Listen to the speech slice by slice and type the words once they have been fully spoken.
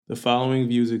The following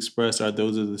views expressed are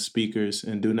those of the speakers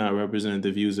and do not represent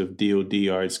the views of DoD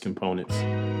or its components.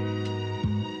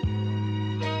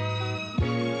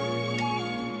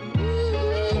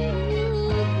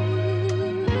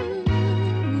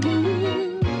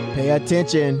 Pay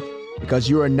attention, because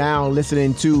you are now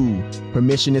listening to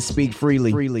Permission to Speak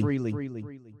Freely.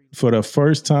 For the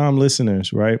first time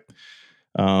listeners, right?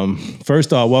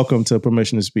 First off, welcome to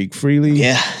Permission to Speak Freely.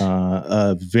 Yeah.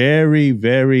 A very,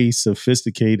 very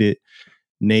sophisticated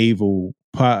naval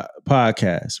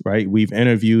podcast, right? We've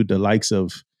interviewed the likes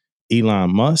of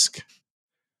Elon Musk,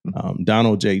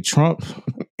 Donald J. Trump,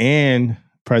 and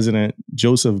President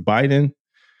Joseph Biden.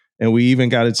 And we even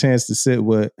got a chance to sit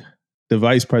with the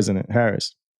Vice President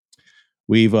Harris.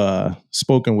 We've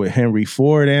spoken with Henry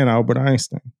Ford and Albert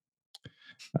Einstein.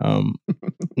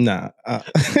 Nah, I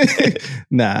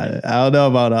don't know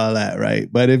about all that,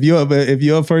 right? But if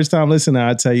you're a first time listener,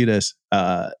 I'll tell you this.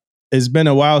 It's been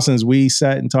a while since we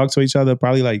sat and talked to each other,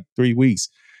 probably like 3 weeks.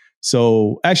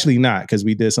 So actually not, because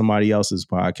we did somebody else's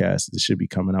podcast. It should be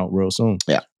coming out real soon.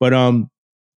 Yeah. But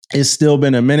it's still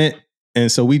been a minute. And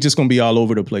so we just going to be all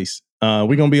over the place.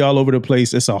 We're going to be all over the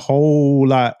place. It's a whole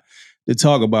lot to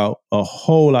talk about,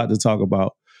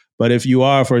 But if you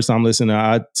are a first-time listener,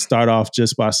 I'd start off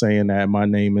just by saying that my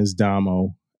name is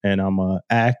Damo, and I'm an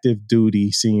active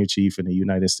duty senior chief in the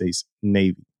United States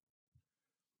Navy.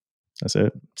 That's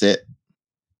it. That's it.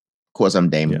 Of course, I'm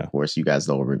Damon. Yeah. Of course, you guys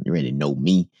already know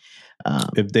me.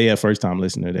 If they a first-time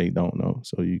listener, they don't know,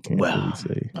 so you can't really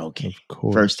say. Okay. Of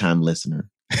course. First-time listener.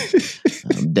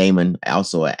 Damon,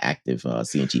 also an active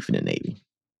senior chief in the Navy.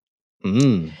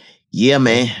 Yeah,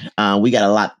 man. We got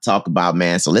a lot to talk about,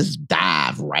 man. So let's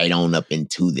dive right on up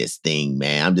into this thing,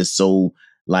 man. I'm just so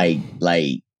like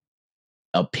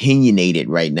opinionated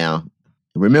right now.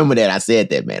 Remember that I said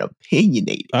that, man.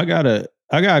 Opinionated. I got a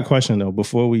question though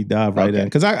before we dive right in,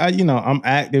 because I'm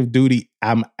active duty.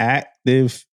 I'm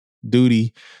active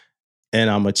duty, and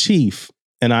I'm a chief,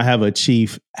 and I have a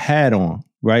chief hat on,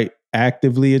 right?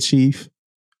 Actively a chief,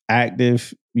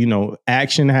 active,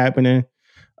 action happening.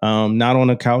 Not on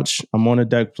a couch. I'm on a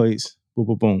deck place. Boom,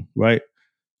 boom, boom. Right.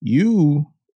 You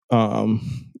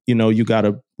got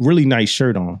a really nice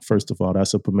shirt on. First of all,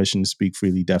 that's a Permission to Speak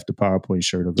Freely Deaf to PowerPoint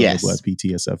shirt available at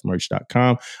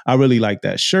ptsfmerch.com. I really like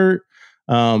that shirt.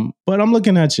 But I'm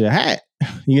looking at your hat,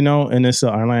 and it's an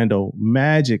Orlando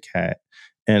Magic hat.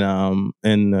 And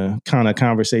in the kind of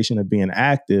conversation of being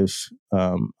active,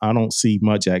 I don't see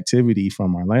much activity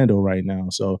from Orlando right now.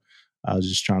 So I was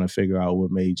just trying to figure out what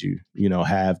made you,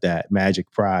 have that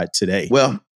Magic pride today.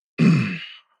 Well,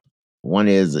 one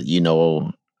is, I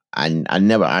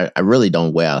really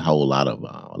don't wear a whole lot of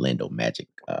Orlando Magic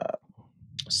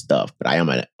stuff, but I am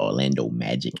an Orlando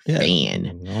Magic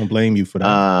fan. I don't blame you for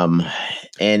that.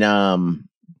 And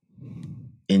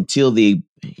until they,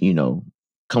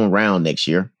 come around next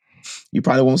year, you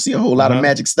probably won't see a whole lot of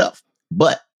Magic stuff.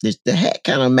 But the hat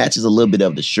kind of matches a little bit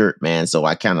of the shirt, man. So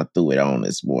I kind of threw it on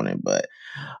this morning. But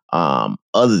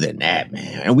other than that,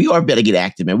 man, and we are better get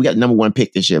active, man. We got the number 1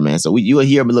 pick this year, man. So you will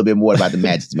hear a little bit more about the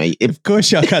Magic, man. Of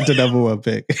course, y'all got the number 1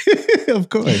 pick. Of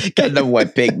course, got the number 1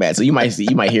 pick, man. So you might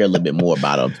hear a little bit more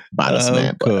about us,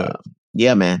 man. But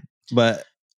yeah, man. But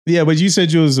you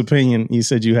said you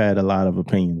said you had a lot of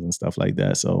opinions and stuff like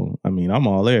that. So I mean, I'm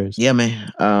all ears. Yeah,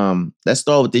 man. Let's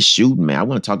start with this shooting, man. I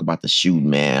want to talk about the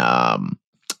shooting, man.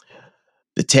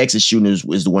 The Texas shooting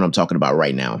is the one I'm talking about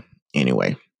right now.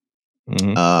 Anyway.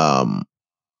 Mm-hmm.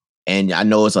 And I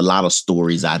know it's a lot of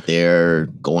stories out there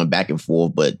going back and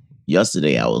forth, but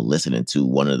yesterday I was listening to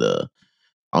one of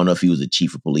I don't know if he was the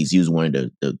chief of police. He was one of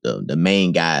the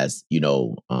main guys,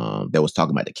 that was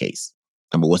talking about the case.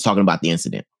 Was talking about the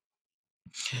incident.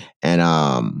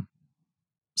 And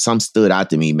some stood out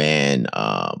to me, man,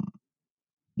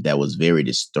 that was very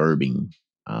disturbing.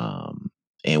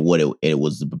 And what it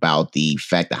was about, the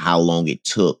fact of how long it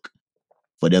took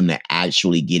for them to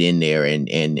actually get in there. And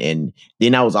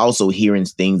then I was also hearing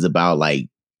things about, like,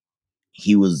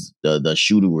 the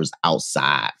shooter was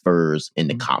outside first and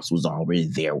the cops was already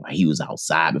there while he was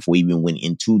outside before he even went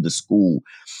into the school.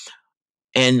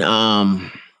 And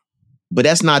but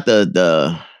that's not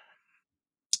the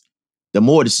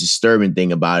more disturbing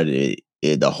thing about it.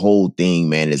 The whole thing,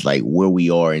 man, is like where we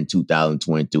are in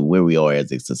 2022, where we are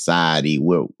as a society,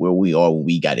 where we are when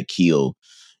we got to kill,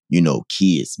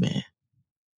 kids, man.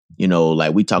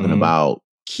 Like we talking about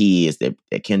kids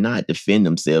that cannot defend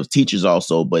themselves. Teachers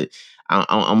also, but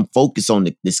I'm focused on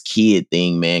this kid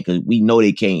thing, man, because we know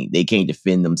they can't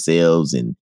defend themselves,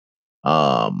 and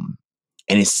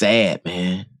it's sad,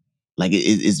 man. Like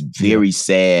it's very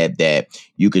sad that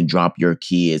you can drop your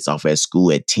kids off at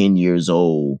school at 10 years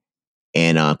old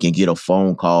and can get a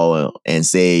phone call and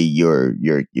say your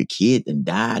kid and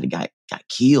died, got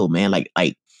killed, man.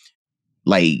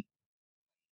 Like,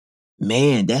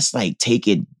 man, that's like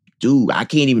taking, dude. I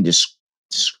can't even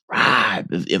describe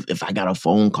if I got a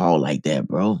phone call like that,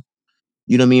 bro.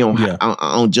 You know what I mean?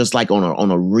 On just like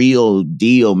on a real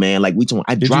deal, man. Like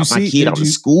I dropped my kid out of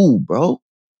school, bro.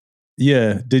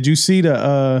 Yeah. Did you see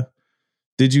the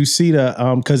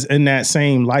because in that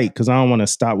same light, because I don't want to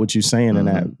stop what you're saying in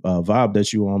that vibe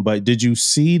that you on, but did you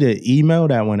see the email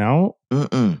that went out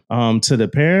to the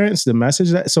parents, the message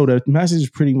so the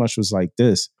message pretty much was like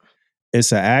this: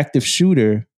 it's an active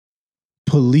shooter,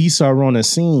 police are on the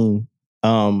scene,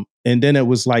 and then it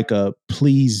was like a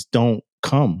please don't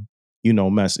come,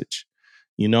 message,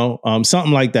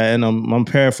 something like that, and I'm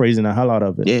paraphrasing the hell out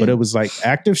of it, but it was like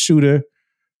active shooter,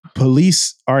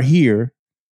 police are here,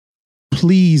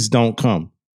 please don't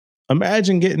come.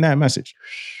 Imagine getting that message.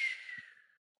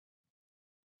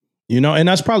 And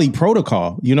that's probably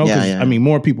protocol, because I mean,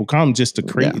 more people come just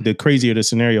the crazier the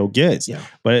scenario gets. Yeah.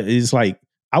 But it's like,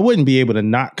 I wouldn't be able to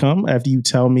not come after you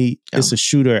tell me it's a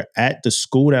shooter at the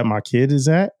school that my kid is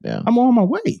at. Yeah. I'm on my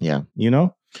way. Yeah.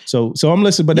 So I'm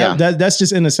listening, but that's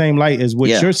just in the same light as what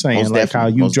you're saying, like how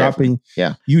you dropping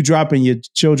your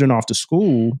children off to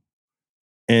school.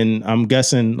 And I'm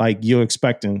guessing like you're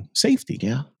expecting safety.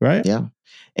 Yeah. Right. Yeah.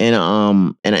 And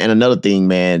another thing,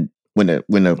 man, when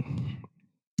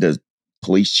the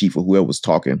police chief or whoever was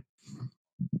talking,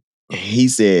 he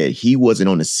said he wasn't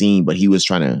on the scene, but he was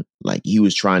trying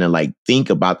to think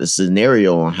about the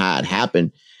scenario on how it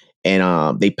happened.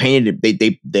 And they painted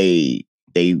it,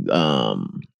 they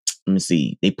let me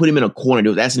see, they put him in a corner. They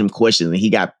was asking him questions, and he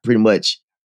got pretty much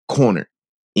cornered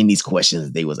in these questions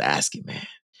that they was asking, man.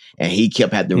 And he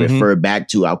kept having to refer back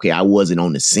to, okay, I wasn't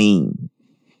on the scene.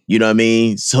 You know what I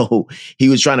mean? So he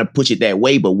was trying to push it that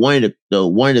way. But one of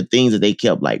the things that they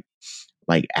kept like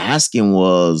asking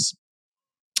was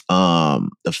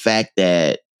the fact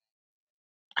that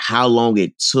how long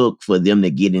it took for them to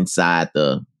get inside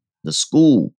the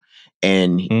school.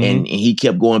 And he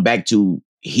kept going back to,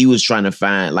 he was trying to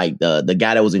find like the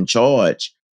guy that was in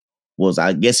charge was,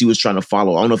 I guess he was trying to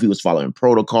follow, I don't know if he was following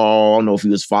protocol, I don't know if he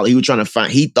was trying to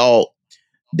find, he thought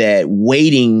that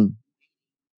waiting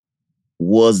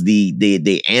was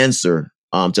the answer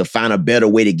to find a better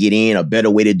way to get in, a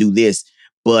better way to do this.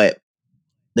 But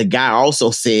the guy also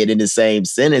said in the same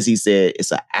sentence, he said,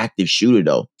 it's an active shooter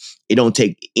though. It don't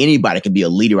take anybody can be a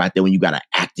leader out there when you got an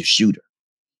active shooter.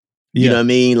 You know what I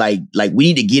mean? Like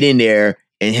we need to get in there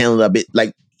and handle it a bit.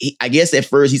 Like I guess at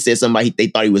first he said they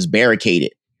thought he was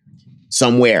barricaded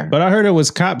somewhere. But I heard it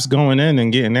was cops going in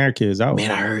and getting their kids out.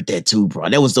 Man, I heard that too, bro.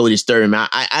 That was so disturbing, man.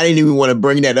 I didn't even want to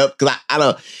bring that up because I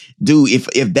don't, dude,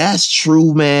 if that's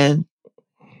true, man,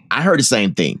 I heard the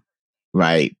same thing,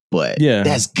 right? But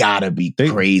that's gotta be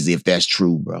crazy if that's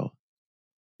true, bro.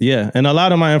 Yeah, and a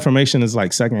lot of my information is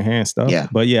like secondhand stuff. Yeah.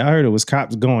 But I heard it was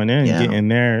cops going in and getting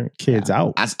their kids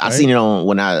out. I seen it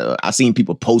on I seen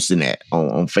people posting that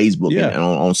on Facebook and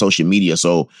on social media.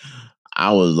 So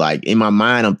I was like, in my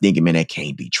mind, I'm thinking, man, that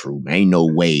can't be true, man. Ain't no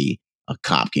way a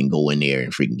cop can go in there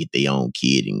and freaking get their own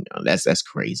kid, and that's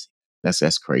crazy.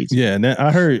 That's crazy. Yeah, and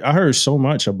I heard so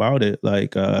much about it,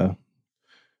 like,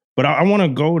 but I want to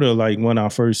go to like when I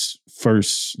first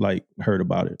like heard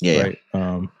about it, right?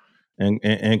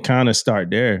 And kind of start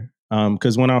there,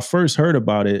 because when I first heard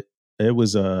about it, it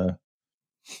was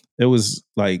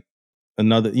like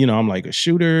another, I'm like a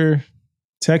shooter,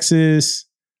 Texas.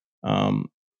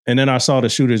 And then I saw the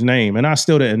shooter's name, and I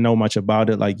still didn't know much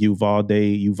about it, like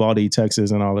Uvalde,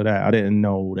 Texas, and all of that. I didn't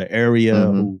know the area,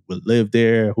 who would live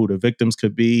there, who the victims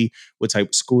could be, what type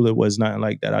of school it was, nothing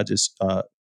like that. I just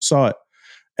saw it.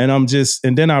 And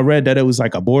then I read that it was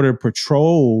like a border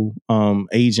patrol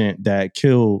agent that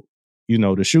killed,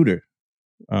 the shooter.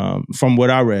 From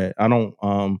what I read, I don't.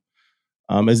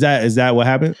 Is that what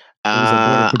happened?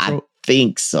 I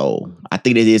think so. I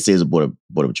think it is a border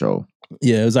patrol.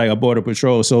 Yeah, it was like a border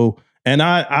patrol. So, and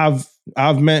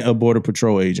I've met a border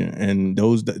patrol agent, and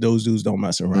those dudes don't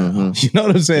mess around. You know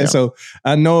what I'm saying? Yeah. So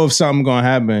I know if something gonna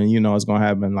happen, it's gonna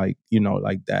happen like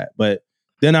like that. But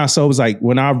then I saw, it was like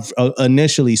when I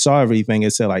initially saw everything,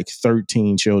 it said like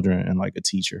 13 children and like a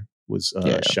teacher was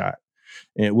shot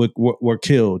and were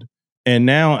killed. And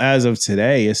now, as of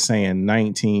today, it's saying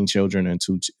 19 children and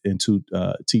two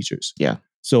teachers. Yeah.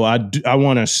 So I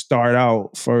want to start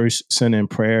out first sending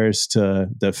prayers to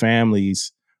the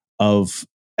families of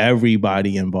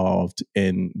everybody involved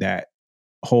in that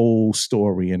whole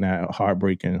story and that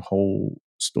heartbreaking whole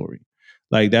story.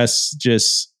 Like, that's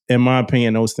just, in my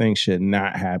opinion, those things should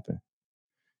not happen.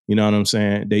 You know what I'm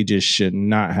saying? They just should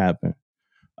not happen.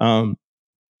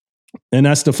 And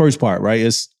that's the first part, right?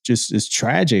 It's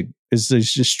tragic. It's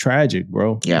just tragic,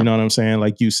 bro. Yeah. You know what I'm saying?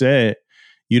 Like you said,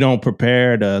 you don't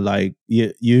prepare to like,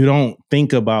 you don't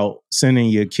think about sending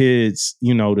your kids,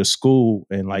 to school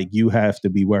and like you have to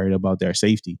be worried about their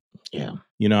safety. Yeah.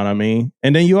 You know what I mean?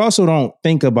 And then you also don't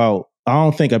think about, I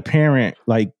don't think a parent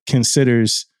like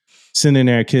considers sending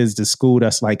their kids to school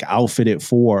that's like outfitted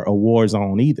for a war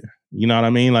zone either. You know what I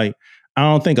mean? Like, I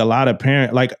don't think a lot of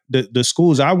parents, like the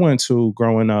schools I went to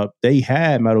growing up, they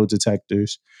had metal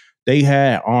detectors, they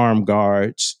had armed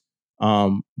guards.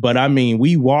 But I mean,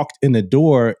 we walked in the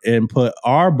door and put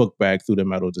our book bag through the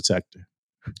metal detector.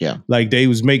 Yeah. Like they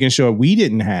was making sure we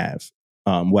didn't have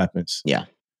weapons. Yeah.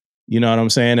 You know what I'm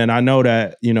saying? And I know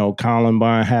that,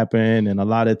 Columbine happened and a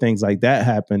lot of things like that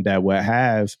happened that would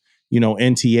have,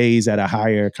 NTAs at a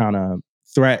higher kind of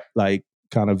threat, like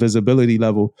kind of visibility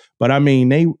level. But I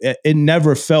mean, it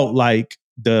never felt like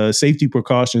the safety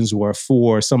precautions were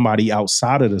for somebody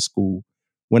outside of the school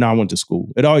when I went to school.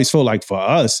 It always felt like for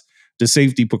us, the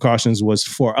safety precautions was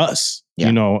for us,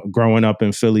 growing up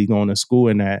in Philly, going to school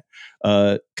in that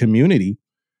community.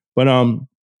 But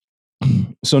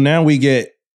so now we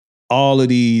get all of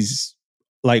these,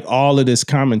 like all of this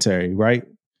commentary, right?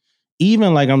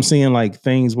 Even like I'm seeing like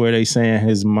things where they saying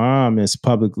his mom is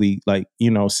publicly like,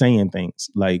 saying things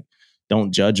like,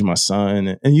 don't judge my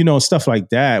son and stuff like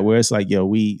that, where it's like, yo,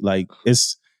 we like,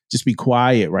 it's just be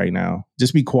quiet right now.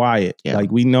 Just be quiet. Yeah.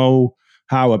 Like we know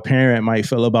how a parent might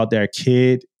feel about their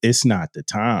kid. It's not the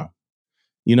time.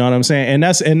 You know what I'm saying?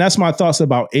 And that's my thoughts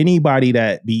about anybody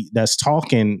that's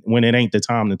talking when it ain't the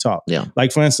time to talk. Yeah.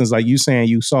 Like for instance, like you saying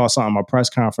you saw something, a press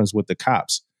conference with the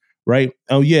cops, right?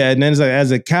 Oh yeah. And then it's like, as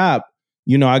a cop,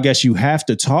 I guess you have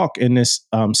to talk in this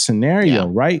scenario,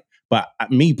 right? But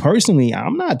me personally,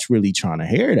 I'm not really trying to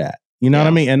hear that. You know what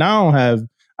I mean? And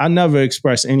I never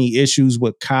expressed any issues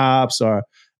with cops or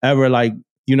ever like,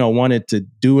 wanted to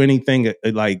do anything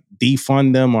like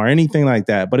defund them or anything like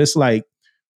that. But it's like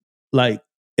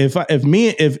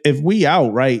if we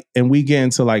out, right, and we get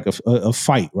into like a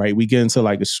fight, right, we get into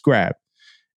like a scrap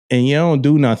and you don't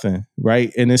do nothing,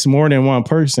 right, and it's more than one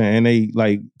person and they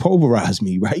like pulverize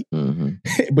me, right,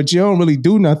 but you don't really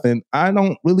do nothing, I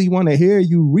don't really want to hear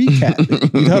you recap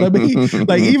it. You know what I mean?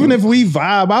 Like even if we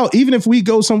vibe out, even if we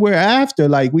go somewhere after,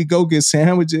 like we go get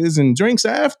sandwiches and drinks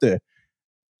after,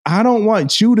 I don't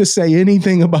want you to say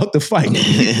anything about the fight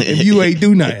if you ain't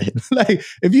do nothing. Like,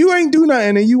 if you ain't do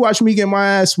nothing and you watch me get my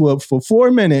ass whooped for 4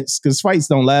 minutes, because fights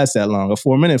don't last that long. A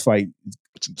 4-minute fight,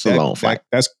 it's a long fight.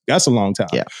 That's a long time.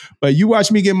 Yeah. But you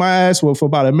watch me get my ass whooped for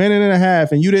about a minute and a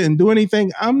half and you didn't do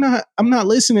anything, I'm not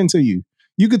listening to you.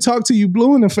 You could talk to you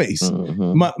blue in the face.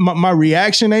 Mm-hmm. My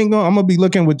reaction ain't going, I'm going to be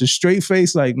looking with the straight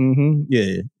face like,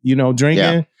 yeah, drinking.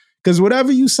 Yeah. Because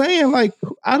whatever you saying, like,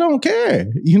 I don't care,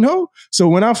 So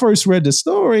when I first read the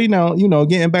story, now,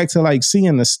 getting back to like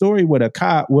seeing the story with a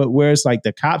cop, where it's like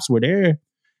the cops were there,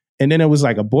 and then it was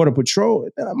like a border patrol.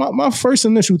 My first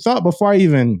initial thought before I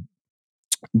even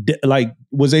like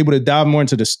was able to dive more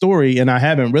into the story, and I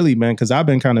haven't really been because I've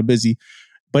been kind of busy,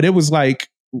 but it was like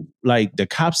the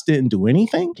cops didn't do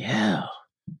anything. Yeah.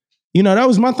 That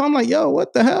was my thought. I'm like, yo,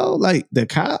 what the hell? Like the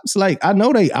cops, like I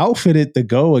know they outfitted to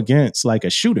go against like a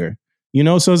shooter,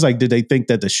 So it's like, did they think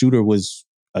that the shooter was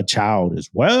a child as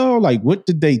well? Like, what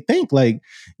did they think? Like,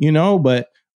 but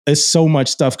it's so much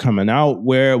stuff coming out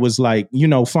where it was like,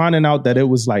 finding out that it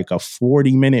was like a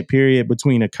 40-minute period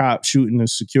between a cop shooting a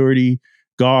security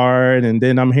guard. And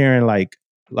then I'm hearing like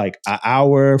an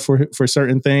hour for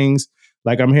certain things.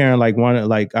 Like I'm hearing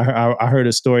like I heard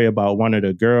a story about one of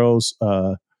the girls,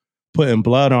 putting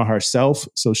blood on herself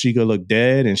so she could look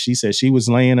dead. And she said she was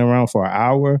laying around for an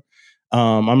hour.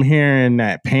 I'm hearing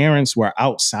that parents were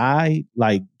outside,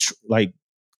 like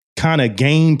kind of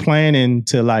game planning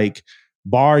to like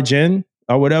barge in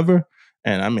or whatever.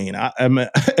 And I mean,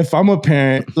 if I'm a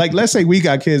parent, like let's say we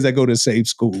got kids that go to safe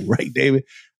school, right, David?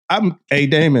 Hey,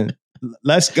 Damon,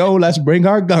 let's go. Let's bring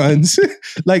our guns.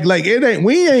 like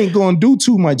we ain't gonna do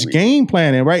too much game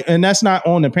planning, right? And that's not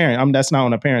on the parent. That's not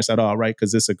on the parents at all, right?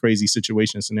 Because it's a crazy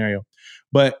situation scenario.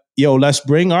 But yo, let's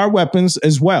bring our weapons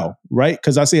as well, right?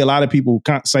 Because I see a lot of people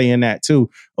saying that too.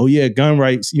 Oh yeah, gun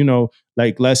rights.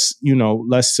 Like let's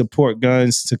support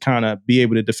guns to kind of be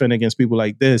able to defend against people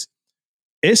like this.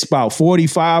 It's about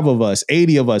 45 of us,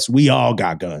 80 of us. We all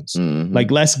got guns. Mm-hmm.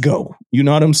 Like, let's go. You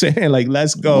know what I'm saying? Like,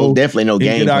 let's go. Well, definitely no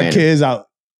game get our planning. Kids out.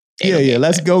 Yeah.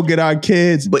 Let's go get our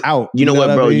kids out. You know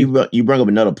what, bro? I mean? You bring up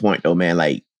another point though, man.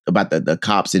 Like about the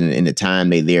cops and the time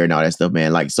they there and all that stuff,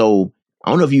 man. Like, so I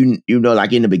don't know if you know,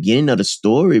 like in the beginning of the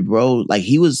story, bro. Like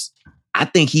I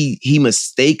think he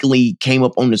mistakenly came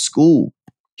up on the school.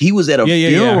 He was at a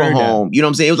funeral home. That. You know what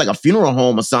I'm saying? It was like a funeral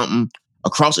home or something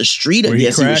across the street. I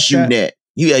guess he was shooting at.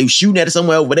 He was shooting at it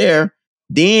somewhere over there.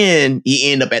 Then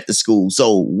he ended up at the school.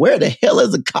 So where the hell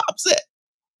is the cops at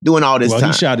doing all this time?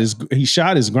 He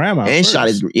shot his grandma and first. shot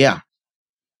his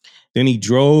Then he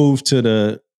drove to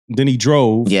the. Then he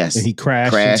drove. Yes. And he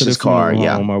crashed into the funeral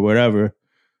home or whatever.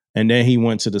 And then he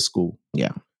went to the school.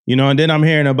 Yeah. You know, and then I'm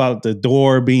hearing about the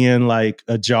door being like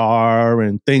ajar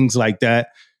and things like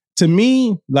that. To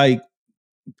me, like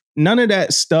none of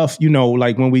that stuff, you know,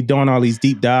 like when we doing all these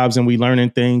deep dives and we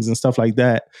learning things and stuff like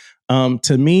that.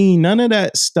 To me, none of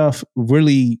that stuff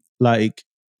really like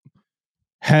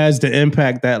has the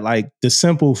impact that like the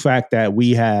simple fact that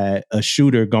we had a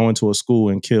shooter go into a school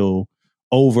and kill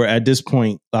over at this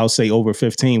point, I'll say over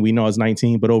 15. We know it's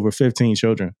 19, but over 15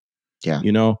 children. Yeah.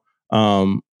 You know?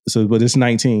 So, but it's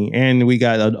 19 and we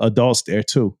got adults there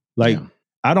too. Like,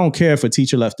 I don't care if a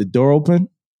teacher left the door open.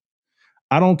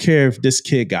 I don't care if this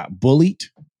kid got bullied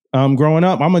growing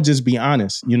up. I'm gonna just be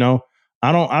honest, you know.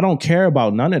 I don't care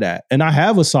about none of that. And I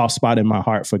have a soft spot in my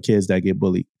heart for kids that get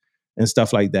bullied and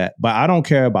stuff like that. But I don't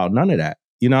care about none of that.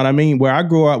 You know what I mean? Where I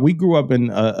grew up, we grew up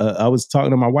in I was talking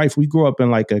to my wife, we grew up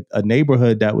in like a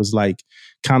neighborhood that was like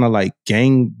kind of like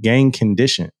gang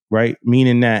condition, right?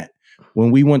 Meaning that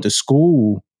when we went to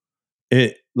school,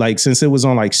 it like since it was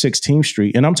on like 16th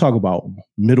Street, and I'm talking about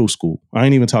middle school. I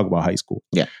ain't even talking about high school.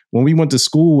 Yeah. When we went to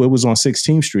school, it was on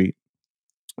 16th Street.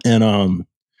 And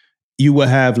you would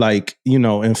have like, you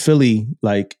know, in Philly,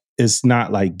 like it's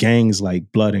not like gangs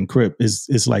like Blood and Crip.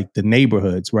 It's like the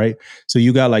neighborhoods, right? So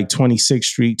you got like 26th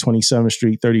Street, 27th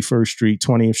Street, 31st Street,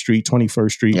 20th Street,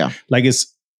 21st Street. Yeah. Like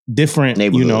it's different,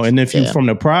 you know, and if you from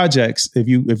the projects, if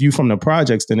you from the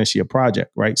projects, then it's your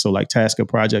project, right? So like Tasker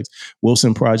projects,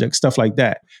 Wilson projects, stuff like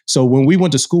that. So when we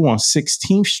went to school on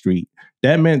 16th Street,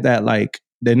 that meant that like,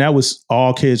 then that was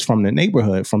all kids from the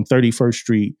neighborhood from 31st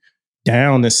Street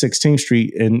down to 16th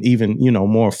Street and even, you know,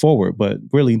 more forward, but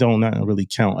really don't not really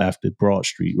count after Broad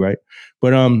Street, right?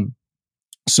 But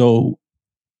so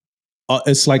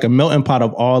it's like a melting pot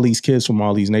of all these kids from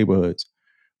all these neighborhoods.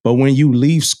 But when you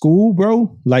leave school,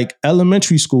 bro, like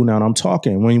elementary school now, I'm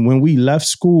talking, when we left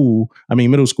school, I mean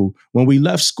middle school, when we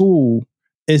left school,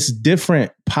 it's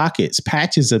different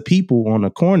patches of people on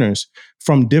the corners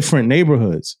from different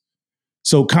neighborhoods.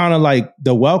 So kind of like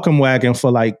the welcome wagon for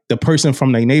like the person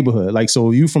from their neighborhood. Like, so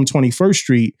you from 21st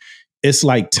Street, it's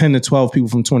like 10 to 12 people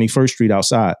from 21st Street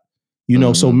outside. You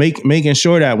know, so making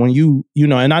sure that when you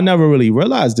know, and I never really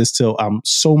realized this till I'm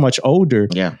so much older.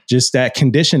 Yeah. Just that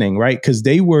conditioning, right? Because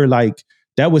they were like,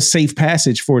 that was safe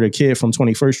passage for the kid from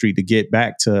 21st Street to get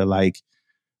back to like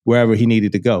wherever he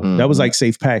needed to go. That was like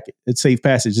safe passage.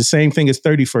 The same thing as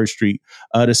 31st Street.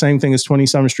 The same thing as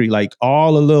 27th Street. Like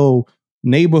all the little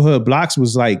neighborhood blocks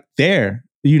was like there.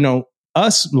 You know,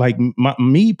 us, like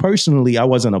me personally, I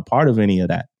wasn't a part of any of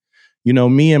that. You know,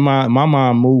 me and my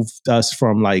mom moved us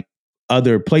from like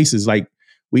other places. Like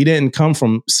we didn't come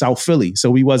from South Philly.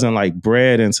 So we wasn't like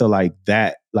bred into like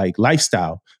that like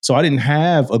lifestyle. So I didn't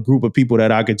have a group of people that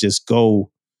I could just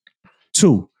go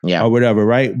to or whatever,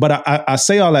 right? But I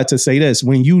say all that to say this.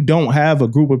 When you don't have a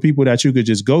group of people that you could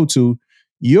just go to,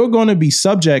 you're going to be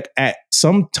subject at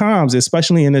some times,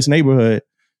 especially in this neighborhood,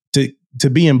 to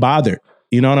being bothered.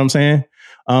 You know what I'm saying?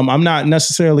 I'm not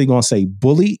necessarily going to say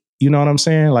bullied. You know what I'm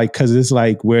saying? Like, cause it's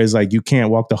like, where it's like, you can't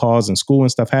walk the halls in school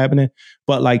and stuff happening,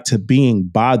 but like to being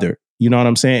bothered, you know what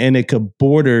I'm saying? And it could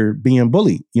border being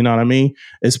bullied. You know what I mean?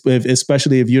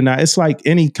 Especially if you're not, it's like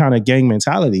any kind of gang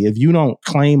mentality. If you don't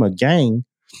claim a gang,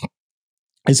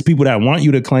 it's people that want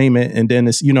you to claim it. And then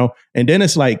it's, you know, and then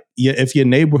it's like, if your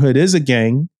neighborhood is a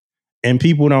gang and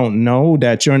people don't know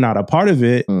that you're not a part of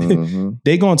it,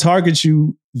 they going to target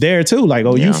you there too. Like,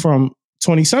 oh, you from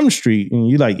 27th Street, and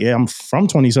you like, yeah, I'm from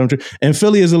 27th Street. And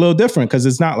Philly is a little different because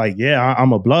it's not like, yeah,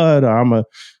 I'm a Blood or I'm a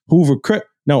Hoover Crip.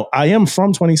 No, I am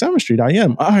from 27th Street. I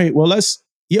am. All right, well, let's,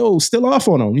 still off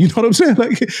on him. You know what I'm saying?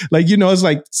 Like, you know, it's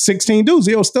like 16 dudes.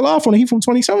 Still off on him. He from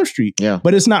 27th Street. Yeah.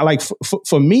 But it's not like,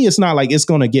 for me, it's not like it's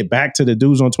going to get back to the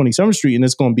dudes on 27th Street and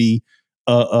it's going to be,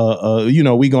 you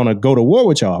know, we going to go to war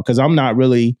with y'all because I'm not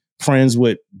really friends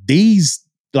with these,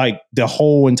 like the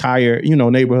whole entire, you know,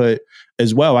 neighborhood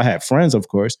as well. I had friends, of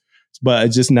course, but it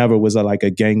just never was like a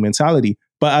gang mentality.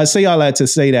 But I say all that to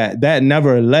say that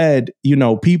never led, you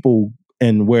know, people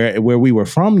and where we were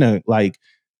from to like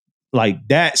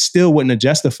that still wouldn't have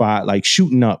justified like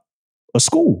shooting up a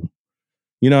school.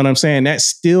 You know what I'm saying? That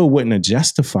still wouldn't have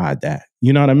justified that.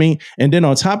 You know what I mean? And then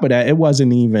on top of that, it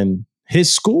wasn't even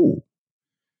his school.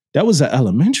 That was an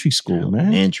elementary school, man.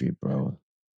 Elementary, bro.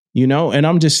 You know, and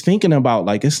I'm just thinking about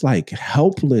like, it's like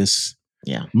helpless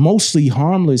Yeah. Mostly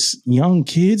harmless young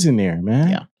kids in there, man.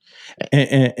 Yeah.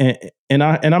 And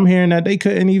I'm hearing that they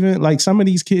couldn't even, like, some of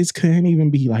these kids couldn't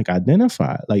even be like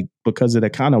identified, like, because of the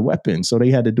kind of weapon. So they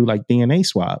had to do like DNA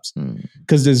swabs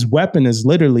because this weapon is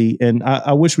literally, and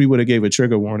I wish we would have gave a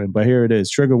trigger warning, but here it is,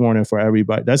 trigger warning for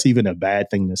everybody. That's even a bad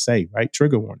thing to say, right?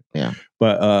 Trigger warning. Yeah.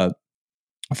 But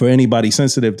for anybody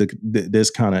sensitive to this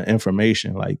kind of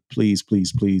information, like, please,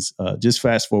 just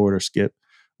fast forward or skip.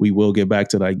 We will get back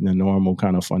to like the normal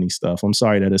kind of funny stuff. I'm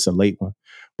sorry that it's a late one,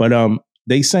 but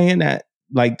they saying that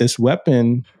like this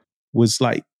weapon was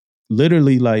like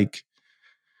literally like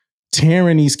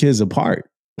tearing these kids apart,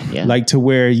 like to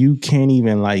where you can't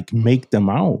even like make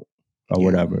them out or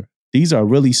whatever. These are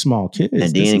really small kids, and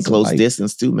then in close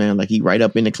distance too, man. Like he right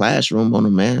up in the classroom on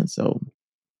them, man. So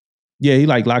yeah, he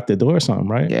like locked the door or something,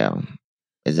 right? Yeah.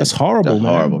 That's horrible,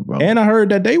 man. Horrible, bro. And I heard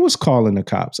that they was calling the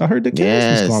cops. I heard the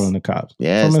kids was calling the cops.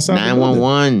 Yes,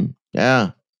 911.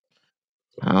 Yeah.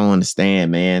 I don't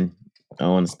understand, man. I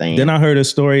don't understand. Then I heard a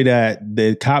story that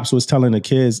the cops was telling the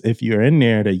kids if you're in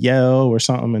there to yell or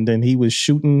something, and then he was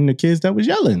shooting the kids that was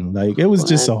yelling. Like it was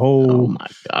just a whole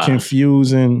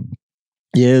confusing.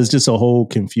 Yeah, it's just a whole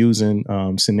confusing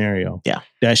scenario. Yeah,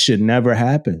 that should never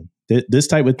happen. This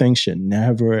type of thing should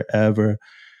never ever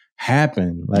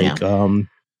happen. Like,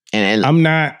 and I'm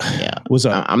not. Yeah, what's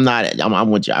up? I'm not. I'm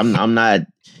with you. I'm not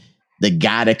the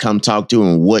guy to come talk to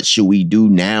and what should we do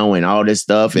now and all this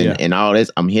stuff and all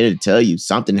this. I'm here to tell you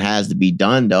something has to be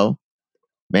done though,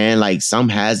 man. Like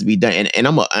something has to be done. And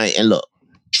look,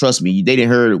 trust me,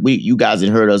 you guys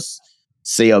didn't heard us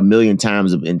say a million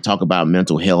times and talk about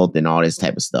mental health and all this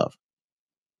type of stuff.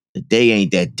 The day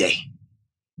ain't that day,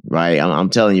 right?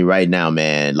 I'm telling you right now,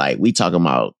 man. Like we talking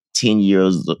about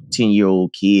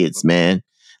 10-year-old kids, man.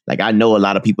 Like I know a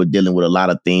lot of people dealing with a lot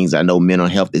of things. I know mental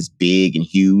health is big and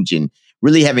huge, and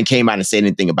really haven't came out and said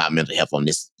anything about mental health on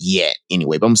this yet.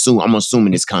 Anyway, but I'm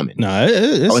assuming it's coming. No,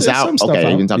 it's out. Okay,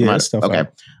 they've been talking about it. Okay,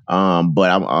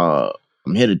 but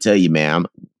I'm here to tell you, man.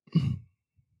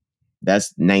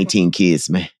 That's 19 kids,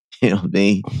 man. You know what I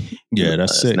mean? Yeah,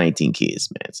 that's sick. 19 kids,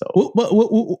 man. So,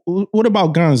 what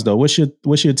about guns though? What's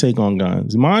your take on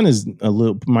guns? Mine is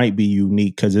might be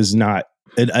unique because it's not.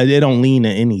 It don't lean to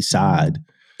any side.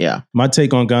 Yeah, my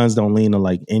take on guns don't lean to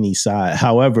like any side.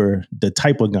 However, the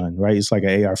type of gun, right? It's like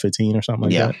an AR-15 or something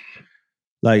like that.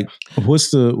 Like, what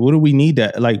do we need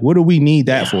that? Like, what do we need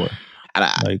that for?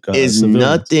 Like, it's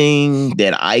nothing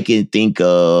that I can think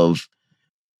of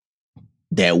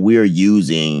that we're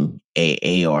using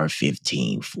a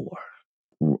AR-15 for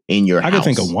in your house. I could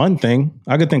think of one thing.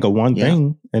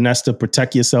 Thing, and that's to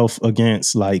protect yourself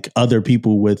against like other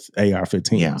people with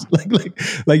AR-15s. Yeah,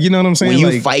 like you know what I'm saying?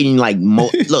 When you're fighting like,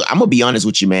 look, I'm gonna be honest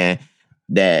with you, man.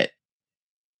 That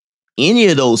any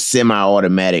of those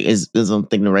semi-automatic I'm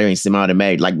thinking of right,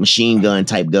 semi-automatic, like machine gun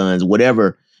type guns,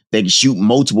 whatever. They can shoot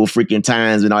multiple freaking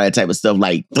times and all that type of stuff.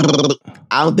 Like,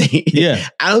 I don't think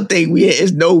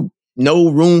it's no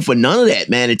room for none of that,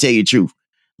 man, to tell you the truth.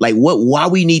 Like, why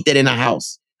we need that in our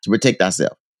house to protect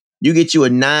ourselves? You get you a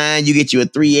 9, you get you a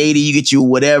 380, you get you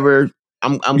whatever.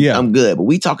 I'm good. But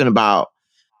we talking about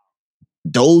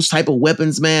those type of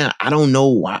weapons, man. I don't know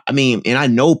why. I mean, and I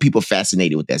know people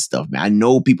fascinated with that stuff, man. I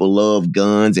know people love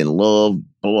guns and love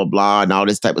blah, blah, blah, and all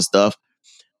this type of stuff.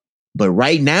 But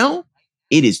right now,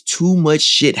 it is too much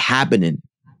shit happening.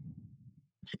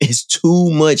 It's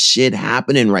too much shit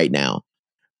happening right now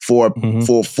to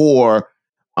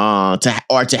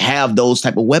have those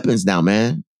type of weapons now,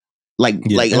 man. Go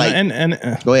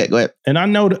ahead. And I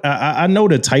know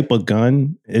the type of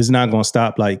gun is not going to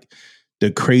stop like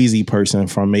the crazy person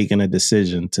from making a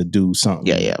decision to do something.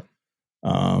 Yeah.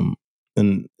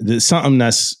 And there's something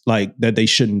that's like that they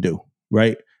shouldn't do,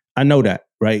 right? I know that,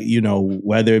 right? You know,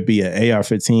 whether it be an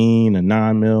AR-15, a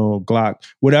 9mm, Glock,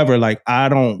 whatever. Like, I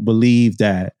don't believe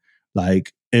that,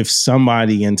 like, if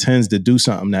somebody intends to do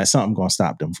something, that something gonna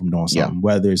stop them from doing something,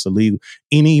 whether it's illegal,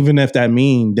 and even if that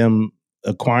mean them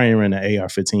acquiring an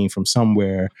AR-15 from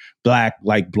somewhere black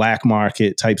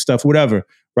market type stuff, whatever,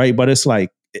 right? But it's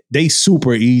like they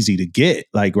super easy to get,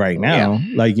 like right now,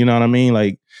 like you know what I mean?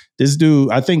 Like this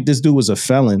dude, I think this dude was a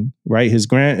felon, right? His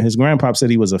grandpop said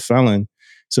he was a felon,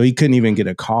 so he couldn't even get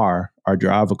a car or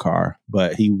drive a car,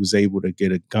 but he was able to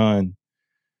get a gun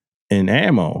and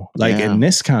ammo, like in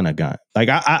this kind of gun. Like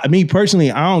I mean, personally,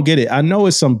 I don't get it. I know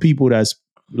it's some people that's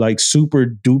like super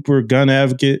duper gun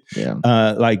advocate,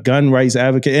 like gun rights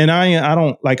advocate. And I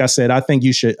don't, like I said, I think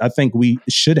we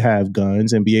should have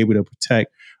guns and be able to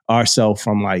protect ourselves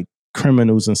from like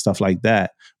criminals and stuff like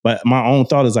that. But my own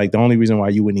thought is like the only reason why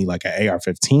you would need like an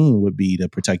AR-15 would be to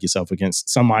protect yourself against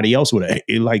somebody else with an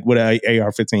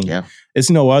AR-15. Yeah. It's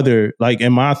no other, like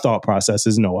in my thought process,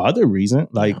 is no other reason.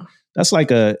 Like that's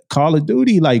like a Call of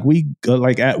Duty, like we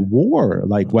like at war,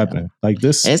 like weapon, like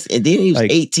this. And then he was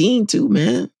like, 18 too,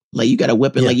 man. Like you got a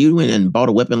weapon, like you went and bought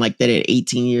a weapon like that at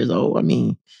 18 years old. I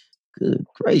mean, good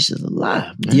gracious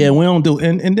alive, man. Yeah, we don't do,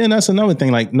 and then that's another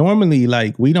thing. Like normally,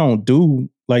 like we don't do,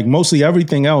 like mostly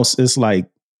everything else is like,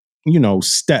 you know,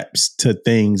 steps to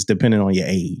things depending on your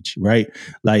age, right?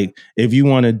 Like if you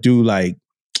want to do like,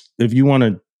 if you want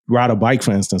to ride a bike,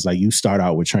 for instance, like you start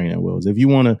out with training wheels. If you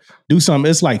want to do something,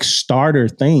 it's like starter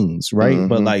things, right? Mm-hmm.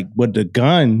 But like with the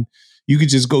gun, you could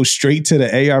just go straight to the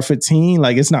AR-15.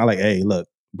 Like it's not like, hey, look,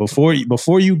 before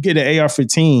you get an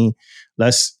AR-15,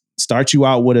 let's start you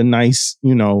out with a nice,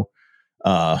 you know,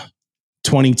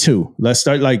 22. Let's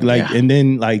start like, and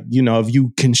then like, you know, if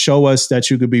you can show us that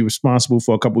you could be responsible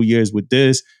for a couple years with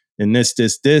this and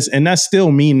this, and that's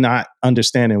still me not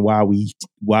understanding why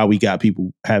we got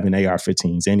people having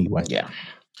AR-15s anyway. Yeah.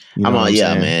 You know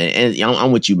man. And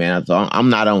I'm with you, man. I'm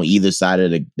not on either side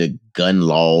of the gun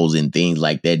laws and things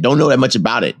like that. Don't know that much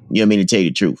about it. You know what I mean? To tell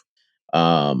you the truth.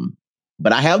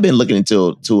 But I have been looking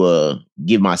into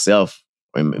give myself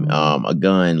a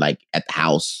gun like at the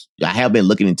house. I have been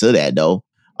looking into that though.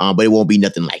 But it won't be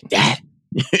nothing like that.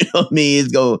 You know what I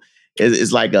mean?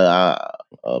 It's like a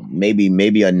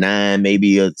maybe a 9,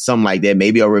 maybe something like that,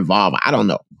 maybe a revolver. I don't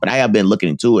know. But I have been looking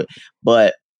into it.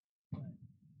 But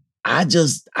I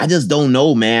just don't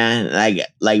know, man.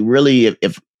 Like really,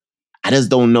 if I just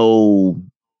don't know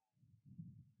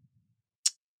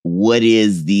what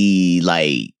is the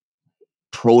like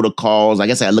protocols. I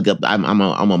guess I look up. I'm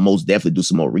a most definitely do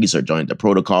some more research on it. The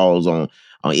protocols on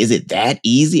is it that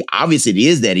easy? Obviously, it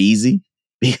is that easy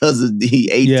because of the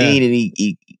 18 and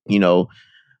he you know,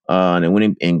 and then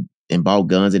went and bought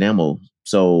guns and ammo.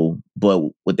 So, but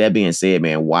with that being said,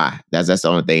 man, why? That's the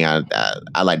only thing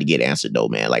I like to get answered though,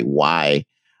 man. Like, why?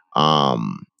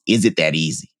 Is it that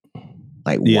easy?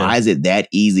 Like, why is it that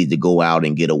easy to go out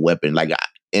and get a weapon? Like,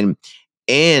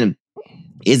 and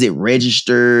is it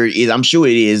registered? I'm sure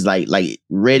it is like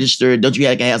registered. Don't you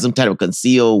have to have some type of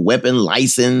concealed weapon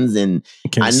license and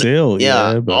concealed?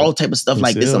 All type of stuff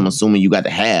like this. I'm assuming you got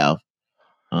to have.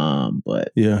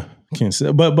 But can't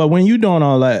say. But when you doing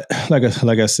all that, like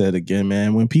I said again,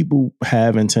 man, when people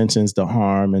have intentions to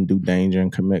harm and do danger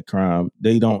and commit crime,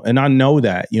 they don't. And I know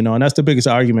that, you know, and that's the biggest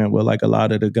argument with like a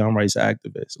lot of the gun rights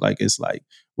activists. Like it's like,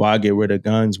 why get rid of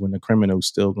guns when the criminal's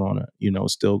still gonna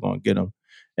get them?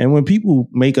 And when people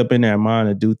make up in their mind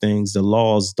to do things, the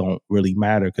laws don't really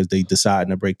matter because they decide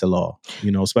to break the law.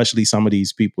 You know, especially some of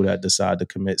these people that decide to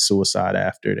commit suicide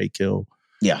after they kill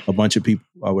a bunch of people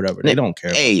or whatever. They don't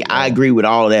care. Hey, I agree with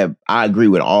all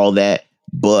that.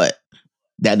 But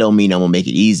that don't mean I'm gonna make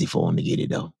it easy for them to get it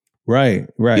though. Right. You know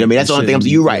what I mean? That's the only thing.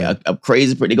 You're right. A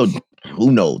crazy person, they go,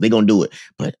 who knows? They're gonna do it.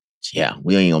 But yeah,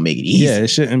 we ain't gonna make it easy. Yeah, it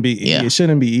shouldn't be. Yeah. It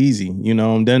shouldn't be easy. You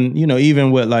know. And then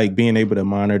even with like being able to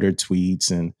monitor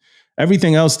tweets and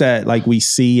everything else that like we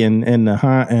see in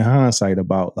hindsight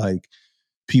about like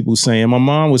people saying, my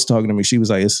mom was talking to me. She was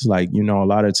like, it's like, a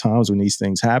lot of times when these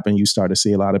things happen, you start to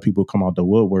see a lot of people come out the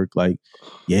woodwork like,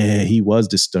 yeah, he was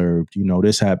disturbed.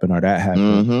 This happened or that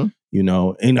happened.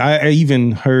 Mm-hmm. And I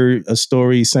even heard a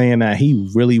story saying that he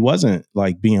really wasn't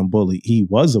like being bullied. He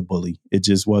was a bully. It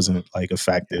just wasn't like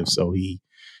effective. So he,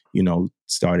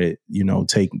 started,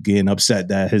 getting upset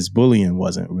that his bullying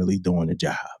wasn't really doing the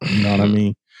job. You know what I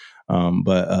mean?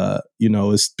 But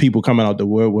it's people coming out the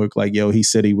woodwork like, yo, he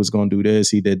said he was going to do this.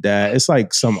 He did that. It's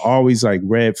like some always like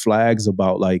red flags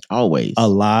about like always a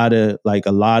lot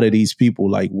of these people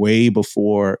like way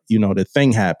before, the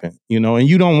thing happened, and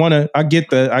you don't want to, I get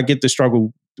the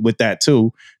struggle with that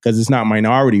too, because it's not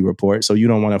Minority Report. So you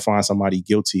don't want to find somebody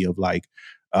guilty of like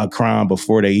a crime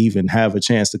before they even have a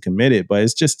chance to commit it. But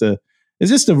it's just a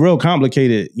real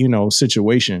complicated,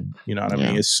 situation. You know what I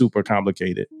mean? It's super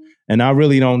complicated. And I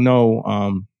really don't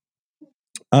know.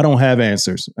 I don't have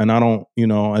answers, and I don't,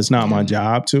 it's not my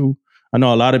job to. I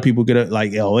know a lot of people get it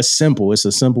like, oh, it's simple. It's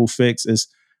a simple fix. It's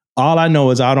all I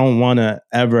know is I don't want to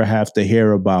ever have to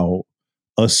hear about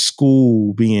a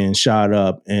school being shot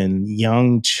up and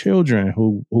young children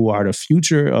who are the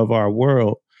future of our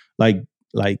world, like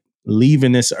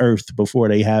leaving this earth before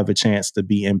they have a chance to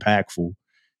be impactful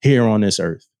here on this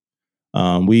earth.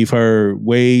 We've heard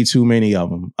way too many of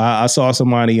them. I saw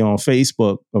somebody on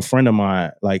Facebook, a friend of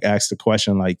mine, like asked the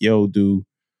question like, yo, do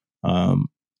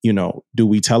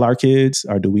we tell our kids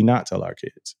or do we not tell our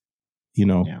kids?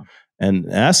 And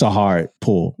that's a hard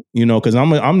pull, you know, because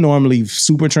I'm normally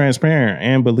super transparent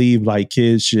and believe like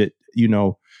kids should, you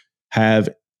know, have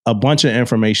a bunch of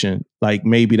information, like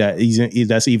maybe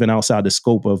that's even outside the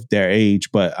scope of their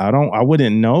age. But I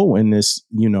wouldn't know in this,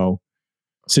 you know,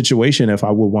 situation if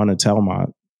I would want to tell my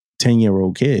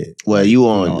 10-year-old kid. Well,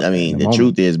 like, I mean, the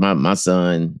truth is my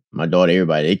son, my daughter,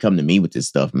 everybody, they come to me with this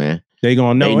stuff, man. They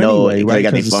gonna know anyway, right? They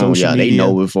got their phone. Yeah, media. They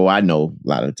know before I know a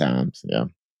lot of times. Yeah.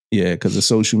 Yeah, because of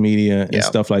social media and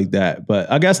stuff like that. But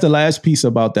I guess the last piece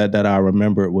about that I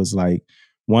remembered was like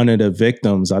one of the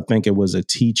victims, I think it was a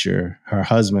teacher, her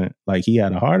husband, like he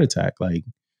had a heart attack like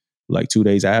 2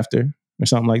 days after or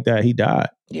something like that. He died.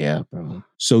 Yeah, bro.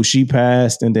 So she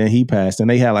passed and then he passed and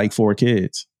they had like 4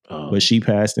 kids. Oh. But she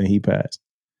passed and he passed.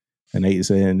 And they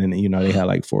said, and then, you know, they had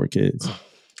like 4 kids.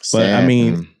 Sad, but I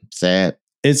mean, man. Sad.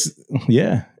 It's,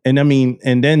 yeah. And I mean,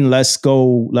 and then let's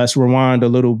rewind a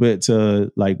little bit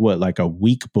to like a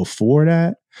week before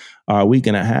that, or a week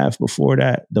and a half before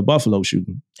that, the Buffalo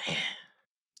shooting.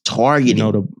 Targeting,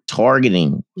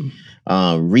 you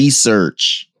know,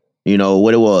 research, you know,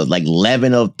 what it was, like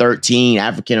 11 of 13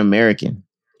 African-American,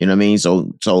 you know what I mean?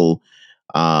 So,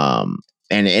 and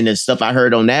the stuff I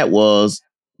heard on that was,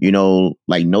 you know,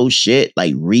 like no shit,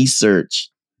 like research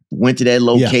went to that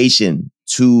location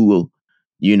to,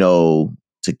 you know,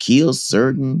 to kill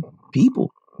certain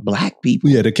people, black people.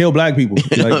 Yeah, to kill black people.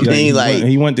 You know what I mean?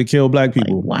 He went to kill black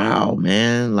people. Like, wow,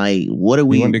 man. Like, what are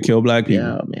we? He went to kill black people.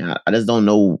 Yeah, man. I just don't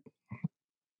know.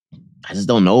 I just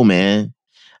don't know, man.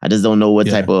 I just don't know what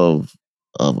type of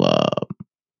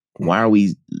why are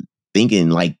we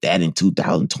thinking like that in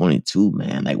 2022,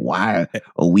 man? Like, why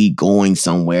are we going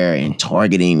somewhere and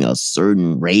targeting a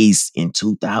certain race in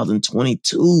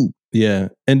 2022? Yeah.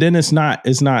 And then it's not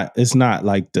like it's not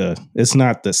the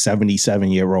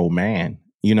 77-year-old man,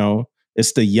 you know,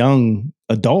 it's the young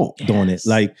adult doing it.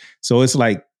 Like, so it's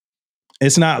like,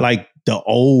 it's not like the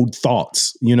old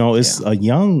thoughts, you know, it's a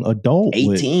young adult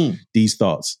 18 with these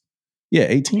thoughts. Yeah,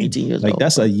 18. 18 years like old.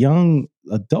 That's a young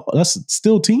adult. That's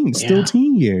still teen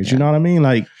years. You know what I mean?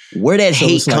 Like, where that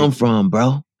hate come from,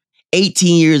 bro?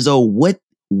 18 years old.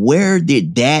 Where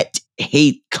did that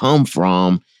hate come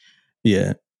from?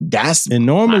 Yeah. That's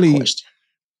normally my question.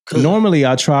 Normally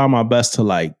I try my best to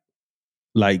like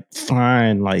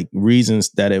find like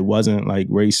reasons that it wasn't like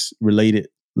race related.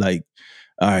 Like,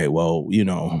 all right, well, you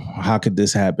know, how could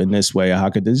this happen this way? Or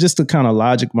how could this, just to kind of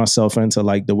logic myself into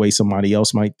like the way somebody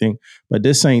else might think. But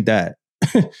this ain't that.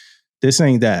 This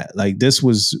ain't that. Like, this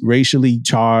was racially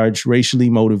charged, racially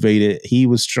motivated. He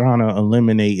was trying to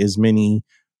eliminate as many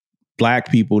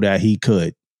black people that he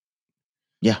could.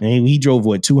 Yeah. And he drove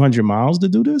 200 miles to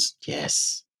do this?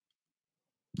 Yes.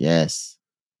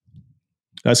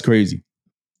 That's crazy.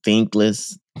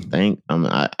 Thinkless.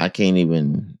 I can't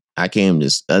even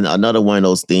just another one of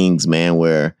those things, man,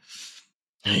 where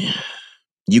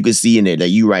you could see in it that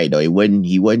you're right though. It wasn't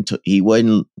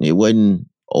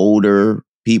older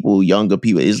people, younger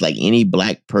people. It's like any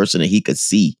black person that he could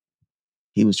see.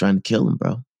 He was trying to kill him,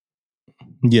 bro.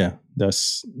 Yeah,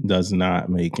 does not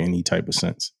make any type of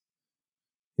sense.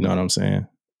 You know what I'm saying?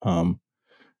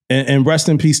 And rest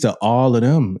in peace to all of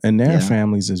them and their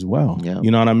families as well. Yeah.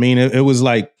 You know what I mean? It was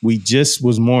like we just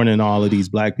was mourning all of these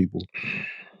black people.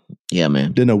 Yeah,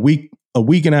 man. Then a week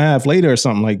and a half later or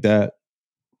something like that,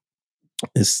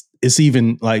 it's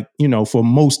even like, you know, for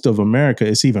most of America,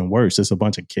 it's even worse. It's a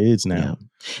bunch of kids now.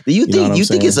 Yeah. Do you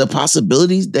think it's a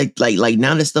possibility that like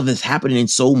now that stuff is happening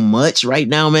so much right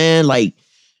now, man? Like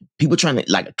people trying to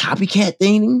like a copycat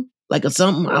thing, like or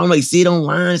something. I don't know. You see it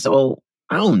online, so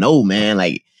I don't know, man.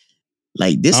 Like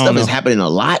this stuff is happening a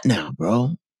lot now,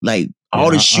 bro. Like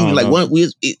all the shooting, like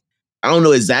I don't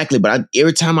know exactly, but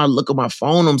every time I look at my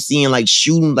phone, I'm seeing like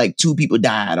shooting, like 2 people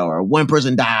died or 1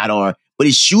 person died, but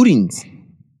it's shootings.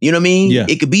 You know what I mean? Yeah.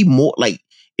 It could be more like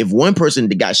if 1 person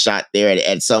got shot there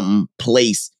at some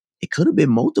place, it could have been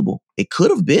multiple. It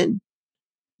could have been.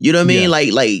 You know what I mean?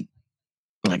 Like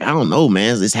I don't know,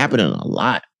 man. It's happening a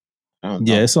lot.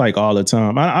 Yeah, it's like all the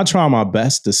time. I try my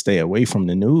best to stay away from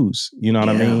the news. You know what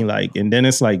I mean? Like, and then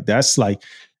it's like, that's like,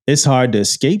 it's hard to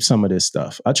escape some of this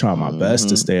stuff. I try my best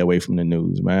to stay away from the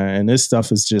news, man. And this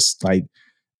stuff is just like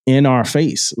in our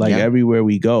face, like everywhere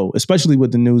we go, especially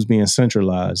with the news being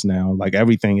centralized now. Like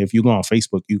everything, if you go on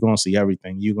Facebook, you're going to see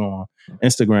everything. You go on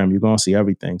Instagram, you're going to see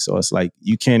everything. So it's like,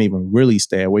 you can't even really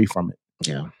stay away from it.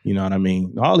 Yeah. You know what I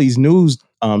mean? All these news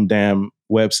damn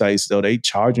websites, though, they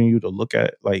charging you to look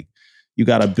at, like, you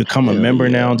got to become a member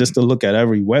now just to look at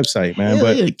every website, man.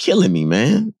 But you're killing me,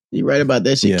 man. You're right about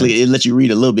that shit. Yeah. It let you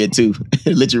read a little bit too.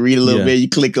 It let you read a little bit. You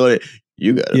click on it.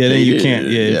 You gotta then pay you this. can't.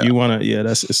 Yeah, if you want to,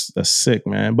 that's sick,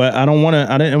 man. But I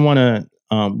didn't want to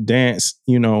dance,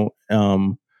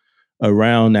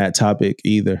 around that topic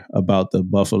either about the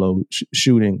Buffalo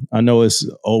shooting. I know it's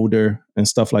older and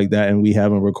stuff like that, and we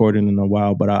haven't recorded in a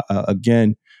while. But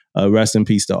again, rest in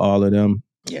peace to all of them.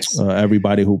 Yes.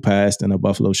 Everybody who passed in a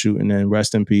Buffalo shooting, and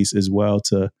rest in peace as well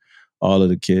to all of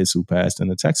the kids who passed in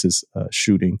the Texas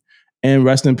shooting. And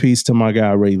rest in peace to my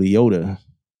guy Ray Liotta,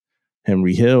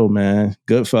 Henry Hill, man.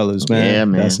 Goodfellas, man. Yeah,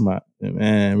 man. That's my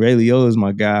man. Ray Liotta's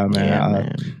my guy, man. Yeah,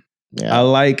 man. Yeah. I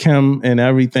like him in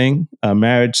everything. A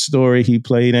Marriage Story he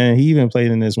played in. He even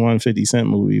played in this one 50 Cent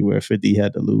movie where 50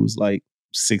 had to lose like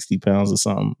 60 pounds or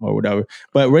something or whatever.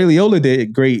 But Ray Liotta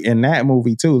did great in that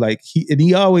movie too. Like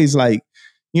he always like,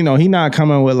 he not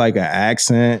coming with like an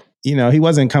accent. He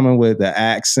wasn't coming with the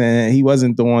accent. He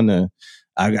wasn't doing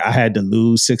I had to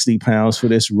lose 60 pounds for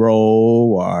this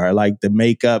role or like the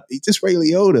makeup. He's just Ray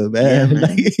Liotta, man. Yeah, man.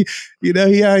 Like,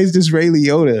 he's just Ray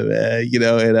Liotta, man.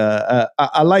 And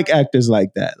I like actors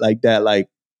like that. Like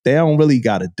they don't really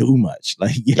got to do much.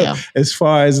 Like, as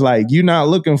far as like, you're not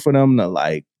looking for them to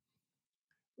like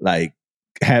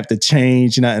have to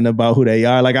change nothing about who they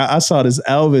are. Like I saw this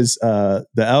the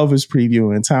Elvis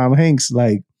preview, and Tom Hanks,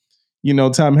 like,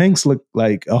 Tom Hanks looked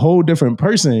like a whole different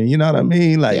person. You know what I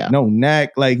mean? Like no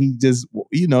neck, like he just,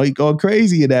 he going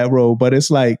crazy in that role. But it's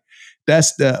like,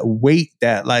 that's the weight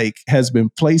that like has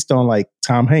been placed on like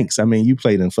Tom Hanks. I mean, you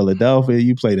played in Philadelphia,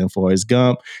 you played in Forrest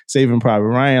Gump, Saving Private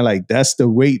Ryan. Like that's the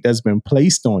weight that's been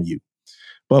placed on you.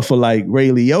 But for like Ray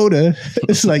Liotta,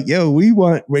 it's like, we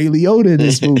want Ray Liotta in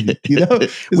this movie.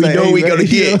 We know we're gonna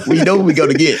get. We know we're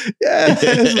gonna get. Yeah,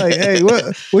 it's like, hey,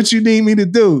 what you need me to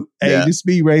do? Hey, just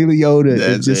be Ray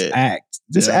Liotta and just act.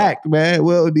 Just act, man.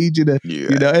 We'll need you to,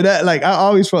 And that, like, I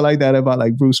always felt like that about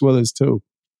like Bruce Willis too.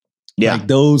 Yeah,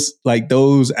 like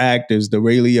those actors, the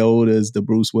Ray Liottas, the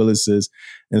Bruce Willises,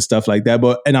 and stuff like that.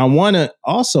 And I want to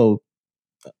also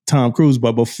Tom Cruise.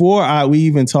 But before we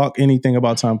even talk anything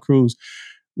about Tom Cruise,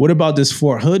 what about this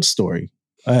Fort Hood story?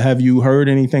 Have you heard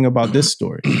anything about this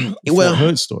story? Fort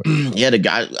Hood story. Yeah, the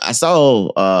guy, I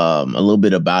saw a little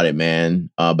bit about it, man.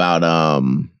 About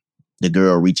the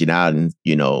girl reaching out and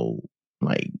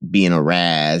like being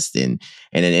harassed, and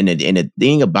the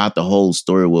thing about the whole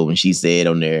story was when she said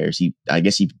on there, I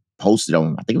guess she posted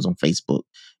on, I think it was on Facebook,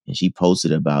 and she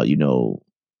posted about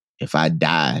if I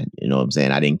died, what I'm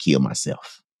saying, I didn't kill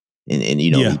myself, and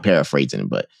he paraphrasing it,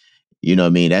 but you know what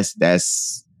I mean? That's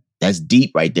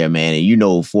deep right there, man.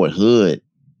 And Fort Hood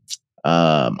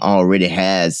already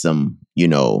has some,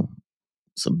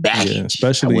 some baggage,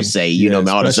 especially, I would say,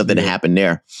 all the stuff that happened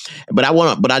there. But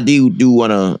I do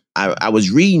want to, I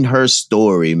was reading her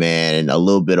story, man, and a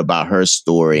little bit about her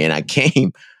story. And I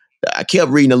kept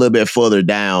reading a little bit further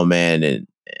down, man. And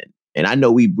I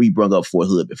know we brought up Fort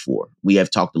Hood before. We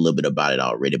have talked a little bit about it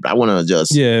already, but I want to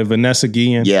just. Yeah, Vanessa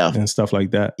Guillen and stuff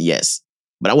like that. Yes.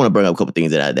 But I want to bring up a couple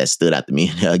things that stood out to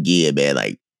me again, man.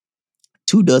 Like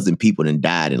 24 people done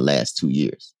died in the last 2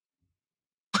 years.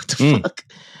 What the fuck?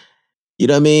 You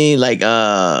know what I mean? Like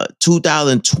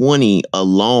 2020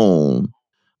 alone,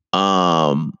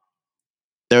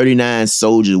 39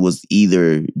 soldiers was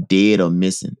either dead or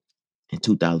missing in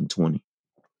 2020.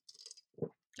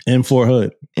 In Fort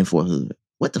Hood.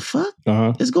 What the fuck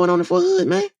is going on in Fort Hood,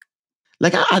 man?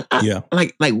 Like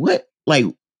like what? Like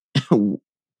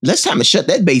let's time to shut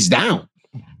that base down.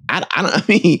 I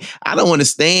don't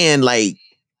understand like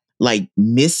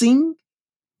missing.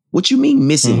 What you mean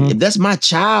missing? If that's my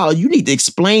child, you need to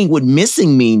explain what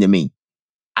missing mean to me.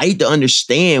 I need to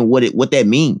understand what that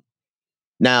mean.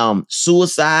 Now,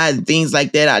 suicide and things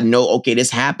like that, I know, okay, this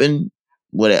happened.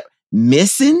 Whatever.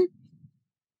 Missing?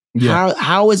 Yeah.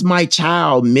 How is my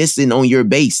child missing on your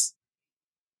base?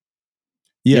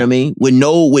 You know what I mean? With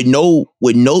no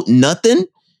nothing?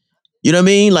 You know what I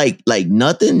mean? Like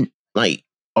nothing. Like,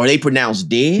 are they pronounced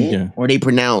dead? Yeah. Or they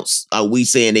pronounced? Are we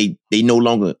saying they no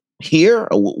longer here?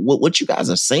 Or what you guys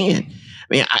are saying? I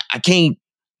mean, I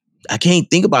can't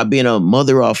think about being a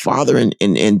mother or a father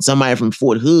and somebody from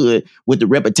Fort Hood with the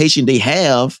reputation they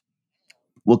have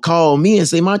will call me and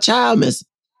say my child missing.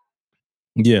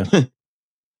 Yeah,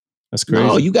 that's crazy.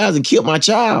 No, you guys have killed my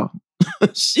child.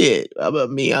 Shit, how about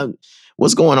me?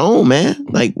 What's going on, man?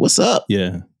 Like, what's up?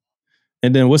 Yeah.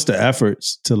 And then what's the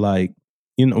efforts to like,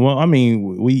 well, I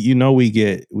mean, we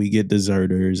get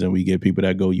deserters and we get people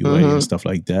that go UA and stuff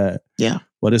like that. Yeah.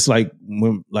 But it's like,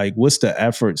 what's the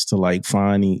efforts to like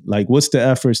finding, like, what's the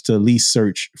efforts to at least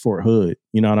search Fort Hood?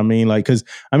 You know what I mean? Like, cause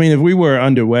I mean, if we were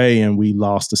underway and we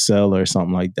lost a cell or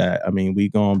something like that, I mean, we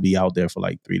gonna be out there for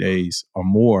like 3 days or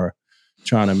more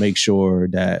trying to make sure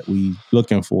that we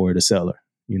looking for the seller.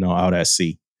 out at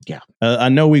sea. Yeah. I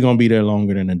know we're going to be there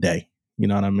longer than a day. You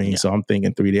know what I mean? Yeah. So I'm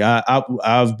thinking 3 days.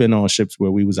 I've been on ships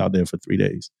where we was out there for 3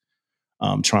 days,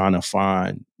 trying to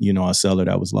find, a sailor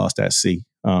that was lost at sea.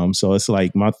 So it's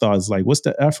like, my thought is like, what's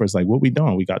the effort? It's like, what we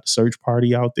doing? We got the search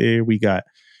party out there. We got,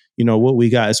 what we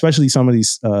got, especially some of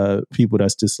these people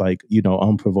that's just like,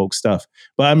 unprovoked stuff.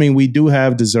 But I mean, we do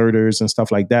have deserters and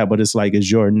stuff like that. But it's like,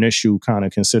 is your initial kind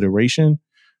of consideration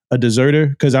a deserter?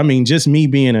 Because I mean, just me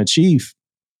being a chief,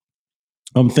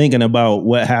 I'm thinking about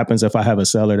what happens if I have a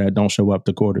sailor that don't show up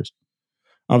to quarters.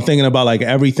 I'm thinking about like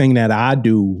everything that I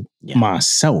do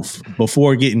myself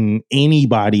before getting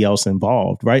anybody else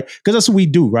involved, right? Because that's what we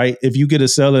do, right? If you get a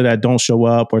sailor that don't show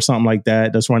up or something like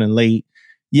that, that's running late,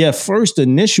 first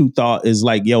initial thought is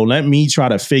like, yo, let me try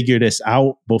to figure this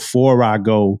out before I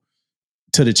go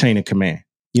to the chain of command.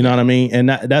 You know what I mean? And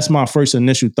that's my first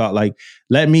initial thought. Like,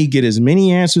 let me get as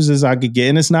many answers as I could get.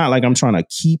 And it's not like I'm trying to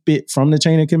keep it from the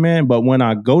chain of command, but when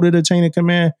I go to the chain of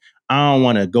command, I don't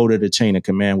want to go to the chain of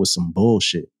command with some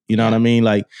bullshit. You know what I mean?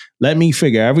 Like, let me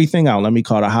figure everything out. Let me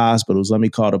call the hospitals. Let me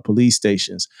call the police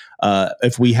stations.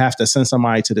 If we have to send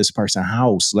somebody to this person's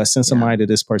house, let's send somebody to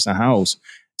this person's house.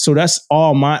 So that's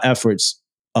all my efforts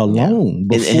alone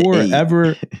before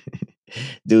ever.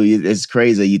 Dude, it's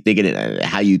crazy. You thinking it,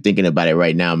 how you thinking about it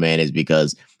right now, man, is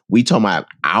because we talking about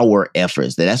our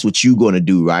efforts. That's what you going to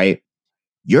do, right?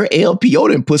 Your LPO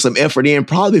didn't put some effort in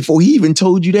probably before he even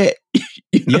told you that.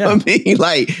 You know what I mean?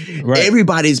 Like,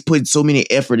 everybody's put so many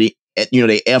effort in,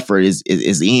 their effort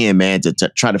is in, man, to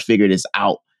try to figure this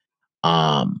out.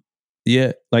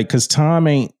 Like, cause time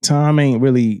ain't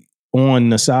really on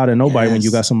the side of nobody when you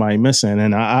got somebody missing.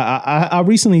 And I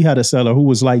recently had a seller who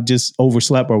was like just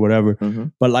overslept or whatever. Mm-hmm.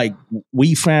 But like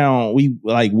we found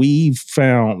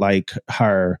like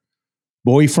her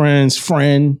boyfriend's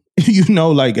friend,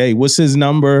 like, hey, what's his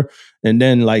number? And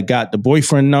then like got the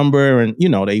boyfriend number and,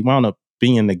 they wound up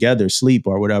being together, sleep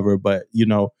or whatever. But,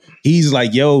 he's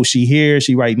like, yo, she here,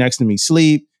 she right next to me,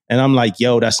 sleep. And I'm like,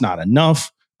 yo, that's not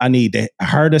enough. I need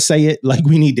her to say it. Like,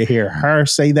 we need to hear her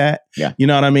say that. Yeah. You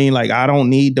know what I mean? Like, I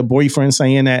don't need the boyfriend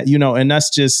saying that, and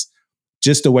that's just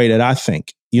the way that I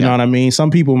think. You know what I mean?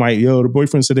 Some people might, the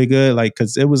boyfriend said they good, like,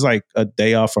 because it was like a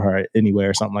day off for her anyway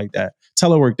or something like that.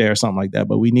 Telework day or something like that.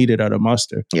 But we needed her to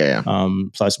muster. Yeah.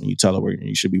 Plus, when you telework,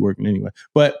 you should be working anyway.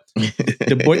 But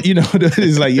the boy,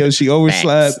 it's like, yo, she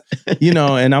overslept,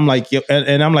 and I'm like, yo,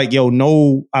 and I'm like, yo,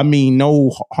 no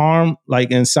harm,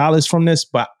 like, and solace from this,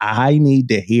 but I need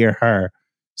to hear her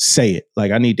say it.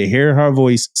 Like, I need to hear her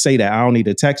voice say that. I don't need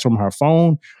a text from her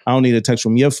phone. I don't need a text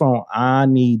from your phone. I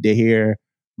need to hear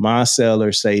my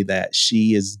sailor say that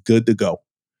she is good to go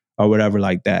or whatever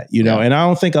like that, and I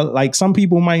don't think like some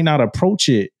people might not approach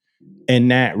it in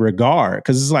that regard.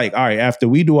 Because it's like, all right, after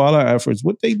we do all our efforts,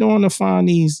 what they doing to find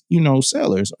these,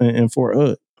 sailors in Fort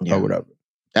Hood or whatever?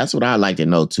 That's what I'd like to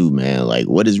know too, man. Like,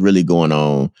 what is really going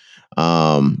on?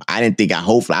 I didn't think,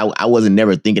 I wasn't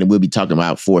never thinking we'll be talking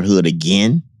about Fort Hood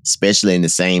again, especially in the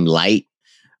same light.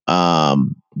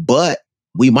 But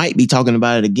we might be talking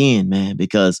about it again, man,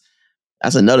 because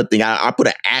that's another thing. I put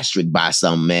an asterisk by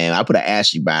something, man. I'm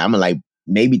gonna like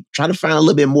maybe try to find a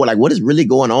little bit more, like, what is really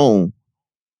going on?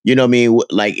 You know what I mean?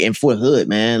 Like, in Fort Hood,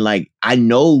 man. Like, I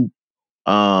know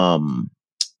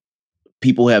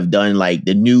people have done, like,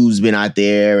 the news been out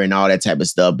there and all that type of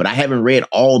stuff, but I haven't read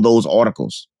all those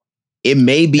articles. It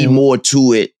may be more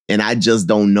to it, and I just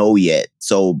don't know yet.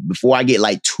 So before I get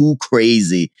like too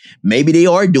crazy, maybe they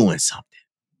are doing something.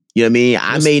 You know what I mean?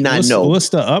 I may not know. What's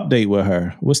the update with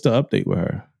her?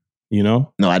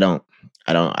 No, I don't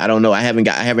know. I haven't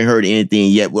heard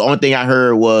anything yet. The only thing I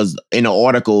heard was in an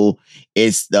article,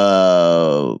 it's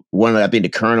I think the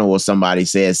colonel or somebody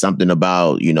said something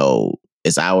about,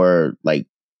 it's our, like,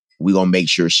 we're going to make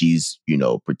sure she's,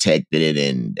 protected,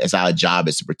 and it's our job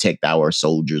is to protect our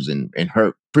soldiers and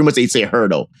her. Pretty much they say her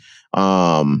though.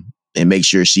 And make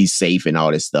sure she's safe and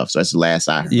all this stuff. So that's the last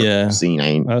I heard,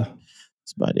 seen.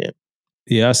 That's about it.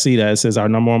 Yeah, I see that. It says our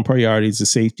number one priority is the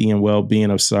safety and well-being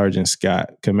of Sergeant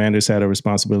Scott. Commanders had a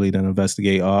responsibility to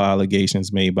investigate all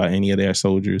allegations made by any of their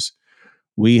soldiers.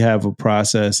 We have a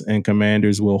process, and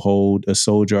commanders will hold a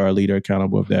soldier or a leader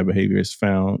accountable if their behavior is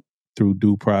found through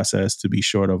due process to be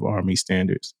short of Army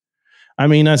standards. I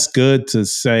mean, that's good to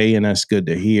say and that's good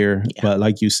to hear. Yeah. But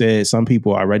like you said, some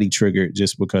people are already triggered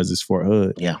just because it's Fort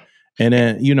Hood. Yeah. And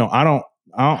then, I don't,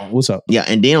 what's up? Yeah.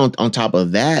 And then on top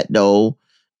of that, though,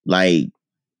 like,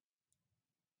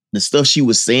 the stuff she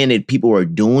was saying that people were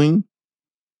doing,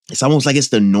 it's almost like it's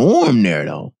the norm there,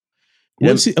 though.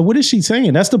 What is she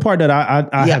saying? That's the part that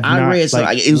I read. So,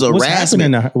 like, it was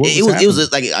harassment. It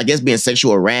was like, I guess, being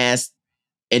sexual harassed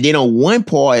And then on one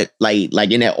part, like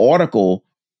in that article,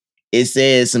 it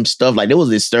says some stuff like, it was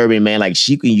disturbing, man. Like,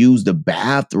 she can use the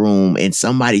bathroom and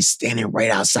somebody's standing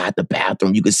right outside the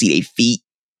bathroom. You can see their feet.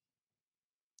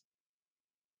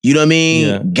 You know what I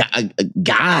mean? Yeah.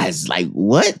 Guys, like,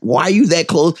 what? Why are you that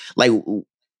close? Like,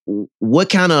 what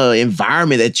kind of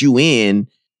environment that you in?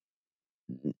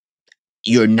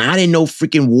 You're not in no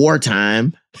freaking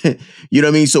wartime. You know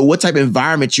what I mean? So what type of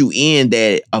environment you in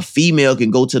that a female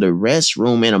can go to the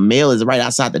restroom and a male is right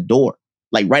outside the door?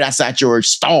 Like right outside your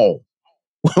stall.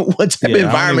 What type of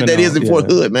environment that is in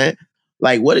Fort Hood, man?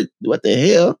 Like what the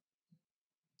hell?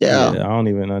 Yeah. I don't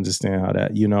even understand how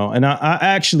that, and I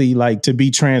actually, like, to be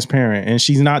transparent, and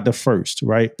she's not the first,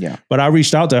 right? Yeah. But I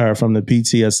reached out to her from the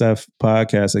PTSF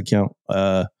podcast account,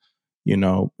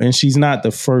 and she's not the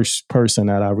first person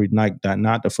that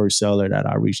not the first seller that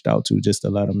I reached out to, just to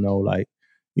let them know, like,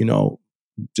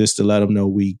 just to let them know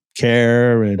we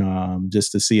care, and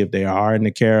just to see if they are in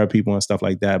the care of people and stuff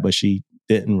like that. But she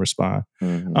didn't respond.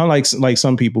 Mhm. Unlike like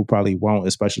some people probably won't,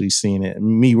 especially seeing it.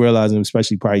 Me realizing,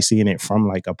 especially probably seeing it from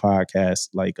like a podcast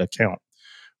like account.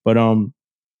 But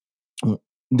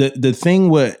the thing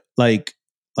with like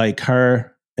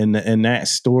her and that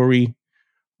story,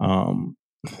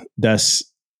 that's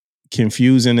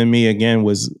confusing to me again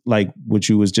was like what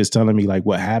you was just telling me, like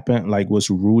what happened, like what's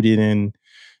rooted in,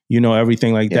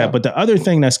 everything like Yeah. that. But the other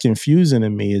thing that's confusing to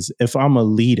me is if I'm a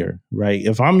leader, right?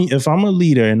 If I'm a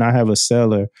leader and I have a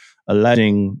seller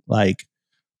alleging like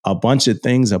a bunch of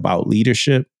things about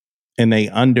leadership and they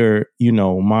under,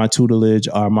 my tutelage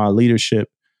or my leadership,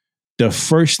 the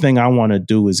first thing I want to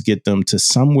do is get them to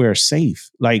somewhere safe,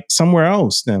 like somewhere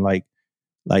else. Then like,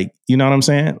 you know what I'm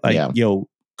saying? Like, Yeah. yo,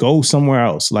 go somewhere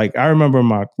else. Like I remember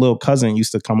my little cousin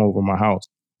used to come over my house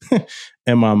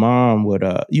and my mom would,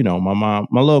 my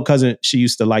little cousin, she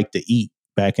used to like to eat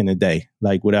back in the day,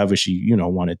 like whatever she,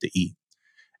 wanted to eat.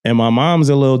 And my mom's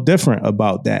a little different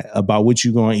about that, about what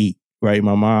you going to eat, right?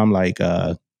 My mom like,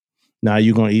 now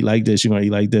you're going to eat like this, you're going to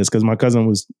eat like this. Cause my cousin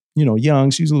was,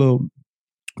 young. She's a little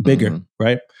bigger,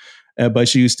 right? But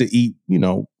she used to eat,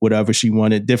 whatever she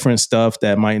wanted, different stuff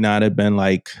that might not have been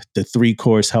like the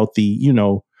 3-course healthy,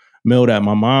 meal that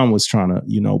my mom was trying to,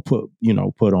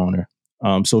 put on her.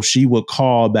 So she would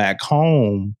call back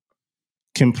home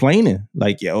complaining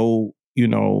like, yo,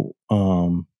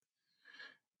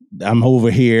 I'm over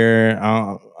here,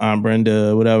 I'm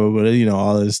Brenda, whatever, but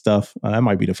all this stuff. That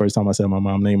might be the first time I said my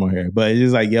mom's name on here, but it's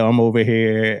just like, yo, I'm over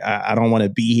here. I don't want to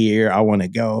be here. I want to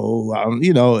go.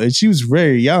 And she was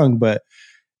very young, but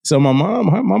so my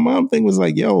mom thing was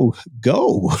like, yo,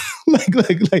 go.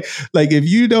 like if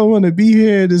you don't want to be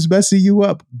here, this messing you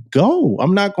up, go.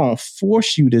 I'm not gonna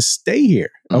force you to stay here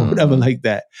or whatever like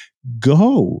that.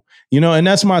 Go. And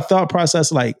that's my thought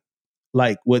process, like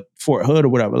with Fort Hood or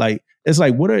whatever. Like, it's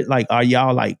like, are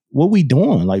y'all like, what we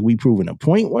doing? Like, we proving a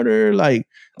point with her? Like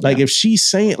if she's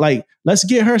saying, like, let's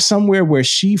get her somewhere where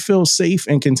she feels safe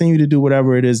and continue to do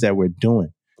whatever it is that we're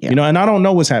doing. And I don't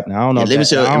know what's happening. I don't know. Let me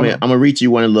show. I'm gonna read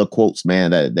you one of the little quotes, man,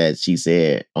 that she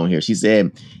said on here. She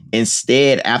said,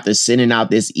 "Instead, after sending out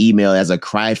this email as a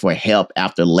cry for help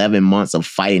after 11 months of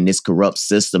fighting this corrupt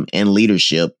system and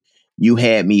leadership, you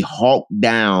had me hawked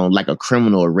down like a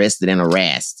criminal arrested and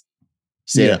harassed."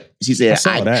 She said,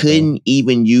 I couldn't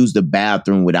even use the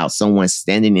bathroom without someone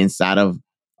standing inside of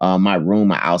my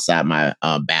room or outside my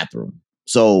bathroom.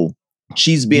 So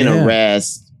she's being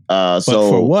harassed. But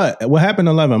for what? What happened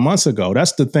 11 months ago?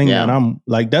 That's the thing that I'm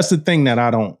like, that's the thing that I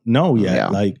don't know yet. Yeah.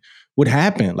 Like, what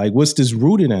happened? Like, what's this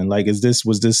rooted in? Like, was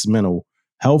this mental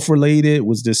health related?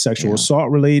 Was this sexual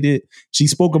assault related? She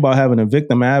spoke about having a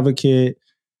victim advocate.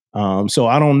 So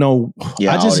I don't know.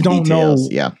 I just don't details.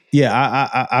 know.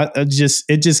 I just,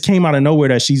 it just came out of nowhere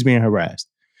that she's being harassed.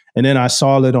 And then I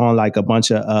saw it on like a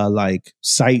bunch of like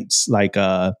sites, like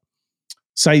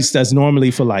sites that's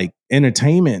normally for like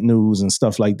entertainment news and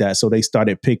stuff like that. So they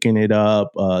started picking it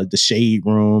up, the Shade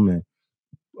Room, and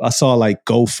I saw like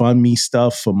GoFundMe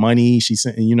stuff for money. She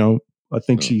said, I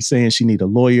think she's saying she need a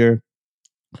lawyer.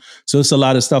 So it's a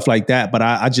lot of stuff like that. But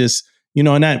I just,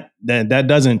 and that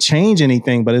doesn't change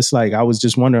anything. But it's like, I was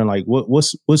just wondering, like,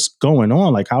 what's going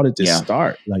on? Like, how did this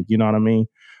start? Like, you know what I mean?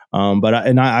 But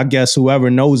I guess whoever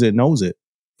knows it knows it.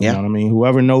 You know what I mean?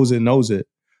 Whoever knows it knows it.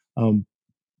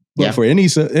 But for any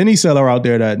seller out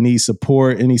there that needs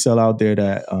support, any seller out there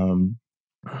that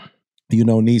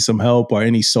needs some help, or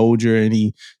any soldier,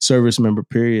 any service member,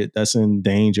 period, that's in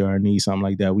danger or needs something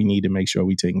like that, we need to make sure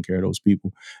we're taking care of those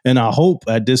people. And I hope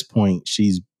at this point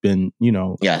she's been,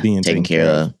 being taken care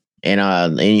of. And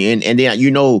then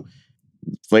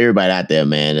for everybody out there,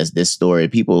 man, this story,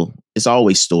 people, it's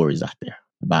always stories out there.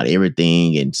 about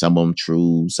everything, and some of them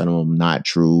true, some of them not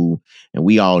true, and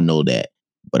we all know that.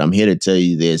 But I'm here to tell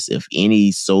you this: if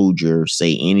any soldier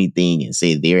say anything and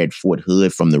say they're at Fort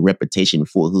Hood from the reputation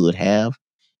Fort Hood have,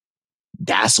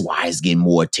 that's why it's getting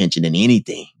more attention than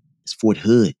anything. It's Fort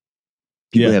Hood.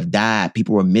 People have died.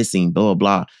 People are missing. Blah, blah,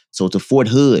 blah. So to Fort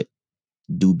Hood,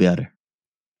 do better.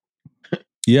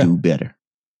 Do better.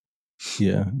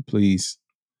 Yeah, please.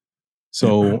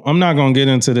 So I'm not gonna get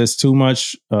into this too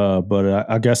much, but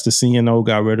I guess the CNO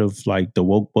got rid of like the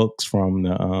woke books from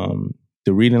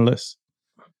the reading list,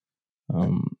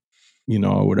 you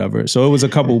know, or whatever. So it was a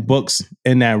couple books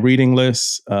in that reading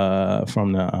list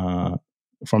from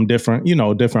different, you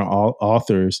know, different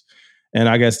authors, and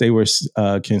I guess they were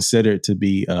considered to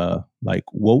be like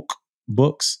woke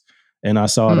books. And I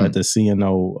saw that the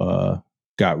CNO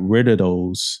got rid of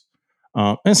those.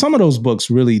 And some of those books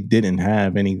really didn't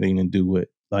have anything to do with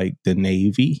like the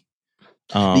Navy.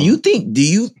 Do you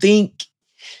think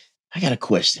I got a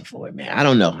question for it, man? I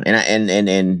don't know.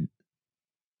 And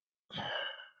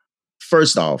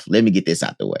first off, let me get this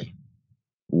out the way.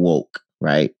 Woke,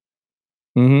 right?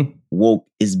 Mm-hmm. Woke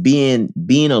is being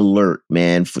alert,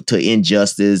 man, to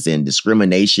injustice and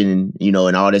discrimination, you know,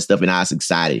 and all that stuff in our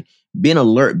society. Being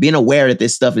alert, being aware that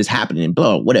this stuff is happening and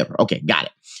blah, whatever. Okay, got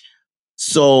it.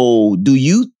 So do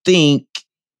you think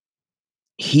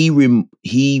he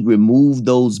removed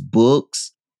those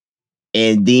books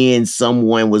and then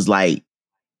someone was like,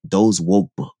 those woke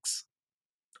books?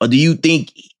 Or do you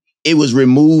think it was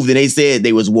removed and they said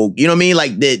they was woke? You know what I mean?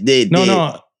 Like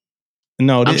No.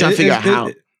 I'm trying to figure out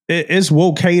how. It's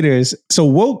woke haters. So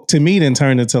woke to me then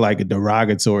turned into like a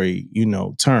derogatory, you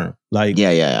know, term. Like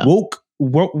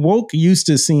woke used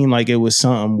to seem like it was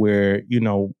something where, you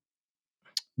know,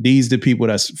 these the people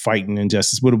that's fighting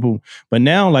injustice. But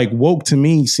now, like, woke to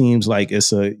me seems like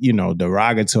it's a, you know,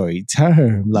 derogatory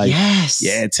term. Like, to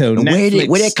Netflix.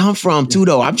 Where that come from too,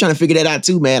 though? I'm trying to figure that out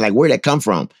too, man. Like, where that come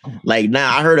from? Like,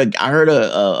 now I heard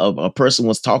a person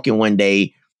was talking one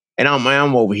day, and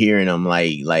I'm overhearing them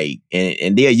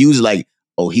and they're usually like,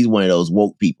 oh, he's one of those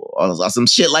woke people or some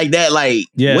shit like that. Like,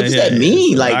 what does that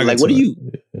mean? Like, what do you?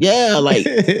 Yeah, like,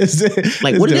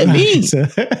 what does that mean?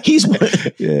 He's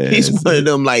one of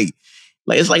them, like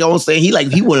it's like I was saying,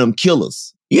 he one of them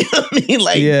killers. You know what I mean?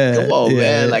 Like, come on,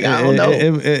 man. Like, I don't know.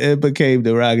 It became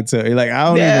derogatory. Like, I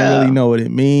don't even really know what it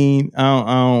means. I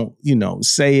don't, you know,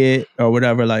 say it or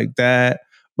whatever like that.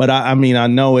 But I mean, I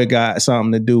know it got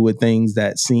something to do with things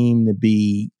that seem to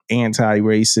be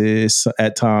anti-racist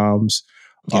at times.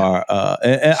 Or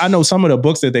and I know some of the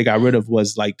books that they got rid of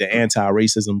was like the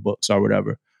anti-racism books or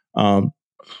whatever.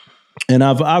 And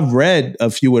I've read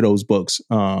a few of those books,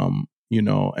 you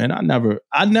know, and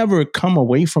I never come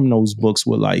away from those books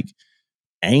with like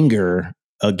anger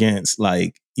against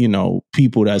like, you know,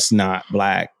 people that's not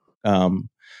black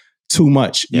too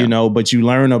much, you know, but you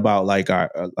learn about like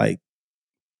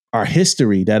our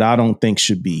history that I don't think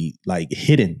should be like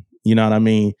hidden. You know what I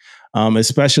mean?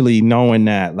 Especially knowing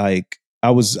that like I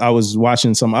was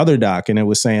watching some other doc and it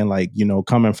was saying like, you know,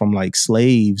 coming from like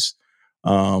slaves,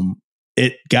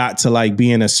 it got to like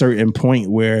being a certain point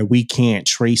where we can't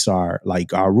trace our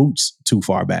roots too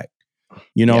far back.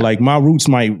 You know, like my roots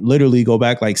might literally go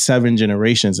back like 7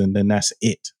 generations and then that's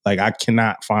it. Like I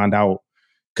cannot find out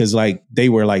because like they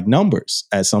were like numbers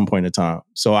at some point in time.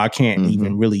 So I can't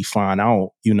even really find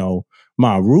out, you know,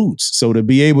 my roots. So to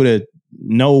be able to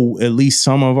know at least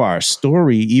some of our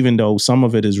story, even though some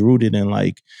of it is rooted in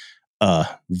like a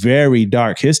very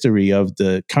dark history of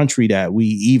the country that we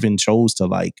even chose to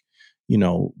like, you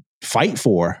know, fight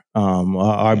for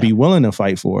or be willing to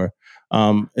fight for.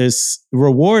 It's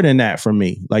rewarding that for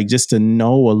me, like just to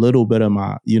know a little bit of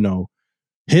my, you know,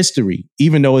 history,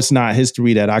 even though it's not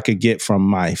history that I could get from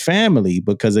my family,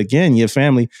 because again, your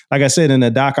family, like I said in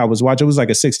the doc I was watching, it was like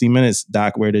a 60 Minutes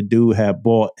doc where the dude had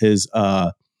bought his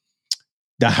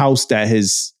the house that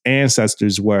his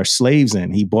ancestors were slaves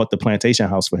in. He bought the plantation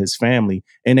house for his family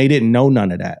and they didn't know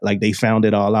none of that. Like they found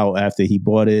it all out after he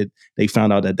bought it. They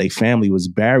found out that their family was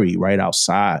buried right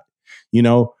outside, you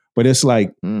know, but it's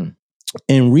like in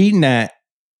reading that,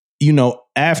 you know,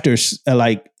 after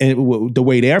like the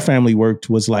way their family worked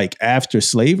was like after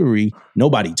slavery,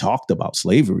 nobody talked about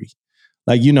slavery.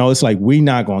 Like, you know, it's like, we're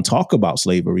not going to talk about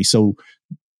slavery. So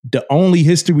the only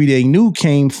history they knew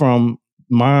came from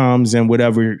moms and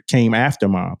whatever came after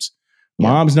moms.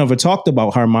 Moms never talked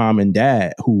about her mom and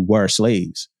dad who were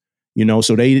slaves, you know,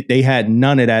 so they had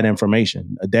none of that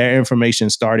information. Their information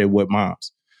started with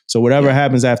moms. So whatever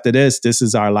happens after this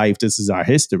is our life. This is our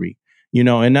history, you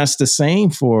know, and that's the same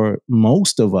for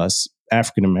most of us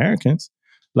African Americans.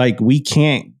 Like we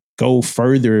can't go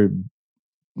further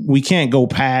we can't go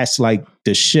past like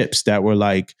the ships that were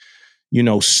like, you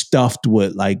know, stuffed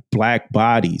with like black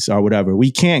bodies or whatever.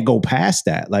 We can't go past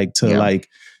that, like to like,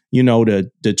 you know,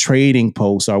 the trading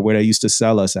posts or where they used to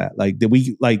sell us at. Like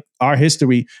our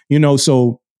history, you know,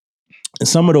 so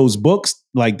some of those books,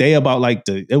 like they about like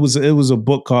it was a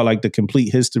book called like The Complete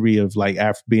History of like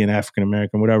being African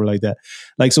American, whatever like that.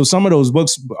 Like, so some of those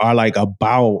books are like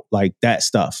about like that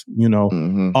stuff, you know,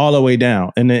 all the way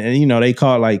down. And then, you know, they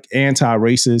call it like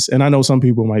anti-racist. And I know some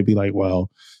people might be like, well,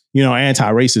 you know,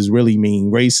 anti-racist really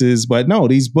mean racist, but no,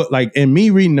 these books, like, in me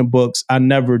reading the books, I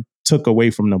never took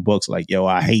away from the books like, yo,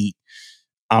 I'm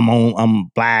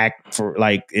black for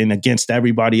like and against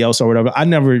everybody else or whatever. I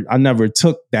never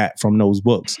took that from those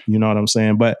books. You know what I'm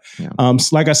saying? But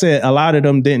like I said, a lot of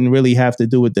them didn't really have to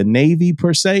do with the Navy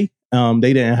per se.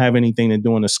 They didn't have anything to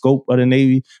do in the scope of the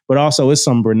Navy, but also it's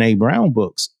some Brene Brown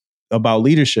books about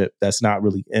leadership that's not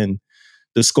really in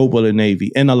the scope of the Navy.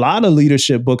 And a lot of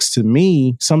leadership books to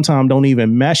me sometimes don't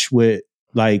even mesh with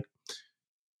like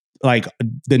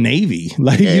the Navy.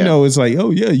 Like, you know, it's like,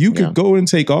 oh yeah, you could go and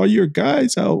take all your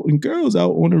guys out and girls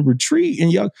out on a retreat and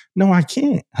y'all, no, I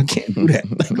can't do that.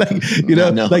 like you know,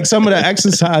 like some of the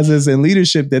exercises and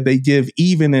leadership that they give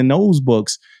even in those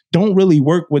books don't really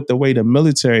work with the way the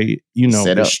military, you know,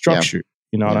 is structured.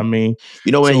 You know what I mean?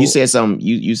 You know, when you said something,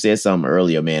 you said something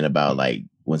earlier, man, about like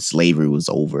when slavery was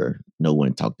over, no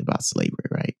one talked about slavery,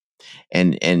 right?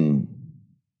 And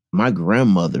my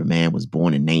grandmother, man, was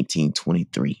born in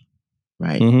 1923,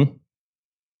 right?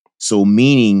 So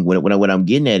meaning what I'm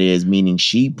getting at is meaning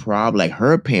she probably, like,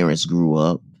 her parents grew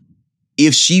up.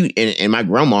 If she and my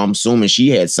grandma, I'm assuming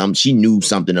she knew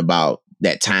something about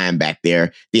that time back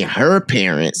there. Then her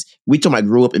parents, we talking about,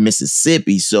 grew up in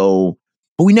Mississippi, so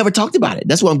but we never talked about it.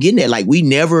 That's what I'm getting at. Like, we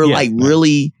never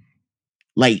really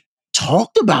like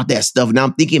talked about that stuff. Now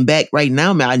I'm thinking back right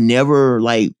now, man,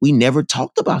 we never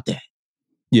talked about that.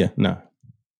 Yeah, no.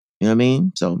 You know what I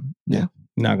mean? So yeah.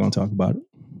 Not gonna talk about it.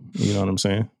 You know what I'm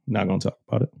saying? Not gonna talk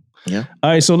about it. Yeah. All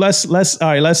right. So let's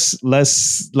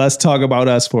talk about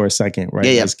us for a second, right?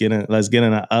 Yeah. Let's get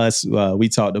into us. We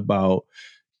talked about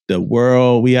the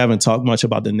world. We haven't talked much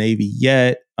about the Navy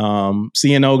yet.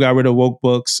 CNO got rid of woke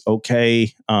books.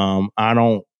 Okay. I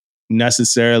don't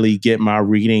necessarily get my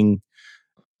reading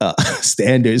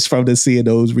standards from the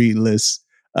CNO's reading list.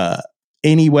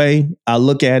 Anyway, I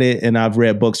look at it and I've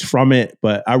read books from it,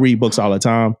 but I read books all the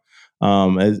time.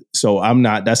 So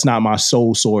that's not my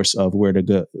sole source of where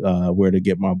to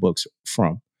get my books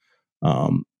from.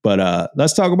 But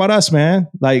let's talk about us, man.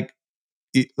 Like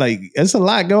it's a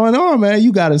lot going on, man.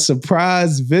 You got a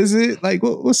surprise visit. Like,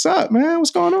 what's up, man?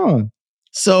 What's going on?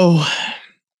 So,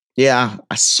 yeah,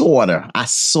 I sorta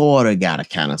got a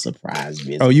kind of surprise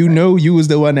visit. Oh, you knew? You was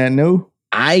the one that knew?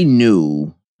 I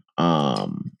knew.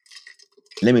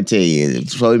 Let me tell you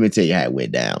how it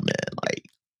went down, man. Like,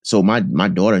 so my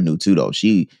daughter knew too, though.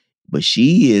 She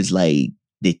is like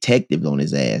detective on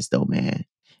his ass, though, man.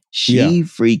 She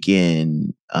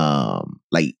freaking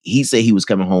like, he said he was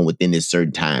coming home within this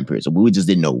certain time period, so we just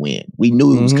didn't know when. We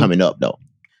knew it was coming up, though.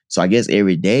 So I guess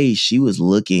every day she was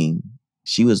looking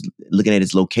at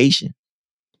his location.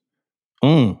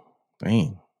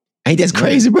 Dang. Ain't that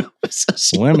crazy, bro?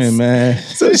 So women, man.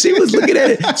 So she was looking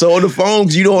at it. So on the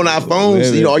phones, on our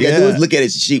phones, women, all you gotta do is look at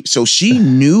it. So she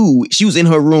knew, she was in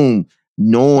her room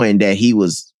knowing that he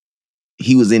was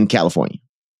in California.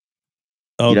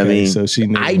 Okay, you know what I mean? So she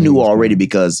knew. I knew already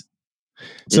because.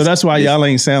 So that's why y'all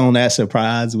ain't sound that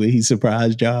surprised when he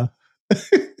surprised y'all.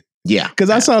 Yeah.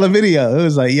 Because I saw the video. It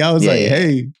was like, y'all was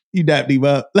hey, you dapped him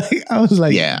up. Like, I was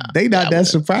like, they not that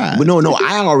surprised. But no,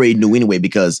 I already knew anyway,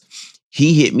 because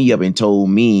he hit me up and told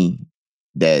me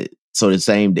that, so the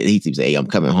same day, he said, hey, I'm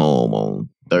coming home on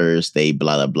Thursday,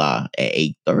 blah, blah, blah, at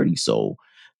 8:30. So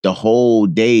the whole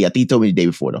day, I think he told me the day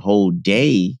before, the whole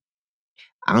day,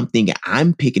 I'm thinking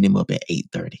I'm picking him up at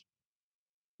 8:30.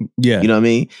 Yeah. You know what I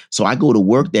mean? So I go to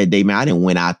work that day, man. I didn't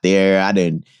went out there. I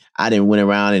didn't went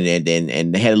around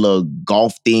and had a little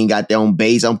golf thing out there on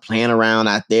base. I'm playing around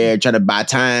out there trying to buy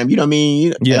time. You know what I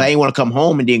mean? I ain't want to come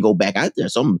home and then go back out there.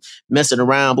 So I'm messing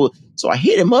around. So I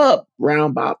hit him up around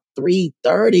about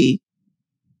 3:30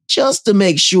 just to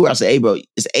make sure. I said, hey, bro,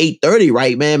 it's 8:30,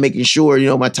 right, man? Making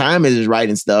sure, my time is right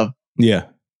and stuff. Yeah.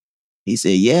 He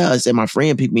said, yeah. I said, my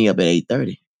friend picked me up at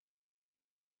 8:30.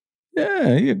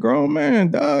 Yeah, he a grown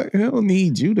man, dog. He don't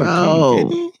need you to come get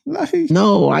him. Like,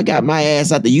 no, I got my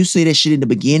ass out there. You say that shit in the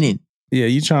beginning. Yeah,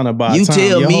 you trying to buy you time.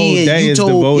 Tell Your me whole day is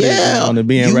devoted to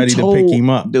being ready to pick him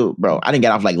up. Dude, bro, I didn't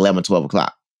get off like 11, 12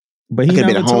 o'clock. But he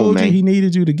never told you he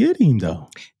needed you to get him, though.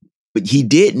 But he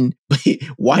didn't.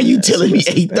 Why are you telling me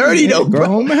 8:30 though,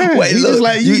 bro? Man. Wait, He look, just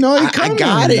like, I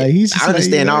got it. Like, I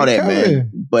understand all that, man.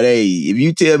 But hey, if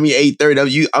you tell me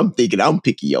 8:30, I'm thinking I'm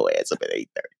picking your ass up at 8:30.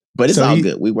 But it's all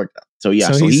good. We worked out. So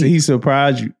yeah, so he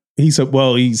surprised you. He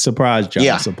surprised y'all.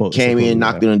 Yeah, came in,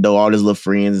 knocked on the door, all his little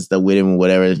friends and stuff with him,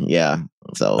 whatever. Yeah.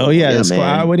 So he had a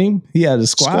squad with him. He had a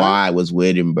squad. Squad was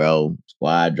with him, bro.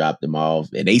 Squad dropped him off,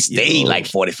 and they stayed like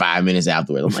 45 minutes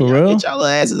afterwards. I'm for like, real? Get y'all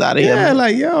asses out of here, man.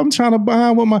 Like, I'm trying to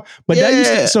bond with my. But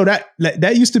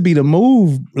that used to be the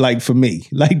move, like for me.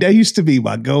 Like that used to be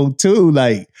my go-to.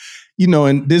 Like,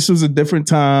 and this was a different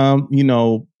time.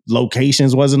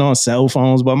 Locations wasn't on cell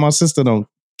phones, but my sister don't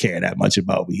care that much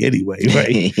about me anyway,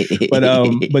 right?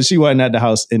 But she wasn't at the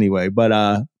house anyway.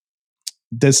 But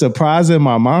the surprising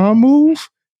my mom move,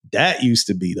 that used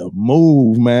to be the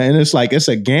move, man. And it's like, it's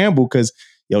a gamble because,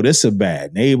 this is a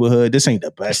bad neighborhood. This ain't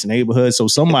the best neighborhood. So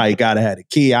somebody got to have a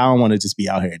key. I don't want to just be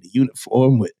out here in the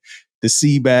uniform with the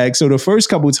sea bag. So the first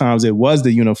couple of times it was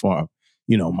the uniform.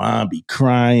 Mom be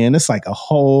crying. It's like a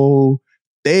whole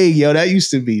thing. That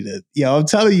used to be I'm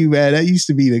telling you, man, that used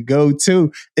to be the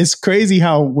go-to. It's crazy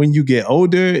how when you get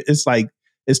older, it's like,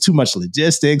 it's too much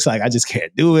logistics. Like, I just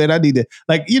can't do it. I need to,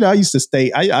 I used to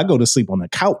stay, I go to sleep on the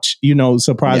couch,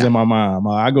 surprising my mom.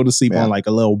 I go to sleep on like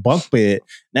a little bunk bed.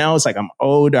 Now it's like, I'm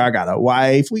older. I got a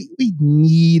wife. We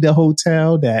need a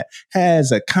hotel that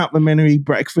has a complimentary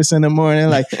breakfast in the morning.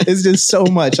 Like, it's just so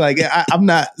much. Like, I'm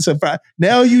not surprised.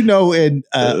 Now, in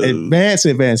advance,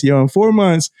 in 4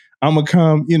 months, I'm going to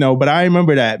come, but I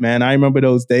remember that, man. I remember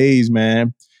those days,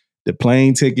 man. The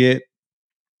plane ticket,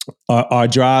 our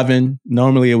driving.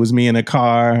 Normally it was me in a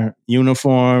car,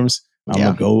 uniforms.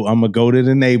 I'm gonna go to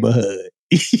the neighborhood.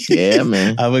 Yeah,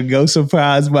 man. I'm gonna go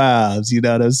surprise vibes. You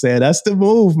know what I'm saying? That's the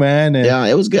move, man. And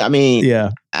it was good. I mean,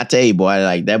 I tell you, boy,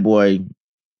 like that boy,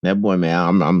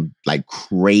 man. I'm like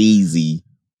crazy,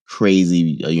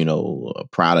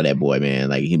 proud of that boy, man.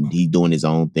 Like he doing his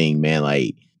own thing, man.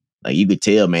 Like you could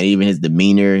tell, man, even his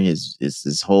demeanor,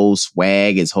 his whole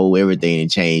swag, his whole everything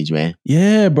changed, man.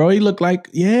 Yeah, bro. He looked like,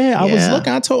 I was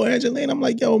looking, I told Angelina, I'm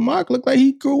like, yo, Mark looked like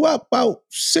he grew up about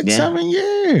 7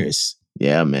 years.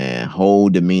 Yeah, man. Whole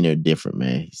demeanor different,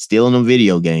 man. Still in them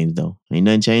video games, though. Ain't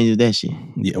nothing changed with that shit.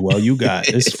 Yeah, well, you got,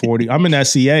 it's 40. I'm in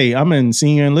SCA. I'm in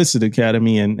Senior Enlisted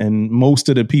Academy, and most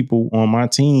of the people on my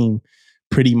team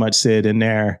pretty much said in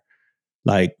their,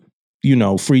 like,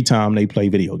 free time, they play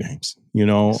video games. When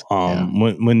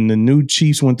the new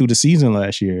Chiefs went through the season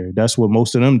last year, that's what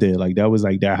most of them did. Like, that was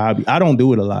like their hobby. I don't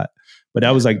do it a lot, but that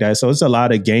was like that. So it's a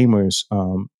lot of gamers.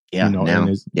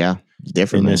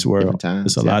 Different in this world. Times,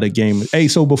 it's a lot of gamers. Hey,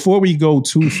 so before we go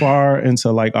too far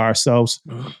into like ourselves,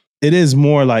 it is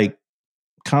more like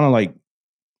kind of like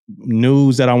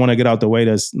news that I want to get out the way.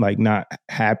 That's like not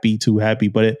too happy,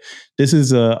 but this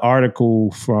is an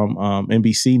article from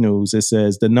NBC News. It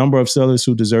says the number of sailors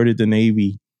who deserted the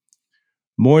Navy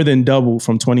more than doubled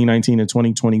from 2019 to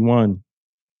 2021,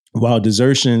 while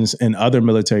desertions in other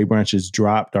military branches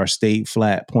dropped or stayed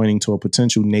flat, pointing to a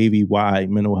potential Navy-wide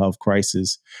mental health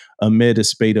crisis amid a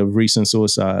spate of recent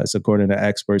suicides, according to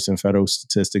experts and federal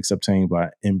statistics obtained by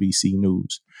NBC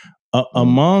News.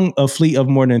 Among a fleet of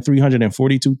more than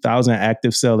 342,000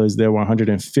 active sailors, there were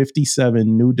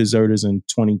 157 new deserters in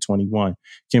 2021,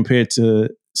 compared to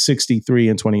 63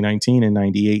 in 2019 and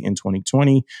 98 in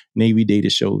 2020. Navy data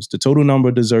shows the total number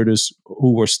of deserters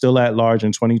who were still at large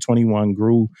in 2021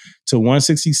 grew to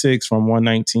 166 from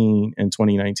 119 in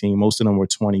 2019. Most of them were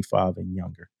 25 and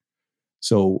younger.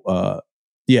 So,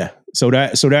 so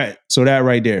that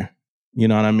right there, you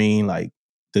know what I mean? Like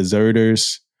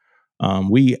deserters.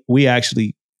 We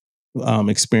actually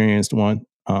experienced one.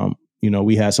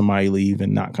 We had somebody leave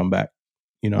and not come back.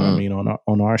 You know what I mean?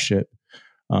 On our ship,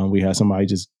 we had somebody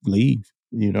just leave.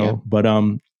 But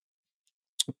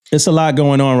it's a lot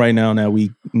going on right now that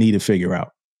we need to figure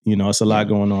out. It's a lot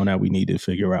going on that we need to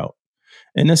figure out,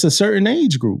 and it's a certain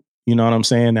age group. You know what I'm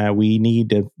saying? That we need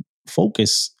to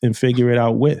focus and figure it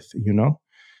out with.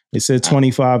 It said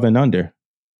 25 and under.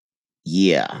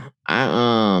 Yeah,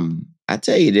 I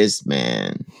tell you this,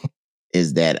 man,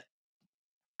 is that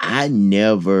I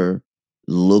never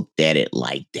looked at it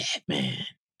like that, man,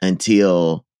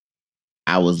 until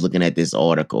I was looking at this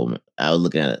article. I was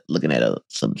looking at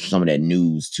some of that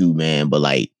news too, man. But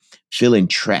like feeling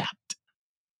trapped,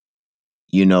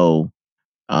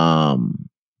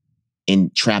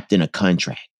 trapped in a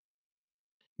contract.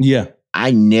 Yeah.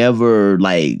 I never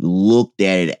like looked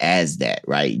at it as that,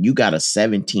 right? You got a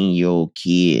 17-year-old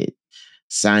kid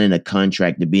signing a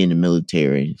contract to be in the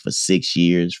military for 6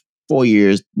 years, 4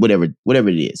 years, whatever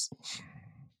it is.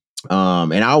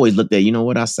 And I always looked at, you know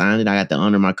what, I signed it. I got to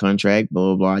honor my contract,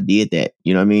 blah, blah, blah. I did that.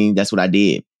 You know what I mean? That's what I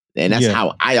did. And that's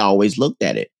how I always looked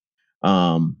at it.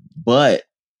 But,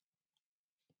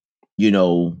 you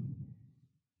know,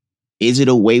 is it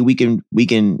a way we can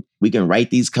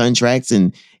write these contracts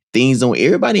and things don't,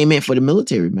 everybody ain't meant for the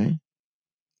military, man.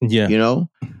 Yeah. You know?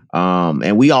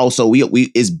 And we also,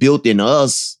 we it's built in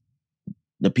us,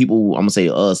 the people, I'm gonna say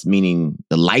us, meaning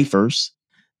the lifers,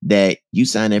 that you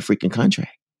sign that freaking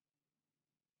contract.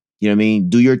 You know what I mean?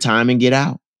 Do your time and get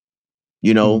out.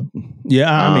 You know?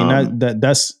 Yeah, I mean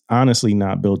that's honestly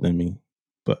not built in me.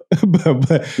 But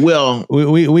well,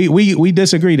 we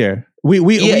disagree there.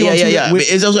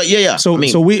 Yeah. So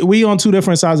we on two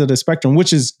different sides of the spectrum,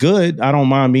 which is good. I don't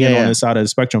mind being on this side of the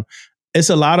spectrum. It's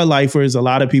a lot of lifers, a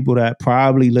lot of people that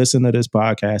probably listen to this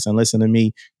podcast and listen to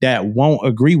me that won't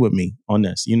agree with me on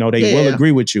this. You know, they will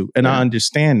agree with you, and I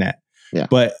understand that. Yeah.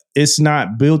 But it's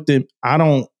not built in. I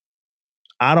don't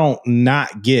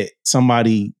not get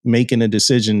somebody making a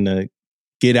decision to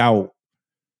get out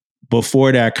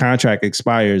before that contract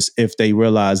expires if they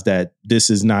realize that this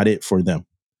is not it for them.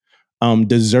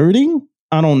 Deserting,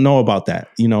 I don't know about that.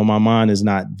 You know, my mind is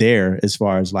not there as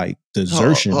far as like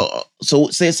desertion. So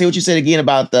say what you said again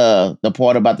about the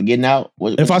part about the getting out.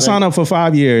 If I sign up for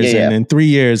 5 years and in 3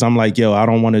 years, I'm like, yo, I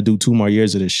don't want to do 2 more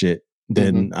years of this shit,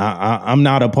 then I'm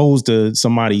not opposed to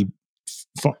somebody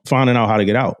finding out how to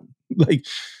get out. Like,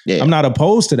 I'm not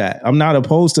opposed to that. I'm not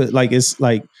opposed to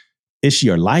it's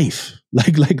your life.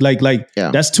 Like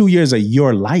that's 2 years of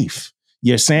your life,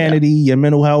 your sanity, your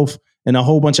mental health, and a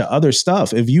whole bunch of other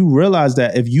stuff. If you realize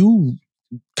that, if you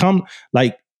come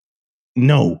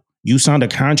no, you signed a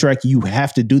contract, you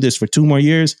have to do this for 2 more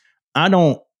years. I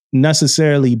don't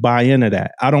necessarily buy into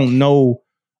that. I don't know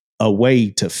a way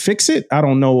to fix it. I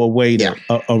don't know a way to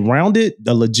around it,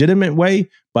 the legitimate way,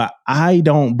 but I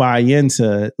don't buy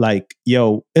into like,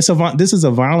 yo, this is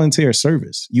a volunteer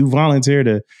service. You volunteer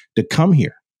to come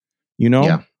here, you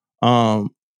know? Yeah.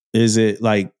 Is it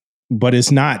like, but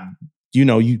it's not, you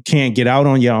know, you can't get out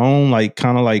on your own, like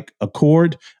kind of like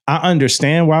Accord. I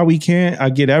understand why we can't. I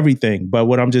get everything. But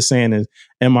what I'm just saying is,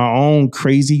 in my own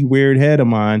crazy, weird head of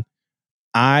mine,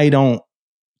 I don't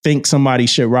think somebody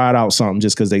should ride out something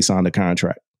just because they signed a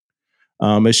contract.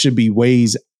 It should be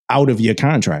ways out of your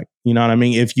contract. You know what I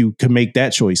mean? If you could make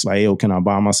that choice, like, yo, can I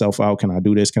buy myself out? Can I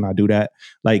do this? Can I do that?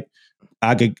 Like,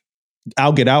 I'll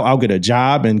get out, I'll get a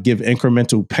job and give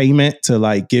incremental payment to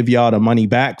like give y'all the money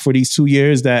back for these 2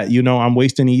 years that, you know, I'm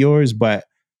wasting of yours, but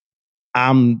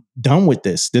I'm done with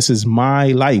this. This is my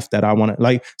life that I want to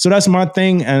like. So that's my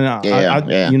thing. And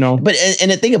I you know, but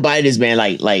and the thing about it is, man,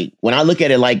 like when I look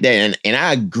at it like that, and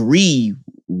I agree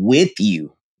with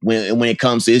you when it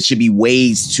comes to, it should be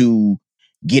ways to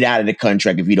get out of the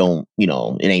contract if you don't, you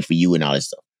know, it ain't for you and all this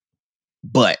stuff.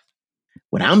 But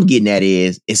what I'm getting at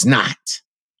is it's not.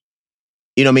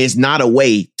 You know what I mean? It's not a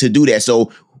way to do that.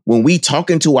 So when we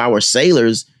talking to our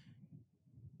sailors,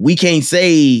 we can't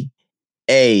say,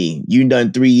 hey, you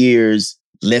done 3 years.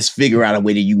 Let's figure out a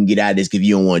way that you can get out of this if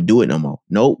you don't want to do it no more.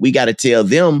 No, we got to tell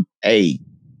them, hey,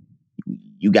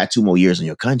 you got 2 more years on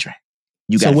your contract.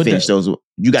 You got to finish those.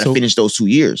 You got to finish those 2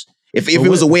 years. If it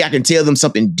was a way I can tell them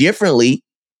something differently,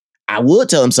 I would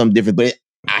tell them something different. But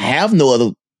I have no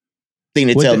other thing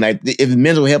to tell them. Like, if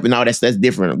mental health and all that's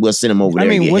different, we'll send them over there. I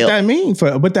mean, what help.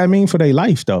 that mean for their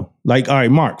life though? Like, all right,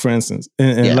 Mark, for instance,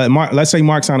 and let's say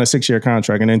Mark signed a 6-year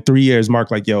contract, and in 3 years, Mark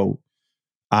like, yo,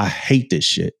 I hate this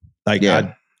shit. Like,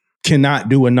 I cannot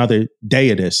do another day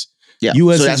of this. Yeah.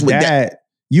 You as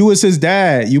his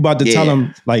dad, you about to tell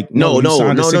him like, no, you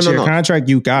signed a 6-year contract,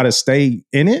 you gotta stay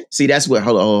in it. See, that's where,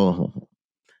 hold on.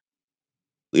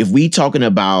 If we talking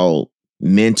about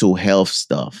mental health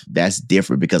stuff, that's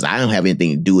different because I don't have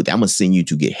anything to do with that. I'm gonna send you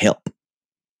to get help,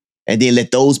 and then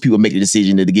let those people make the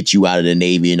decision to get you out of the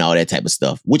Navy and all that type of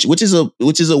stuff. Which is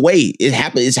a way it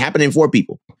happens. It's happening for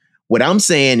people. What I'm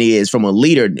saying is, from a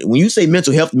leader, when you say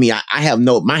mental health to me, I have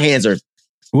my hands are.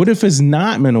 What if it's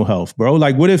not mental health, bro?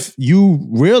 Like, what if you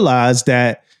realize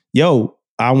that, yo,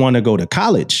 I want to go to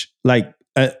college? Like,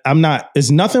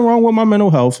 there's nothing wrong with my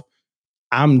mental health.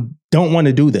 Don't want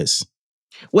to do this.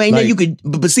 Well, ain't you could,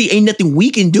 but see, ain't nothing we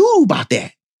can do about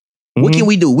that. Mm-hmm. What can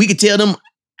we do? We could tell them,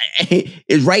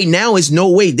 right now, it's no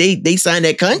way they signed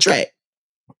that contract.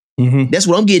 Mm-hmm. That's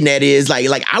what I'm getting at is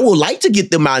like I would like to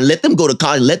get them out and let them go to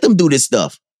college, let them do this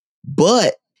stuff.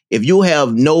 But if you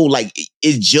have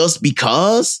it's just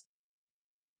because,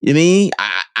 you know what I mean?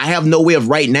 I have no way of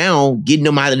right now getting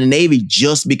them out of the Navy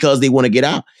just because they want to get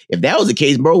out. If that was the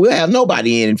case, bro, we'll have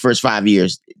nobody in the first 5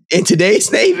 years. In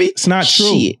today's Navy, it's not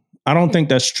true. I don't think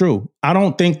that's true. I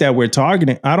don't think that we're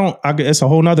targeting. It's a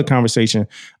whole nother conversation.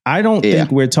 I don't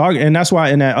think we're targeting. And that's why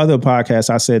in that other podcast,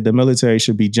 I said the military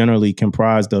should be generally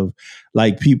comprised of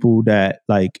like people that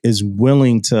like is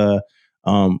willing to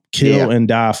kill and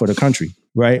die for the country.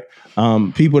 Right.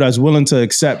 People that's willing to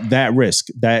accept that risk,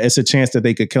 that it's a chance that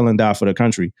they could kill and die for the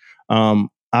country.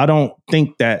 I don't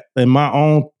think that, in my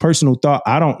own personal thought,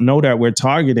 I don't know that we're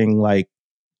targeting like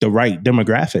the right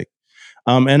demographic.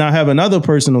 And I have another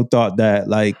personal thought that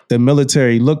like the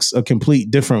military looks a complete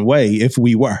different way if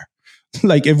we were.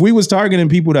 Like if we was targeting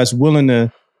people that's willing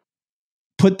to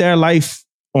put their life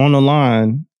on the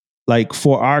line, like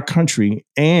for our country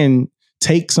and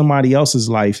take somebody else's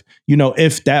life, you know,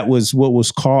 if that was what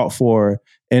was called for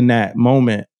in that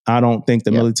moment, I don't think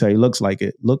the military looks like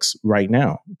it looks right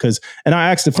now. And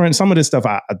I asked a friend, some of this stuff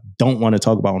I don't want to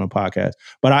talk about on a podcast,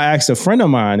 but I asked a friend of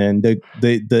mine and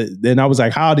then I was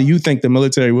like, how do you think the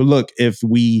military would look if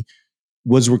we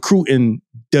was recruiting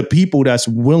the people that's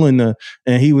willing to,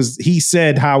 and he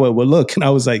said how it would look. And I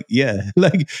was like, yeah,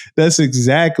 like that's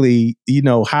exactly, you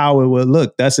know, how it would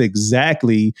look. That's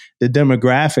exactly the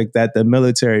demographic that the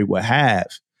military would have.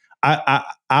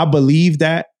 I believe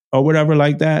that or whatever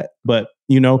like that. But,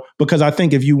 you know, because I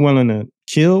think if you're willing to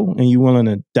kill and you're willing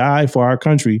to die for our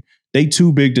country, they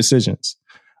two big decisions.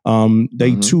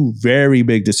 Two very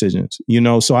big decisions, you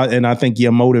know, I think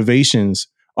your motivations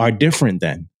are different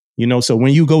then. You know, so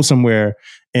when you go somewhere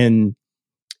and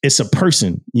it's a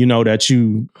person, you know, that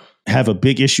you have a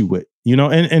big issue with, you know,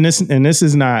 and this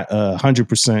is not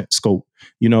 100% scope,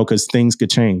 you know, because things could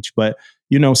change. But,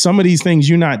 you know, some of these things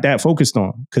you're not that focused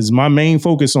on, because my main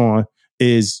focus on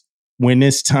is when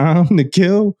it's time to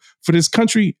kill for this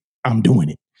country, I'm doing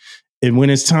it. And when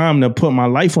it's time to put my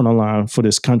life on the line for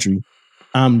this country,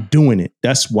 I'm doing it.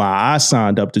 That's why I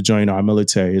signed up to join our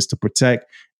military, is to protect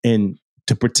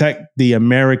the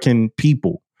American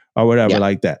people or whatever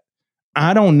like that.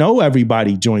 I don't know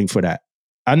everybody joined for that.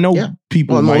 I know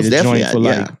people might have joined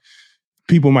for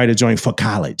people might have joined for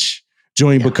college,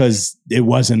 joined because it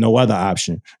wasn't no other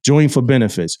option, join for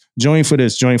benefits, join for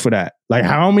this, join for that. Like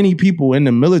how many people in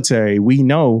the military we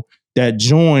know that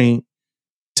join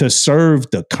to serve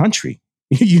the country?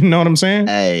 You know what I'm saying?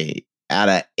 Hey, out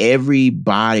of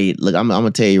everybody, look, I'm going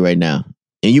to tell you right now,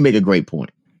 and you make a great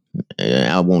point.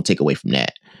 I won't take away from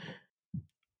that.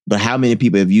 But how many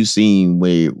people have you seen,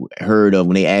 heard of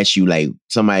when they ask you, like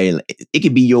somebody, it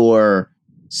could be your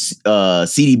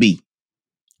CDB,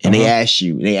 and they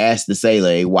ask to say,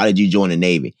 like, why did you join the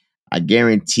Navy? I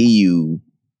guarantee you,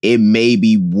 it may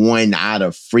be one out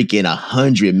of freaking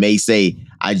 100 may say,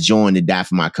 I joined to die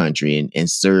for my country and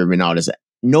serve and all this.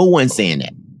 No one's saying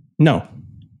that. No.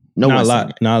 Not a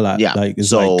lot. Yeah. Like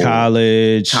it's like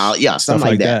college. Stuff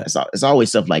like that. It's always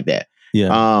stuff like that.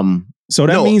 Yeah. So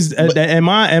that means that in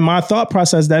my thought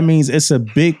process, that means it's a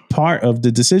big part of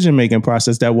the decision-making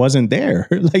process that wasn't there.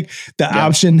 Like the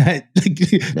option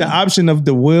the option of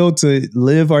the will to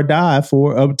live or die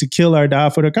for, to kill or die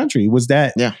for the country was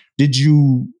that. Yeah. Did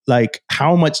you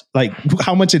how much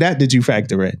of that did you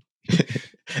factor in?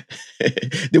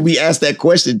 Did we ask that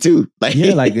question too?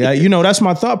 You know, that's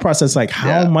my thought process. Like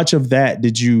how much of that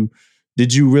did you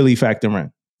really factor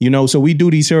in? You know, so we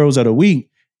do these heroes of the week.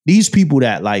 These people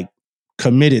that like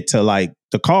committed to like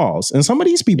the cause, and some of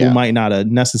these people might not have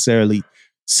necessarily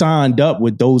signed up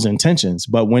with those intentions,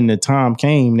 but when the time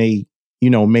came, they, you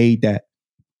know, made that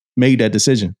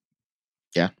decision.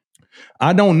 Yeah.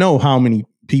 I don't know how many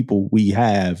people we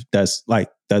have that's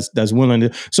willing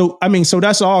to. So, I mean, so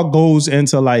that's all goes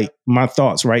into like my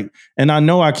thoughts, right? And I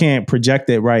know I can't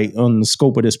project it right on the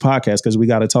scope of this podcast because we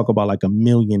got to talk about like a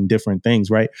million different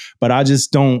things, right? But I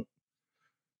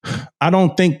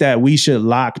don't think that we should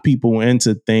lock people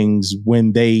into things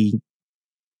when they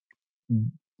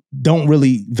don't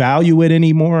really value it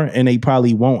anymore, and they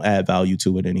probably won't add value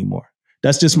to it anymore.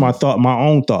 That's just my thought, my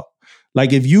own thought.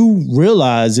 Like if you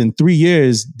realize in 3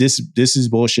 years, this is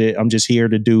bullshit. I'm just here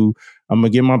I'm going to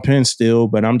get my pen still,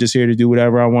 but I'm just here to do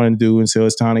whatever I want to do until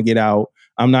it's time to get out.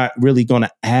 I'm not really going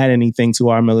to add anything to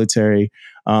our military.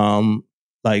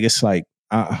 It's like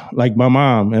my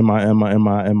mom and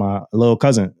my little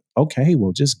cousin. Okay,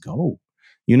 well, just go,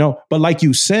 you know. But like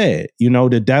you said, you know,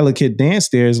 the delicate dance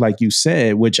there is like you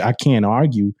said, which I can't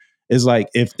argue, is like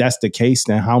if that's the case,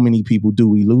 then how many people do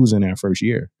we lose in our first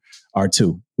year or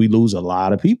two? We lose a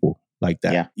lot of people like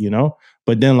that, you know.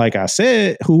 But then, like I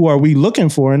said, who are we looking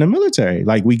for in the military?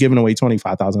 Like we giving away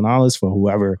 $25,000 for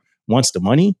whoever wants the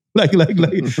money. Like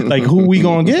who we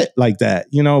gonna get like that,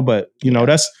 you know? But you know,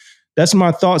 that's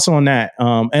my thoughts on that.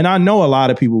 And I know a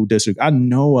lot of people disagree. I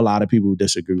know a lot of people who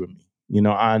disagree with me.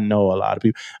 I know a lot of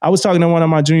people. I was talking to one of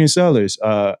my junior sellers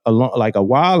a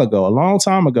long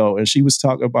time ago, and she was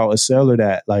talking about a seller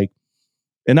that like,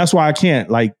 and that's why I can't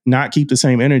like not keep the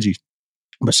same energy.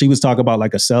 But she was talking about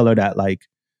like a seller that like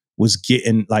was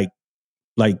getting like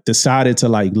decided to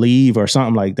like leave or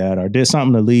something like that, or did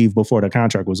something to leave before the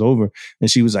contract was over. And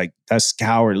she was like, that's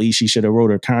cowardly. She should have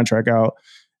wrote her contract out.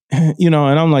 And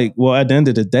I'm like, well, at the end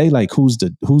of the day, like who's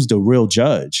the real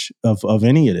judge of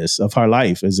any of this, of her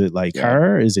life? Is it like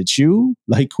her? Is it you?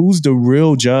 Like who's the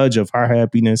real judge of her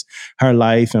happiness, her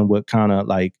life, and what kind of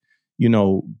like,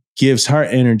 gives her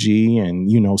energy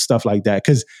and, stuff like that?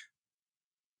 Because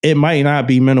it might not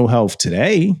be mental health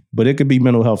today, but it could be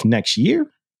mental health next year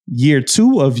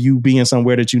 2 of you being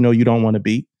somewhere that you don't want to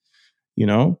be.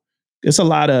 It's a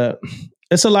lot of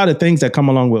things that come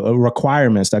along with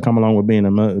requirements that come along with being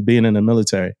in the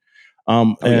military.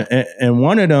 And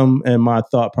one of them in my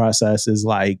thought process is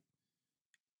like,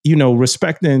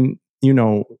 respecting,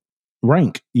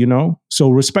 rank, so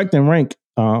respecting rank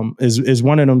is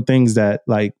one of them things that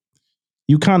like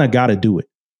you kind of got to do it.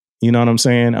 You know what I'm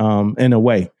saying? In a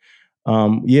way.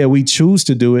 We choose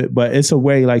to do it, but it's a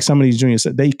way like some of these juniors,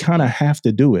 they kind of have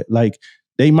to do it. Like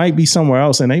they might be somewhere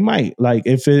else and they might like,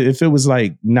 if it was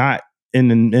like not in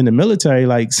the military,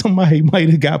 like somebody might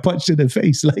have got punched in the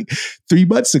face like 3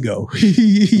 months ago.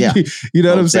 Yeah. You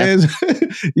know what I'm saying?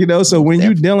 So when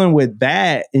you're dealing with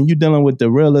that and you're dealing with the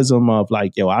realism of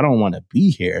like, yo, I don't want to be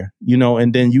here,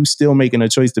 and then you still making a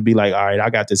choice to be like, all right, I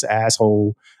got this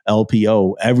asshole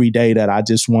LPO every day that I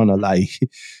just want to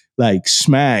like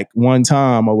smack one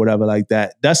time or whatever like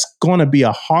that. That's going to be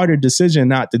a harder decision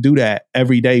not to do that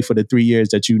every day for the 3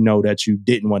 years that that you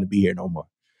didn't want to be here no more.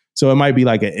 So it might be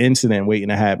like an incident waiting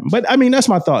to happen. But I mean, that's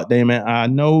my thought, Damon. I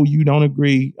know you don't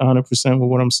agree 100% with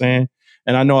what I'm saying.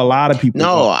 And I know a lot of people.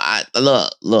 No,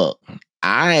 look,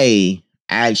 I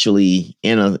actually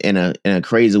in a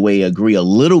crazy way agree a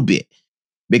little bit,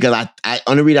 because I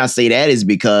only reason I say that is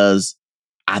because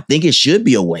I think it should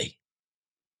be a way.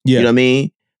 Yeah. You know what I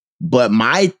mean? But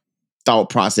my thought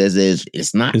process is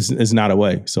it's not. It's not a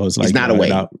way. So it's like it's not a way.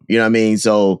 You know what I mean?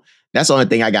 So that's the only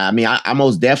thing I got. I mean, I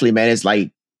most definitely, man. It's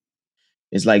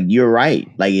like you're right.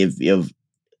 Like if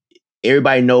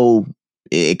everybody know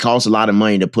it costs a lot of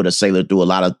money to put a sailor through a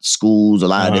lot of schools, a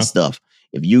lot of this stuff.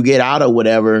 If you get out or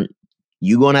whatever,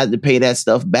 you're gonna have to pay that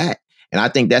stuff back. And I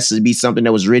think that should be something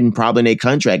that was written probably in their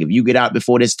contract. If you get out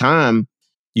before this time,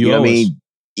 you know what I mean?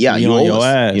 Yeah, you owe us.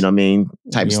 Ass. You know what I mean?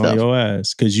 Type of stuff. On your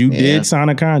ass. Because you did sign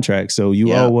a contract. So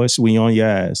you owe us, we on your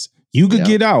ass. You could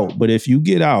get out, but if you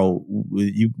get out,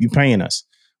 you paying us.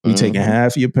 We taking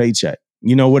half of your paycheck.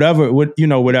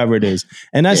 Whatever it is.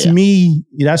 And that's me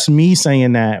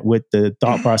saying that with the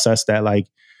thought process that like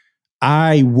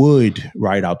I would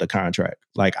write out the contract.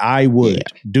 Like I would,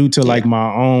 due to like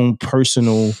my own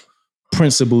personal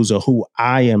principles of who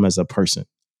I am as a person.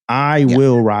 I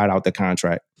will write out the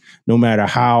contract. No matter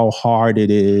how hard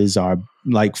it is, or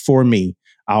like for me,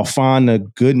 I'll find the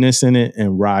goodness in it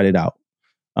and ride it out.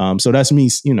 So that's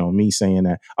me, me saying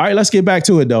that. All right, let's get back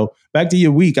to it though. Back to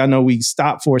your week. I know we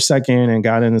stopped for a second and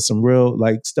got into some real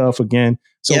like stuff again.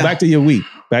 So back to your week.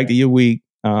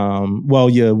 Well,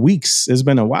 your weeks. It's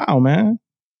been a while, man.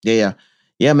 Yeah,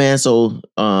 man. So,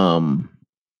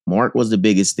 Mark was the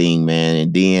biggest thing, man.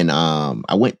 And then,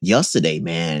 I went yesterday,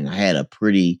 man. I had a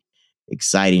pretty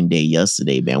exciting day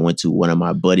yesterday, man. I went to one of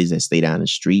my buddies that stayed down the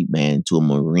street, man, to a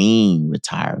Marine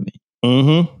retirement.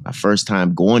 Mm-hmm. My first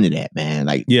time going to that, man.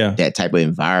 Like that type of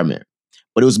environment.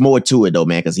 But it was more to it though,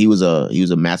 man, because he was a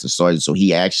master sergeant, so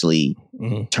he actually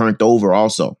turned over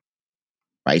also.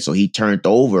 Right. So he turned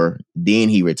over, then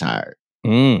he retired.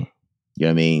 You know what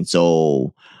I mean?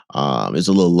 So it's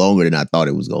a little longer than I thought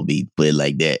it was gonna be, put it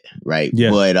like that. Right. Yeah.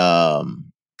 But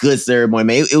good ceremony,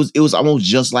 man. It was almost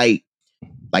just like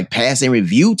passing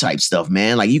review type stuff,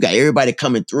 man. Like you got everybody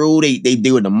coming through. They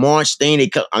doing the march thing.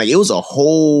 It was a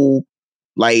whole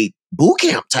like boot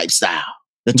camp type style.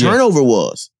 The turnover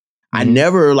was. I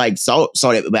never like saw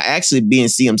that, but actually being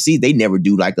CMC, they never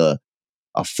do like a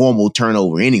formal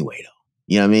turnover anyway, though.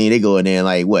 You know what I mean? They go in there and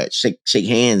like what, shake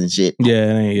hands and shit. We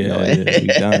done.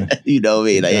 You know what I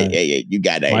mean? Like, hey, you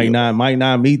got that. Might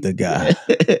not meet the guy.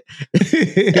 I'm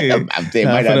saying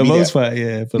might not for the meet most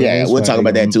that. part, yeah. We'll talk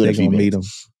about that too in a few meet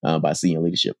minutes. About senior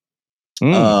leadership.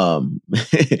 But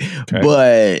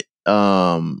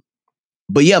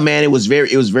yeah, man, it was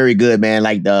very good, man.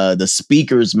 Like the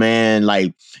speakers, man,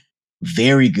 like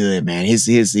very good, man. His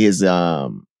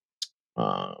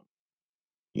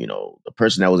the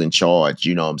person that was in charge,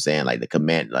 you know what I'm saying? Like the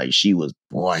command, like she could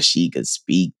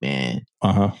speak, man.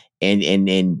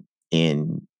 And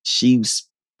she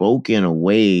spoke in a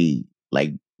way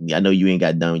like I know you ain't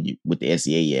got done with the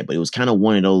SEA yet, but it was kind of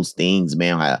one of those things,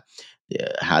 man.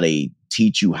 How they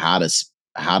teach you how to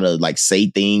like say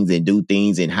things and do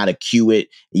things and how to cue it.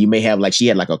 You may have like she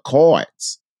had like a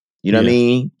cards, you know what I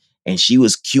mean? And she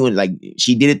was cueing, like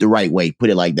she did it the right way. Put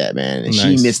it like that, man. And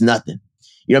she missed nothing.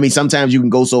 You know what I mean? Sometimes you can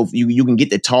go you can get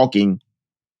to talking,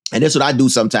 and that's what I do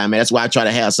sometimes, man. That's why I try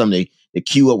to have something to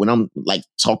cue up when I'm like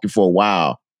talking for a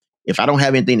while. If I don't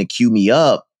have anything to cue me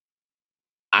up,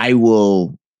 I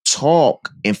will talk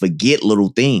and forget little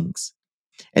things.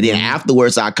 And then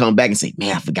afterwards, I come back and say,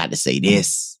 man, I forgot to say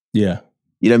this. Yeah.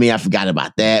 You know what I mean? I forgot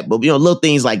about that. But, little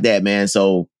things like that, man.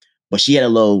 So, but she had a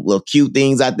little cute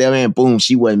things out there, man. Boom.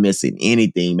 She wasn't missing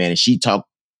anything, man. And she talked,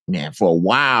 man, for a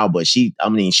while. But she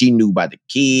knew about the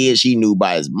kids. She knew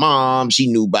about his mom.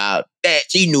 She knew about that.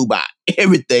 She knew about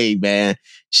everything, man.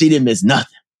 She didn't miss nothing.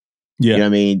 Yeah. You know what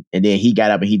I mean? And then he got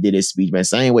up and he did his speech, man.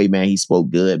 Same way, man. He spoke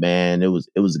good, man. It was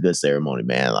a good ceremony,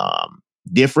 man.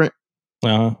 Different.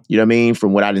 Uh-huh. You know what I mean?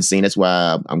 From what I didn't see. That's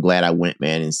why I'm glad I went,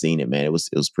 man, and seen it, man. It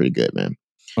was pretty good, man.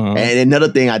 Uh-huh. And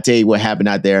another thing, I tell you what happened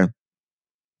out there,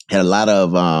 had a lot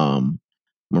of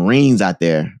Marines out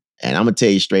there. And I'm gonna tell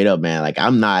you straight up, man, like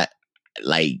I'm not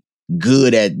like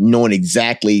good at knowing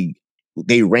exactly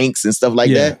their ranks and stuff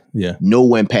like that. Yeah. No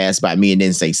one passed by me and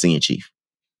didn't say Senior Chief.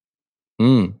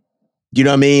 You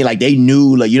know what I mean? Like they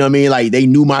knew, like, you know what I mean? Like they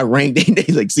knew my rank.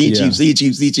 They like Senior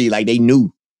Chief. Like they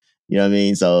knew. You know what I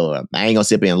mean? So I ain't gonna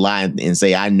sit there and lie and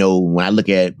say I know. When I look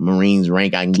at Marines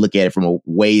rank, I can look at it from a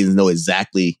way and know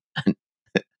exactly.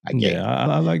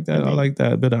 I like that. I like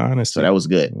that bit of honesty. So that was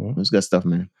good. It was good stuff,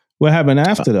 man. What happened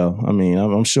after though? I mean,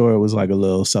 I'm sure it was like a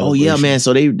little celebration. Oh yeah, man.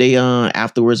 So they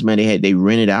afterwards, man, they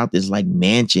rented out this like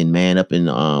mansion, man, up in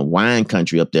wine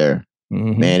country up there.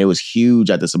 Mm-hmm. Man, it was huge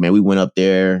out there. So man, we went up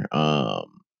there.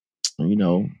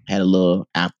 Had a little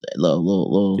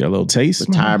taste,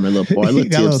 retirement, little party, a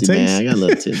little tipsy, man. I got a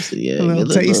little tipsy, yeah. A little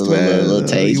taste, man. Little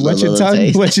taste.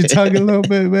 Wet your tongue a little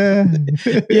bit, man.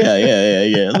 Yeah.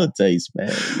 A little taste,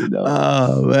 man.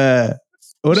 Oh man.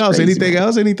 What else? Crazy, anything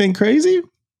else? Anything crazy?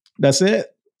 That's it?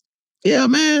 Yeah,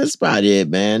 man. That's about it,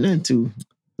 man.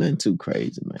 Nothing too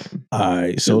crazy, man. All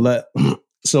right.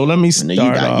 So let me start.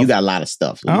 You got a lot of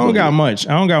stuff. I don't got much,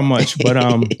 but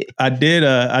I did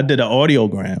an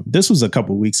audiogram. This was a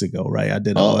couple weeks ago, right? I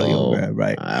did an audiogram,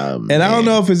 right? And I don't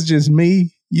know if it's just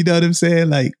me, you know what I'm saying?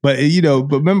 Like, but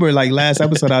remember like last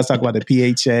episode I was talking about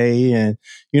the PHA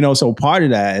and so part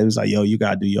of that it was like, yo, you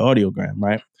gotta do your audiogram,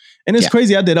 right? And it's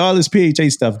crazy. I did all this PHA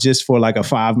stuff just for like a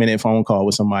 5-minute phone call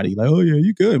with somebody. Like, oh yeah,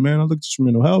 you good, man. I looked at your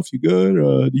mental health. You good?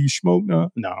 Do you smoke?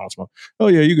 No, I don't smoke. Oh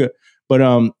yeah, you good.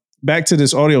 But back to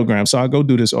this audiogram. So I go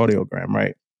do this audiogram,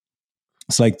 right?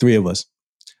 It's like 3 of us.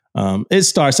 It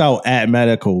starts out at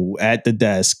medical, at the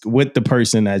desk, with the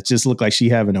person that just looked like she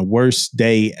having a worst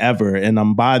day ever. And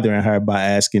I'm bothering her by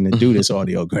asking to do this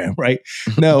audiogram, right?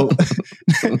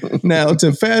 Now,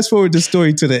 to fast forward the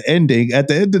story to the ending, at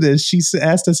the end of this, she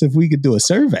asked us if we could do a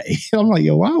survey. I'm like,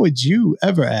 yo, why would you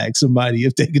ever ask somebody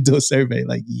if they could do a survey?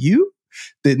 Like, you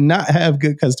did not have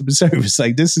good customer service.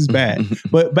 Like, this is bad.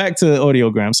 But back to the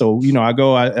audiogram. So, I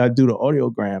do the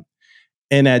audiogram.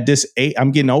 And at this age,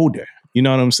 I'm getting older. You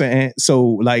know what I'm saying? So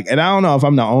like, and I don't know if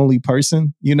I'm the only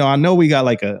person, I know we got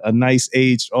like a nice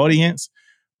aged audience,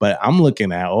 but I'm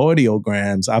looking at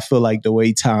audiograms. I feel like the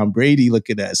way Tom Brady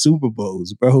looking at Super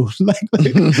Bowls, bro. I'm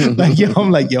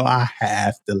like, yo, I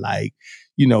have to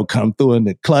come through in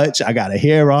the clutch. I got to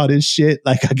hear all this shit.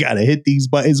 Like I got to hit these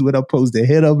buttons when I'm supposed to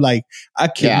hit them. Like I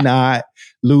cannot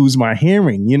lose my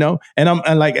hearing, and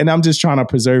I'm just trying to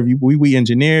preserve you. We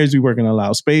engineers, we work in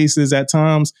loud spaces at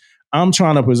times. I'm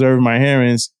trying to preserve my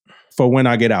hearings for when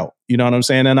I get out. You know what I'm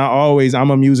saying? And I'm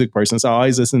a music person. So I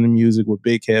always listen to music with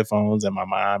big headphones and my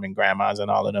mom and grandmas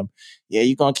and all of them. Yeah,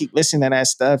 you're going to keep listening to that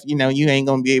stuff. You ain't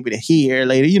going to be able to hear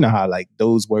later. You know how like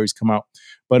those words come out.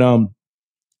 But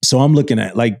so I'm looking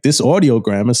at like this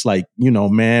audiogram. It's like,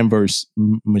 man versus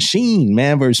machine,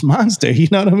 man versus monster. You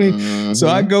know what I mean? Mm-hmm. So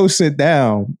I go sit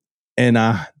down. And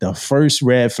the first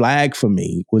red flag for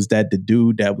me was that the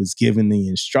dude that was giving the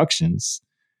instructions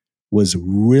was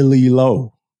really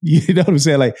low. You know what I'm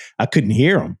saying? Like I couldn't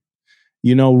hear him,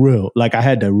 like I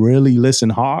had to really listen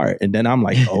hard. And then I'm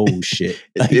like, oh shit.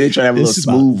 Like, they try to have a little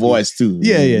smooth voice too.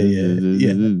 Yeah.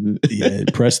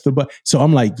 Press the button. So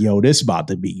I'm like, yo, this about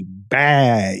to be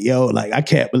bad. Yo, like I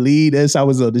can't believe this. I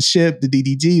was on the ship, the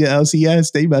DDG, the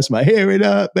LCS. They messed my hearing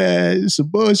up, man. It's some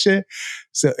bullshit.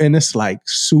 So, and it's like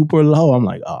super low. I'm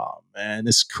like, oh man,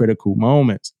 this critical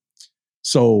moments.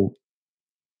 So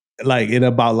like in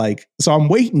about like, so I'm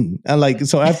waiting. And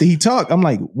so after he talked, I'm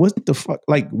like, what the fuck?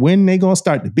 Like when they gonna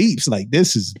start the beeps? Like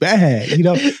this is bad,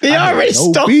 They already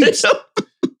started.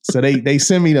 So they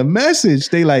send me the message.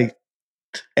 They like,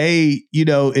 hey,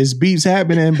 it's beeps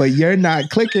happening, but you're not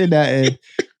clicking that. And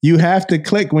you have to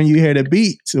click when you hear the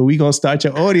beat. So we gonna start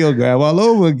your audiogram all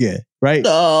over again, right?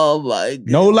 Oh my God.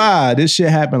 No lie, this shit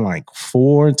happened like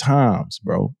 4 times,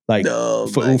 bro. Like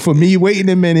for me waiting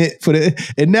a minute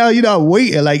and now I'm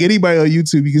waiting. Like anybody on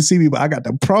YouTube, you can see me, but I got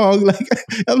the prong. Like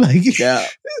I'm like, yeah.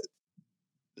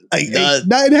 Like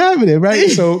nothing happening, right?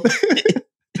 So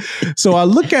so I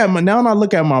look at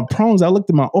my prongs, I looked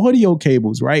at my audio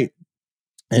cables, right?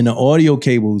 And the audio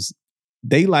cables,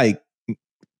 they like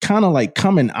kind of like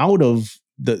coming out of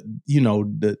the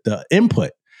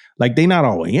input. Like they not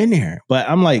all the way in there. But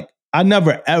I'm like, I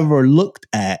never ever looked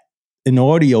at an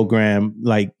audiogram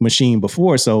like machine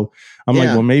before. So I'm like,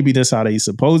 well, maybe that's how they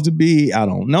supposed to be. I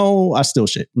don't know. I still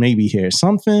should maybe hear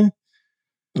something.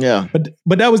 Yeah.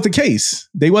 But that was the case.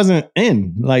 They wasn't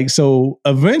in. Like, so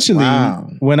eventually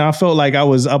when I felt like I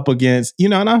was up against,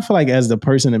 and I feel like as the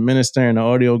person administering the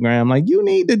audiogram, like you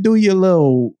need to do your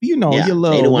little, your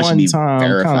little one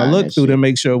time kind of look through to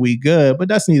make sure we good. But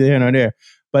that's neither here nor there.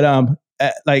 But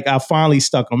like I finally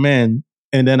stuck them in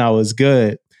and then I was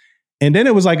good. And then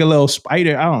it was like a little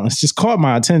spider. I don't know. It just caught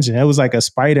my attention. It was like a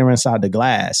spider inside the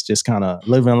glass, just kind of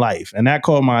living life. And that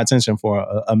caught my attention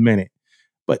for a minute.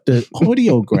 But the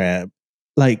audiogram,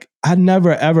 like I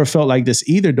never ever felt like this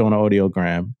either doing an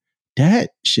audiogram.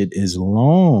 That shit is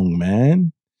long,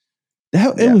 man.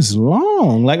 It was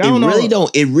long. Like I don't know.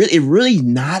 It really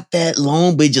not that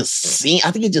long, but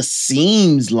I think it just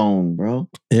seems long, bro.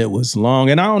 It was long.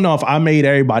 And I don't know if I made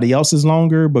everybody else's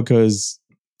longer because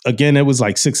again, it was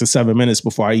like 6 or 7 minutes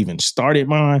before I even started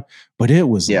mine. But it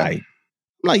was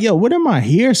like, yo, what am I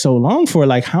here so long for?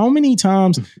 Like, how many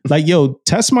times? Like, yo,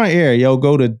 test my ear. Yo,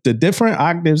 go to the different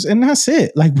octaves, and that's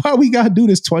it. Like, why we gotta do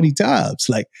this 20 times?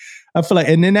 Like, I feel like,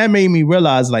 and then that made me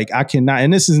realize, like, I cannot.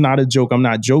 And this is not a joke. I'm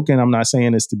not joking. I'm not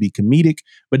saying this to be comedic,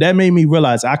 but that made me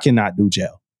realize I cannot do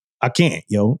jail. I can't,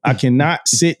 yo. I cannot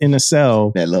sit in a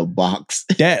cell. That little box.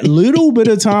 That little bit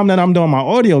of time that I'm doing my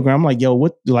audiogram, I'm like, yo,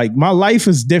 what? Like, my life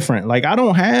is different. Like, I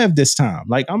don't have this time.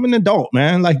 Like, I'm an adult,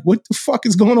 man. Like, what the fuck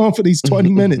is going on for these 20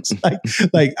 minutes?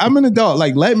 Like, I'm an adult.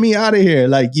 Like, let me out of here.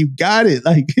 Like, you got it.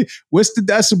 Like, what's the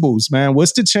decibels, man?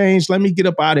 What's the change? Let me get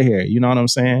up out of here. You know what I'm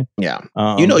saying? Yeah.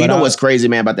 You know what's crazy,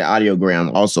 man, about the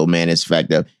audiogram also, man, is the fact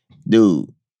that, dude,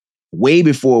 way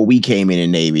before we came in the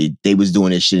Navy, they was doing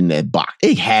this shit in that box.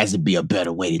 It has to be a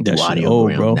better way to do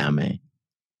audiogram now, man.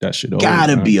 That shit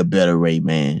gotta be a better way,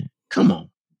 man. Come on.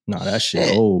 No, that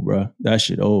shit old, bro. That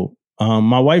shit old.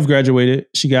 My wife graduated.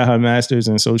 She got her master's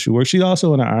in social work. She's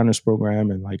also in an honors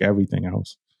program and like everything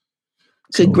else.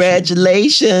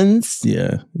 Congratulations.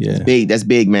 Yeah. It's big. That's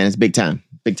big, man. It's big time.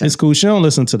 Big time. It's cool. She don't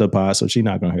listen to the pod, so she's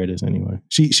not gonna hear this anyway.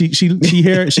 She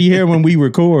hear when we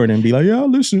record and be like, yeah,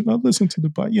 I'll listen to the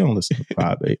pod. You don't listen to the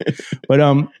pod, babe. But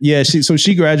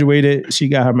she graduated. She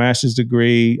got her master's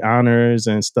degree, honors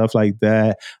and stuff like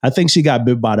that. I think she got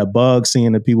bit by the bug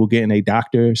seeing the people getting their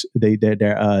doctors, their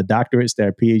doctorates,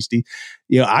 their PhD.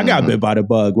 I got bit by the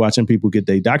bug watching people get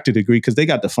their doctorate degree because they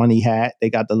got the funny hat,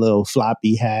 they got the little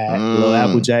floppy hat, little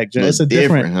Applejack. It's a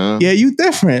different, huh? Yeah, you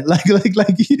different. Like you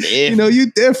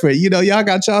different. Y'all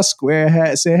got y'all square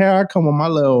hats. And here I come with my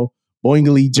little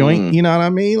boingly joint. You know what I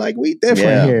mean? Like we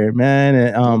different here, man.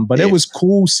 And, but it was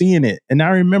cool seeing it. And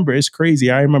I remember it's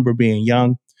crazy. I remember being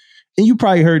young. And you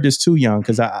probably heard this too young,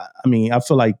 because I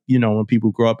feel like, when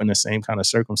people grow up in the same kind of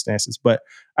circumstances. But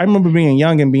I remember being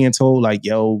young and being told, like,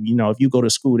 yo, if you go to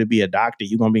school to be a doctor,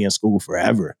 you're going to be in school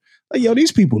forever. Like, yo,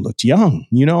 these people looked young.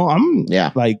 It's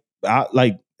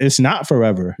not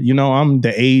forever. I'm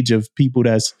the age of people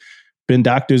that's been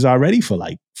doctors already for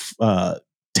like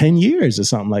 10 years or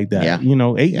something like that.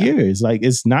 8 years. Like,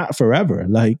 it's not forever.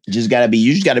 Like, you just gotta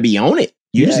be on it.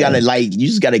 You just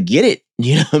gotta get it.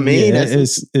 You know what I mean? Yeah,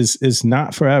 it's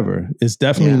not forever. It's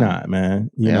definitely not, man.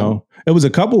 You know, it was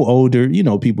a couple older,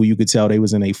 people you could tell they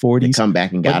was in their 40s. They come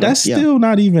back and got but that's still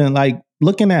not even like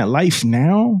looking at life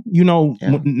now, now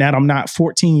I'm not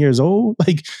 14 years old.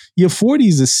 Like your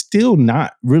 40s is still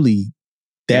not really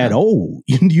that old.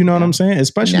 You know what I'm saying?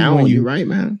 Especially now, when you're right,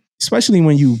 man. Especially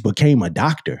when you became a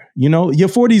doctor. Your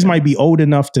 40s might be old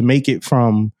enough to make it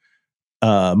from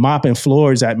mopping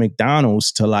floors at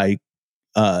McDonald's to like,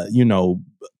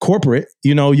 corporate.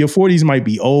 Your 40s might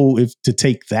be old to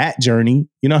take that journey.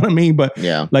 You know what I mean? But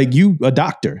like you a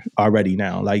doctor already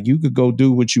now. Like you could go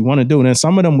do what you want to do. And then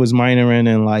some of them was minoring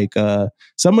in like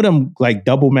some of them like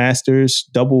double masters,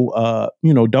 double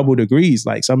degrees.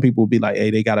 Like some people would be like,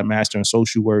 hey, they got a master in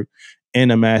social work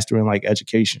and a master in like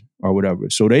education or whatever.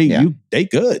 So they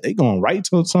good. They going right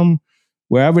to some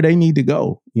wherever they need to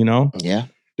go, Yeah.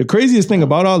 The craziest thing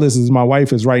about all this is my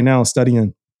wife is right now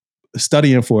studying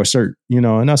for a cert,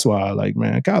 and that's why I like,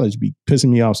 man, college be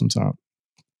pissing me off sometimes.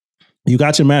 You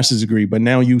got your master's degree, but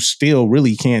now you still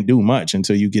really can't do much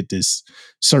until you get this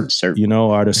cert.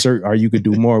 Or the cert, or you could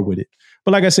do more with it.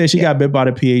 But like I said, she got bit by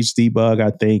the PhD bug, I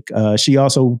think. She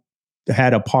also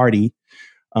had a party,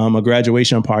 a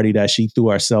graduation party that she threw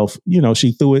herself.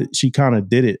 She threw it. She kind of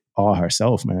did it all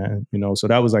herself, man. So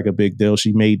that was like a big deal.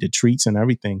 She made the treats and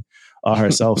everything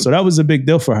herself. So that was a big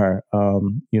deal for her,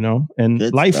 and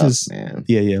Good life stuff, is, man.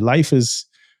 life is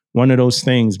one of those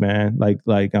things, man.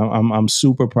 Like I'm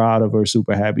super proud of her,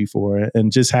 super happy for her,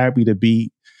 and just happy to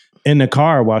be in the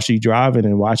car while she's driving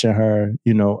and watching her,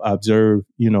 observe,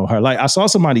 her life. I saw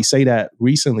somebody say that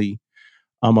recently,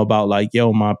 about like,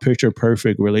 yo, my picture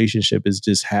perfect relationship is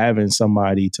just having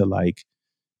somebody to like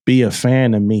be a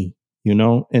fan of me,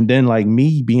 and then like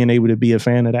me being able to be a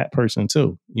fan of that person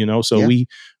too, so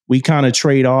we kind of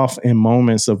trade off in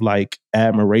moments of like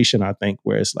admiration, I think,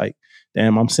 where it's like,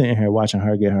 damn, I'm sitting here watching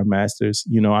her get her master's.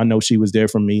 I know she was there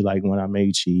for me, like when I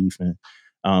made chief and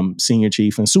senior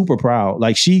chief, and super proud.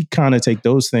 Like she kind of take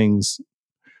those things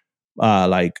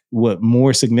like with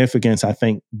more significance, I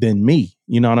think, than me.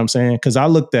 You know what I'm saying? Because I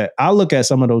look at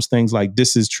some of those things like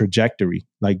this is trajectory.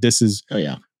 Like this is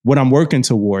what I'm working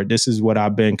toward. This is what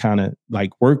I've been kind of like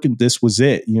working. This was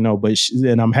it, But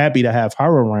and I'm happy to have her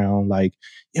around. Like,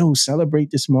 yo, celebrate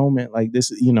this moment. Like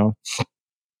this,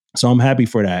 So I'm happy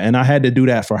for that. And I had to do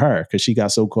that for her because she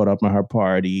got so caught up in her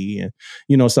party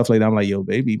and, stuff like that. I'm like, yo,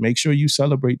 baby, make sure you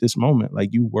celebrate this moment.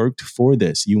 Like you worked for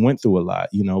this. You went through a lot.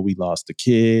 We lost a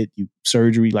kid,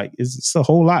 surgery. Like it's a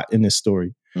whole lot in this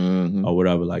story or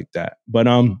whatever like that. But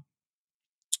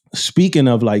speaking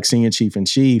of like senior chief and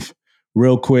chief,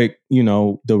 real quick,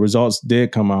 the results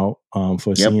did come out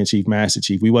for senior chief, master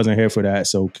chief. We wasn't here for that.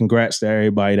 So congrats to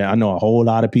everybody that I know a whole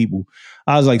lot of people.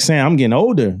 I was like, Sam, I'm getting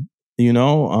older. I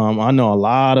know a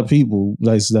lot of people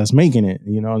that's making it,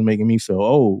 it's making me feel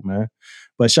old, man.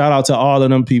 But shout out to all of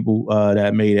them people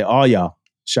that made it. All y'all.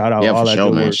 Shout out. Yeah, all for that sure,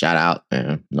 good man. work. Shout out,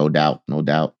 man. No doubt.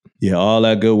 Yeah, all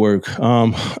that good work.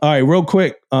 All right, real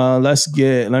quick.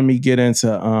 Let me get into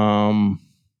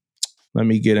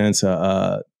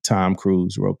Tom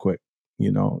Cruise real quick.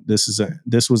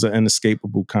 This was an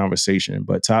inescapable conversation,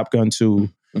 but Top Gun 2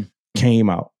 came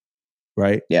out,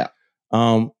 right? Yeah.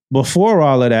 Before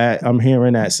all of that, I'm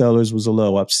hearing that Sellers was a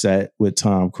little upset with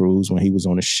Tom Cruise when he was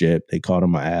on a ship. They called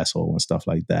him an asshole and stuff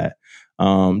like that.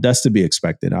 That's to be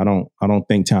expected. I don't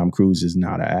think Tom Cruise is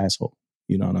not an asshole.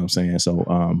 You know what I'm saying?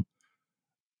 So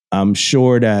I'm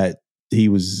sure that he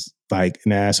was like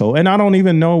an asshole, and I don't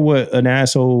even know what an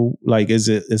asshole like. Is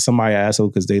somebody an asshole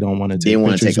because they don't want to take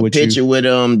a picture with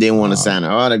him? Didn't want to sign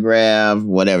an autograph,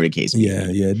 whatever the case may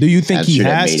be. Yeah. Do you think he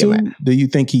has to? Do you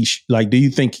think he Do you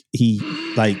think he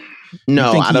like?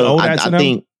 No, I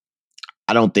don't.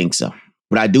 I don't think so.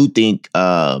 But I do think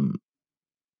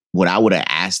what I would have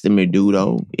asked him to do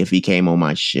though, if he came on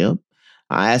my ship,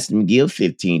 I asked him to give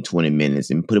 15, 20 minutes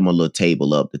and put him a little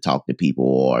table up to talk to people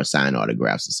or sign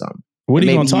autographs or something. What are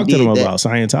you going to talk to them about?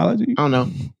 Scientology? I don't know.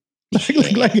 I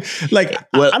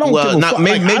don't give a fuck.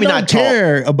 Maybe not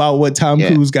care about what Tom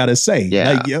Cruise got to say.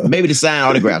 Yeah. Maybe to sign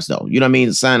autographs though. You know what I mean?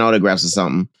 To sign autographs or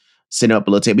something. Set up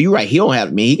a little table. You're right. He don't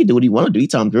have. He can do what he want to do. He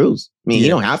Tom Cruise. He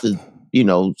don't have to,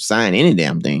 sign any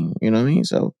damn thing. You know what I mean?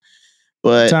 So,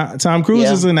 but Tom Cruise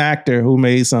is an actor who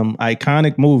made some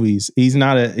iconic movies. He's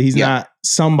not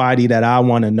somebody that I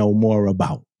want to know more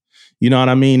about. You know what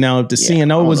I mean? Now, if the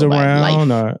CNO was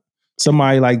around or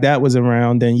somebody like that was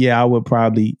around, then I would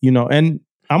probably, and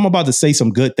I'm about to say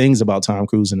some good things about Tom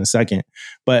Cruise in a second,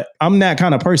 but I'm that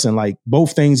kind of person. Like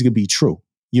both things could be true,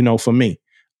 for me.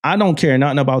 I don't care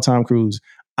nothing about Tom Cruise.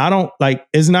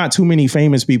 It's not too many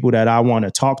famous people that I want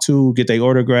to talk to, get their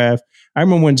autograph. I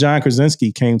remember when John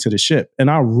Krasinski came to the ship, and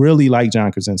I really like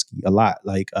John Krasinski a lot.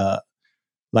 Like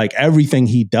everything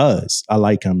he does, I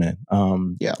like him in.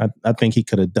 I think he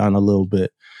could have done a little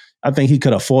bit. I think he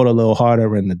could have fought a little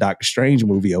harder in the Doctor Strange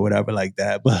movie or whatever like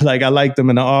that. But I liked him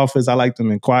in The Office. I liked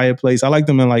him in Quiet Place. I liked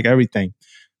him in everything.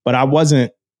 But I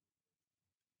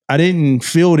didn't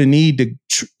feel the need to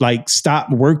stop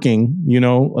working,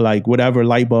 whatever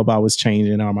light bulb I was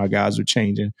changing or my guys were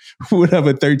changing,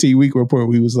 whatever 13-week report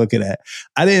we was looking at.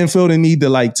 I didn't feel the need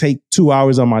to take 2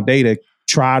 hours on my day to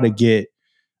try to get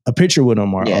a picture with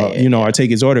him or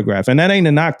take his autograph. And that ain't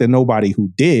a knock to nobody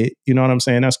who did, you know what I'm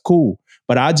saying? That's cool.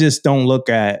 But I just don't look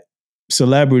at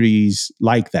celebrities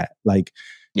like that.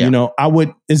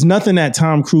 There's nothing that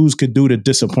Tom Cruise could do to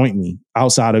disappoint me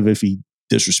outside of if he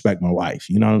disrespect my wife.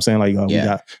 You know what I'm saying? Like,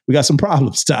 we got some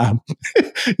problems, Tom.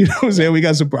 You know what I'm saying? We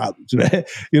got some problems, man.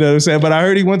 You know what I'm saying? But I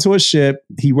heard he went to a ship.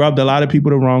 He rubbed a lot of people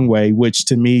the wrong way, which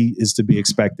to me is to be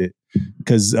expected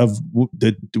because of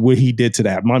what he did to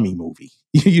that Mummy movie.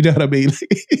 You know what I mean?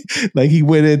 Like he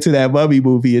went into that Mummy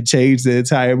movie and changed the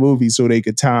entire movie so they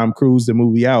could Tom Cruise the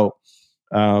movie out.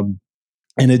 And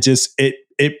it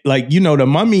like, you know, the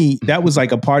Mummy, that was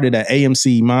like a part of the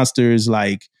AMC Monsters,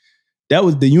 like that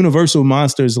was the Universal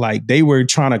Monsters, like they were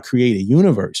trying to create a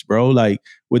universe, bro. Like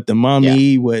with the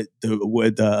Mummy, with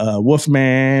the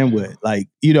Wolfman, with like,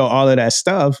 you know, all of that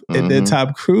stuff. And then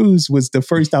Tom Cruise was the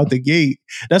first out the gate.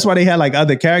 That's why they had like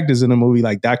other characters in the movie,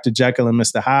 like Dr. Jekyll and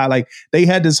Mr. Hyde. Like they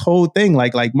had this whole thing,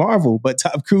 like Marvel, but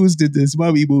Tom Cruise did this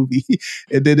Mummy movie,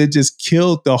 and then it just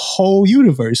killed the whole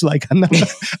universe. Like I didn't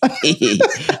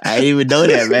even know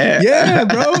that, man. Yeah,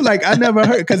 bro. Like I never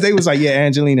heard, because they was like, yeah,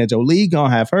 Angelina Jolie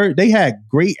gonna have her. They had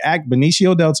great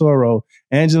Benicio del Toro,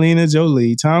 Angelina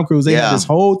Jolie, Tom Cruise. They had this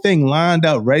whole thing lined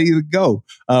up, ready to go.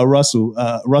 Russell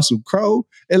Crowe.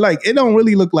 And like, it don't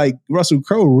really look like Russell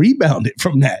Crowe rebounded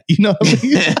from that. You know what I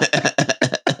mean?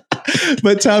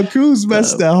 But Tom Cruise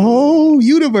messed the whole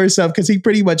universe up because he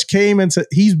pretty much came into,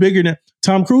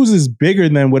 Tom Cruise is bigger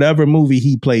than whatever movie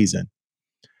he plays in.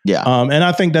 Yeah. And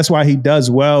I think that's why he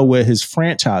does well with his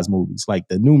franchise movies. Like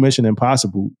the new Mission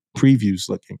Impossible previews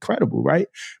look incredible, right?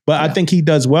 But I think he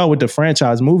does well with the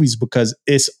franchise movies because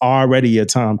it's already a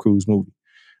Tom Cruise movie.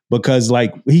 Because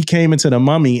like he came into the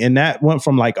Mummy and that went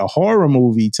from like a horror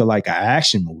movie to like an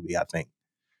action movie, I think.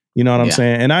 You know what I'm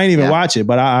saying? And I didn't even watch it,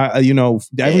 but I you know,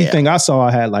 everything I saw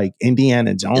had like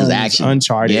Indiana Jones,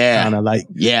 Uncharted kind of like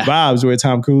vibes where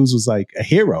Tom Cruise was like a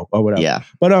hero or whatever. Yeah.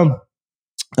 But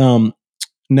now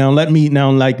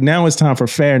it's time for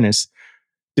fairness.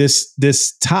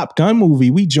 This Top Gun movie,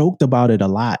 we joked about it a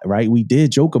lot, right? We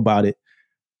did joke about it.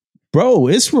 Bro,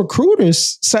 it's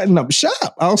recruiters setting up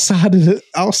shop outside of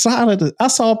the, I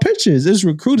saw pictures. It's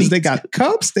recruiters. They got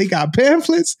cups, they got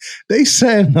pamphlets, they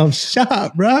setting up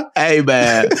shop, bro. Hey,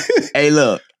 man. Hey,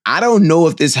 look, I don't know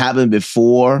if this happened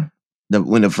before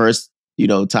when the first, you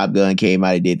know, Top Gun came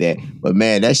out and did that. But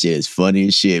man, that shit is funny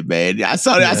as shit, man. I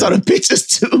saw the pictures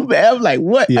too, man. I'm like,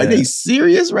 what? Are they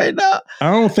serious right now?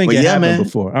 I don't think it happened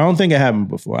before. I don't think it happened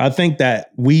before. I think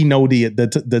that we know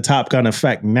the Top Gun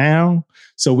effect now.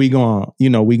 So we gonna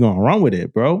run with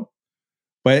it, bro.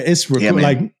 But it's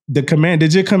like the command.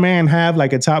 Did your command have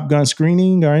like a Top Gun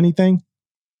screening or anything?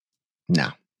 No.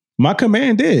 My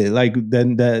command did. Like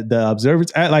the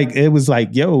observers, like it was like,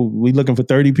 yo, we looking for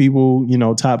 30 people, you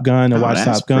know, Top Gun to watch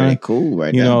Top Gun. Pretty cool,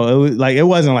 right? You know, it was like it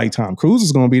wasn't like Tom Cruise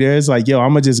was gonna be there. It's like, yo,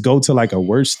 I'm gonna just go to like a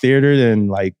worse theater than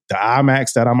like the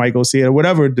IMAX that I might go see it or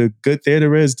whatever the good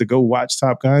theater is to go watch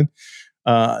Top Gun.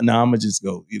 No, I'm gonna just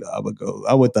go. You know,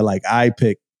 I went to like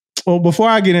iPick. Well, before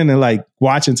I get into like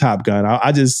watching Top Gun,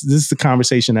 this is the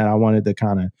conversation that I wanted to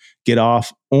kind of get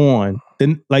off on.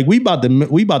 Then like we about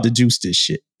to juice this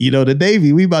shit. You know, the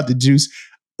Navy, we about to juice.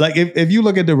 Like if you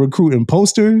look at the recruiting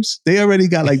posters, they already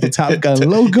got like the Top Gun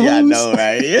logos. Yeah, I know,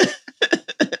 right?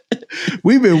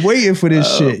 We've been waiting for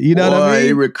this shit. You know what I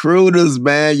mean? Recruiters,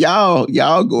 man.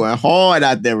 Y'all going hard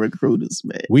out there, recruiters,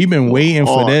 man. We've been waiting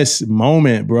for this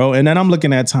moment, bro. And then I'm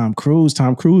looking at Tom Cruise.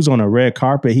 Tom Cruise on a red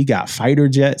carpet. He got fighter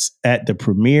jets at the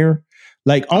premiere.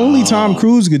 Like only Tom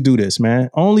Cruise could do this, man.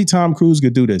 Only Tom Cruise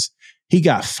could do this. He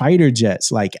got fighter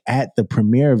jets like at the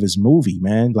premiere of his movie,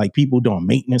 man. Like people doing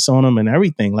maintenance on him and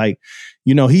everything. Like,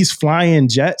 you know, he's flying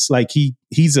jets. Like he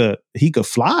could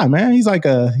fly, man. He's like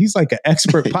an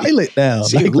expert pilot now.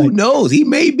 See, who knows? He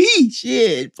may be.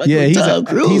 Shit. Yeah, Tom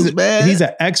Cruise, man. He's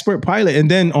an expert pilot.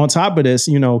 And then on top of this,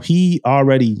 you know, he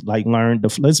already like learned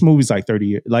this movie's like 30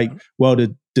 years. Like, well,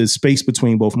 the space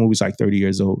between both movies like 30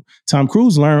 years old. Tom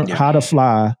Cruise learned how to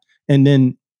fly, and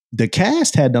then the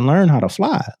cast had to learn how to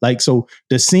fly. Like, so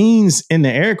the scenes in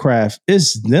the aircraft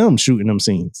is them shooting them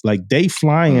scenes. Like they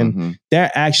flying,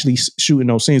 they're actually shooting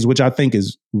those scenes, which I think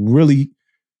is really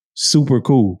super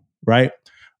cool. Right.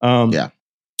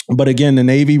 But again, the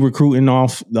Navy recruiting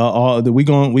off we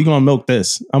gonna milk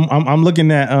this. I'm looking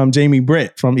at Jamie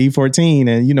Britt from E14,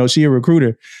 and you know she a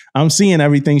recruiter. I'm seeing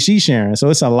everything she's sharing, so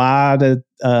it's a lot of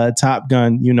Top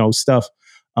Gun, you know, stuff.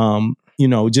 You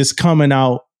know, just coming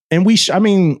out. And I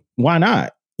mean, why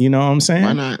not? You know what I'm saying?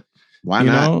 Why not? Why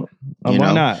not? Why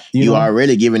not? You are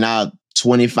already giving out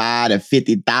 $25,000 to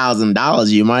 $50,000.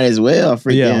 You might as well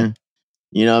freaking,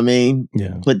 you know what I mean?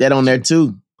 Yeah. Put that on there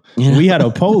too. We had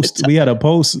a post. Where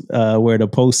the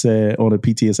post said on the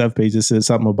PTSF page, it said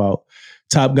something about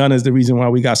Top Gun is the reason why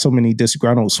we got so many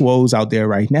disgruntled swoles out there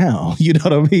right now. You know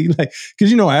what I mean? Like,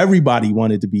 because everybody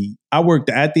wanted to be. I worked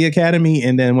at the academy,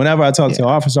 and then whenever I talk to an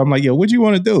officer, I'm like, "Yo, what do you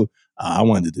want to do?" I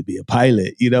wanted to be a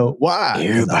pilot. Why?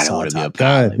 Everybody wanted to be a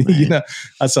pilot.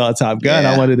 I saw Top Gun.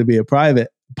 I wanted to be a pilot.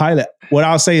 What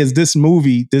I'll say is this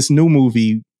new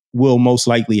movie will most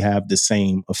likely have the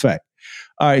same effect.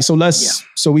 All right, so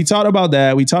so we talked about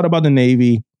that. We talked about the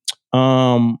Navy.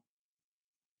 Were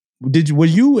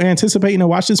you anticipating to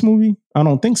watch this movie? I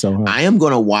don't think so. Huh? I am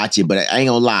gonna watch it, but I ain't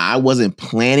gonna lie, I wasn't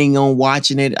planning on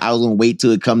watching it. I was gonna wait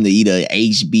till it come to either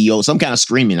HBO, some kind of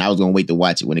streaming. I was gonna wait to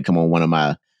watch it when it come on one of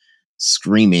my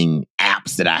streaming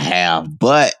apps that I have.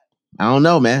 But I don't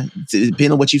know, man. It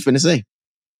depends on what you finna say.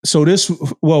 So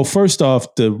first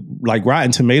off, the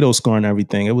Rotten Tomatoes score and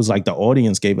everything, it was like the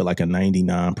audience gave it like a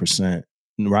 99%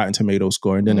 Rotten Tomatoes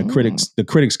score, and then the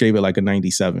critics gave it like a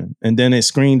 97, and then it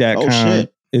screened at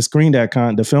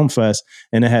the Film Fest,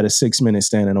 and it had a 6-minute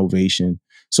standing ovation.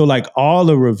 So like all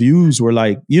the reviews were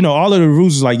like, all of the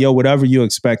reviews was like, yo, whatever you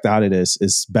expect out of this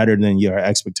is better than your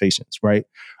expectations, right?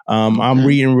 I'm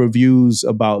reading reviews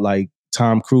about like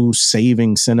Tom Cruise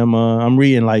saving cinema. I'm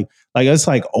reading like it's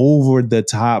like over the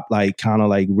top, like kind of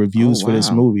like reviews for this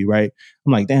movie, right?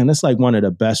 I'm like, damn, that's like one of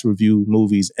the best reviewed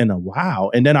movies in a while.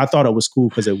 And then I thought it was cool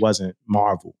because it wasn't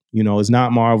Marvel. It's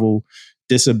not Marvel.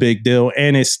 This a big deal,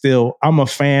 and it's still. I'm a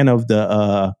fan of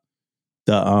the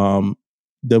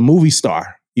movie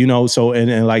star. So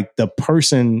and like the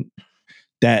person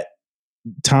that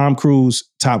Tom Cruise,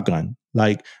 Top Gun.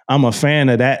 Like, I'm a fan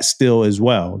of that still as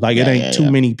well. Like, it ain't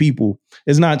too many people.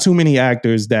 It's not too many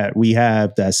actors that we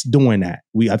have that's doing that.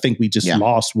 I think we just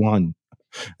lost one,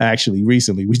 actually,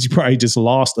 recently. We probably just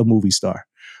lost a movie star.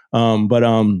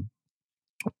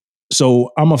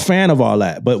 So I'm a fan of all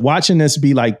that. But watching this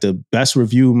be like the best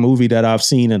reviewed movie that I've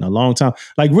seen in a long time,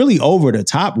 like really over the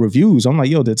top reviews. I'm like,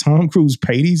 yo, did Tom Cruise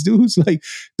pay these dudes? Like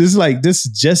this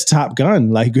is just Top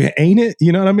Gun. Like, ain't it?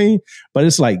 You know what I mean? But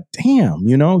it's like,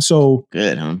 damn, so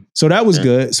good, huh? So that was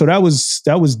good. So that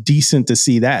was decent to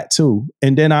see that too.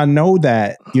 And then I know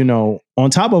that, on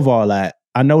top of all that,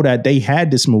 I know that they had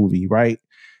this movie, right?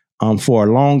 For a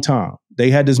long time.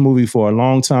 They had this movie for a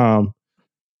long time.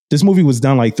 This movie was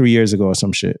done like 3 years ago or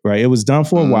some shit, right? It was done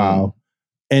for a while,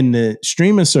 and the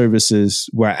streaming services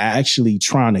were actually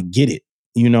trying to get it.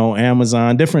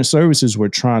 Amazon, different services were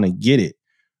trying to get it,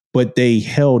 but they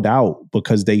held out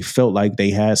because they felt like they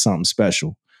had something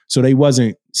special. So they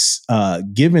wasn't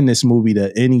giving this movie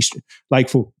to any, like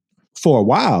for a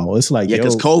while. It's like,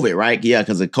 because COVID, right? Yeah,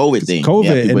 because of COVID thing.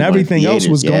 COVID, and everything else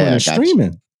was going to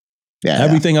streaming.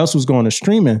 Everything else was going to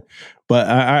streaming. But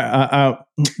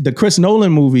the Chris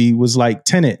Nolan movie was like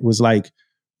Tenet was like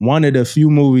one of the few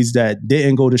movies that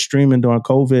didn't go to streaming during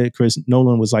COVID. Chris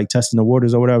Nolan was like testing the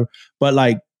waters or whatever. But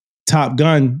like Top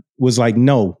Gun was like,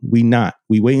 no, we not.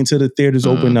 We wait until the theaters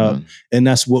open up, and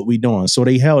that's what we doing. So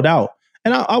they held out.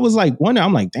 And I was like,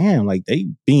 I'm like, damn, like they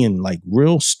being like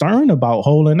real stern about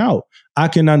holding out. I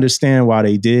can understand why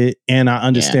they did, and I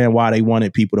understand why they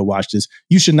wanted people to watch this.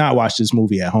 You should not watch this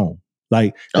movie at home.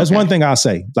 Like, that's one thing I'll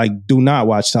say. Like, do not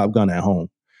watch Top Gun at home.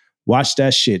 Watch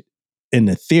that shit in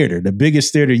the theater, the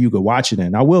biggest theater you could watch it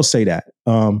in. I will say that.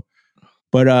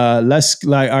 But let's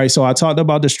all right, so I talked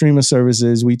about the streaming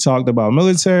services. We talked about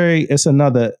military. It's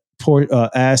another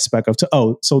aspect of,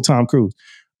 so Tom Cruise.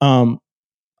 As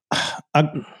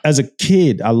a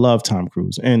kid, I loved Tom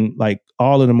Cruise, and like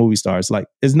all of the movie stars, like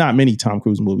there's not many Tom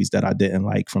Cruise movies that I didn't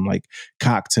like, from like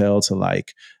Cocktail to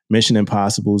like Mission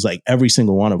Impossible's, like every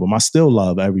single one of them. I still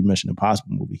love every Mission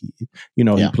Impossible movie he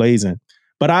plays in.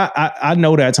 But I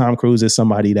know that Tom Cruise is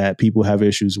somebody that people have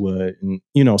issues with, and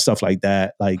stuff like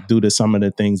that, like due to some of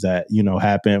the things that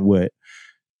happened with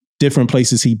different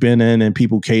places he's been in and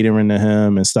people catering to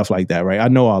him and stuff like that, right? I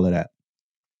know all of that.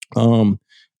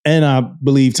 And I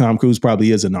believe Tom Cruise probably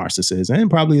is a narcissist and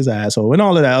probably is an asshole and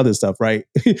all of that other stuff, right?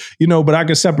 But I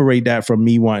can separate that from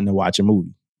me wanting to watch a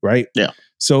movie, right? Yeah.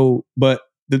 So, but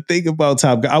the thing about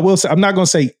Top Gun, I will say, I'm not going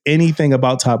to say anything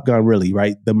about Top Gun really,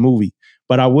 right? The movie.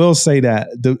 But I will say that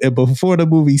before the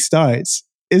movie starts,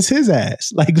 it's his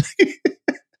ass.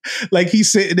 Like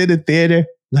he's sitting in the theater,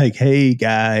 like, hey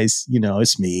guys,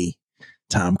 it's me,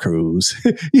 Tom Cruise.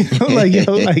 Yo,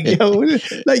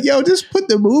 just put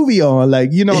the movie on.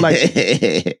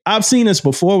 I've seen this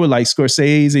before with like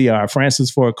Scorsese or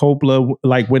Francis Ford Coppola,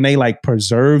 like when they like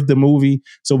preserved the movie.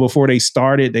 So before they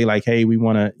started, they like, hey, we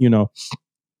want to,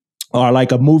 or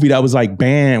like a movie that was like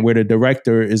banned where the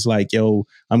director is like, yo,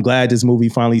 I'm glad this movie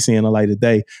finally seeing the light of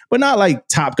day, but not like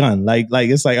Top Gun. Like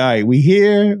it's like, all right, we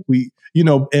here,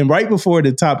 and right before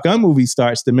the Top Gun movie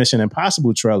starts, the Mission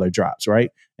Impossible trailer drops,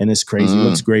 right? And it's crazy,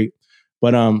 looks great.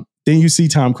 But then you see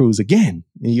Tom Cruise again,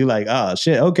 and you're like, oh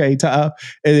shit, okay, Tom.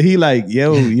 And he like,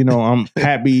 yo, you know, I'm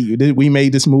happy we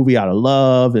made this movie out of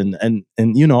love, and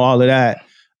you know, all of that.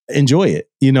 Enjoy it,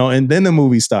 you know. And then the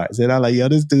movie starts, and I'm like, yo,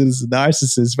 this dude is a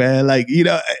narcissist, man. Like, you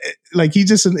know, like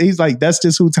he's like, that's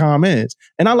just who Tom is.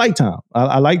 And I like Tom.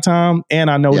 I like Tom,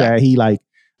 and I know that he like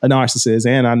a narcissist,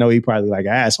 and I know he probably like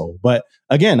an asshole. But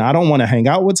again, I don't want to hang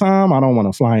out with Tom. I don't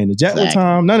want to fly in the jet with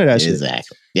Tom. None of that shit.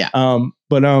 Exactly. Yeah.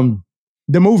 But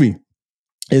the movie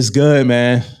is good,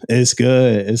 man. It's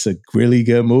good. It's a really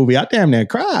good movie. I damn near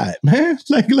cried, man.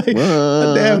 Like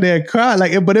I damn near cried.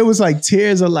 Like, but it was like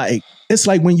tears of like, it's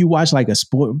like when you watch like a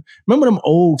sport. Remember them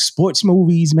old sports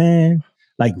movies, man?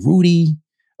 Like Rudy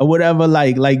or whatever.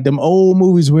 Like them old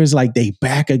movies where it's like they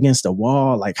back against the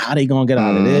wall. Like how they gonna get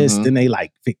out of this? Then they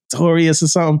like victorious or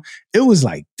something. It was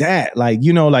like that. Like,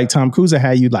 you know, like Tom Cruise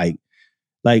had you like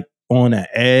on the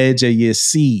edge of your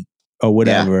seat or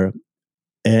whatever. Yeah.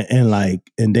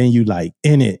 And then you like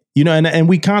in it, you know, and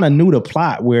we kind of knew the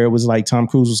plot where it was like Tom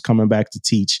Cruise was coming back to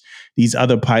teach these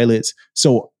other pilots.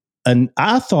 So, and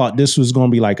I thought this was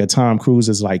going to be like a Tom Cruise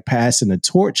is like passing the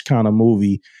torch kind of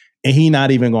movie, and he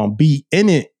not even going to be in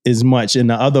it as much.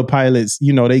 And the other pilots,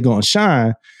 you know, they going to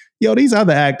shine. Yo, these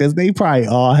other actors, they probably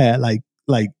all had like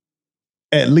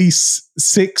at least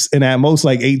 6 and at most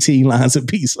like 18 lines a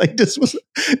piece. Like this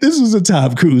was a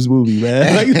Tom Cruise movie,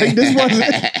 man. Like this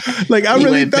wasn't like I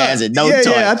really thought.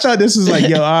 I thought this was like,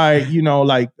 yo, all right, you know,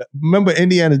 like remember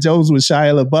Indiana Jones with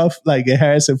Shia LaBeouf, like and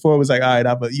Harrison Ford was like, all right,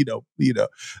 I'm a, you know,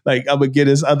 like I'm gonna get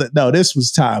his other. No, this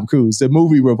was Tom Cruise. The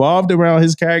movie revolved around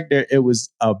his character. It was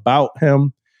about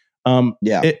him.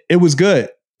 It was good.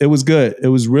 It was good. It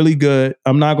was really good.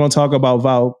 I'm not gonna talk about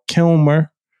Val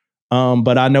Kilmer.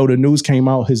 But I know the news came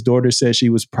out. His daughter said she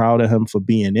was proud of him for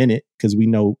being in it because we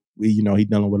know, he's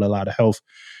dealing with a lot of health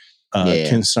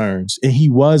concerns, and he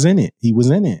was in it. He was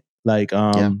in it. Like he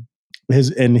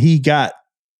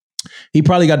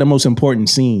probably got the most important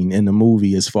scene in the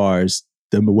movie as far as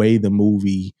the way the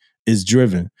movie is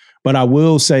driven. But I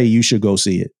will say you should go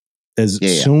see it as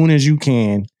soon as you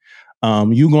can.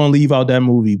 You're gonna leave out that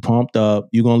movie pumped up.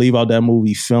 You're gonna leave out that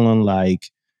movie feeling like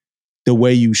the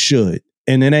way you should.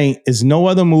 And it's no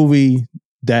other movie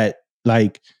that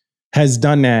like has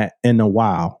done that in a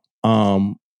while.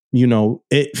 You know,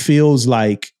 it feels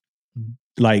like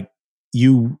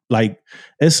you like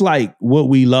it's like what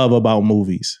we love about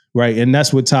movies, right? And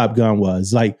that's what Top Gun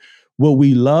was. Like what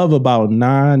we love about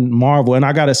non-Marvel, and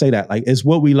I gotta say that, like it's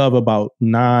what we love about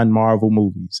non-Marvel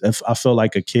movies. If I feel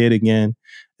like a kid again,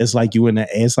 it's like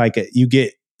it's like you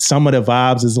get some of the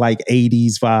vibes is like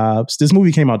 80s vibes. This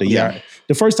movie came out the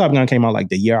first Top Gun came out like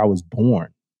the year I was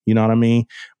born. You know what I mean?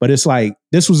 But it's like,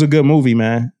 this was a good movie,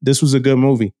 man. This was a good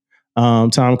movie.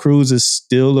 Tom Cruise is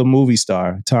still a movie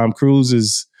star. Tom Cruise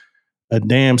is a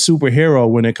damn superhero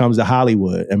when it comes to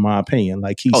Hollywood, in my opinion.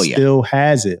 Like he still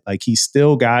has it. Like he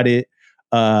still got it.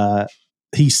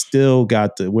 He still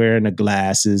got the wearing the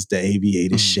glasses, the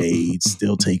aviator shades,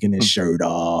 still taking his shirt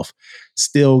off,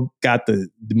 still got the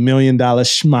 $1 million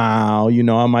smile. You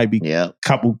know, I might be a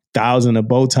couple thousand of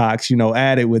Botox, you know,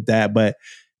 added with that, but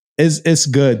it's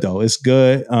good though. It's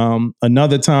good.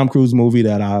 Another Tom Cruise movie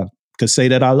that I could say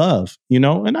that I love, you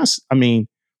know, and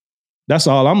that's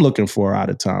all I'm looking for out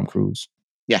of Tom Cruise.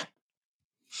 Yeah.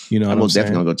 You know, I'm most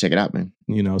definitely gonna go check it out, man.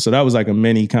 You know, so that was like a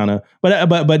mini kind of,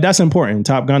 but that's important.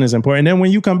 Top Gun is important. And then when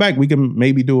you come back, we can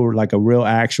maybe do like a real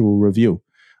actual review.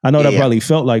 I know that probably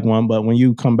felt like one, but when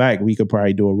you come back, we could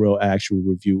probably do a real actual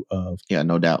review of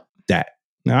no doubt that.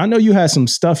 Now I know you had some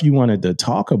stuff you wanted to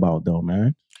talk about though,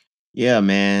 man. Yeah,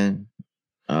 man.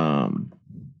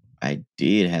 I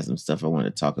did have some stuff I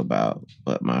wanted to talk about,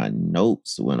 but my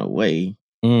notes went away.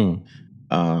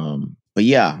 But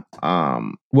yeah.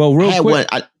 Well, real quick.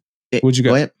 What'd you got?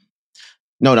 Go ahead.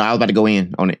 No, I was about to go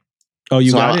in on it. Oh,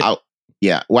 you got it?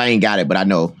 Yeah. Well, I ain't got it, but I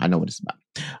know what it's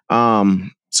about.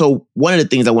 So one of the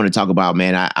things I want to talk about,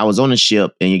 man, I was on a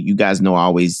ship, and you guys know I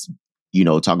always, you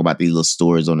know, talk about these little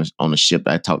stories on the ship.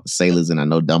 I talk to sailors, and I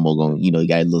know Dumbo going, you know, he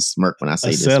got a little smirk when I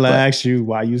say this. Sailor asked you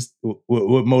why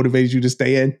what motivates you to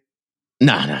stay in?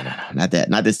 No, not that,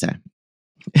 not this time.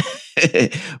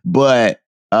 But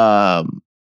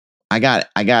I got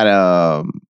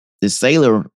this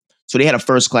sailor. So they had a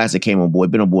first class that came on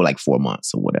board, been on board like 4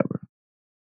 months or whatever.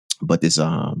 But this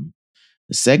the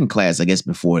second class, I guess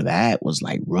before that, was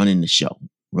like running the show,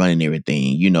 running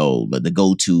everything, you know, the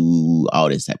go-to, all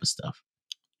this type of stuff.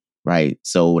 Right.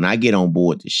 So when I get on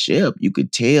board the ship, you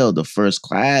could tell the first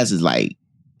class is like,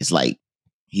 it's like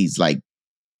he's like,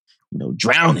 you know,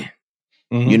 drowning,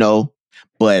 you know.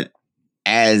 But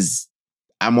as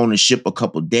I'm on the ship a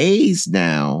couple days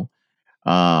now,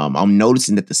 I'm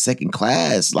noticing that the second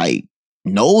class like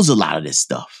knows a lot of this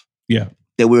stuff. Yeah.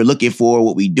 That we're looking for,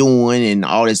 what we doing, and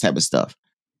all this type of stuff.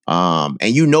 And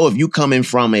if you coming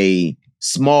from a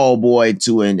small boy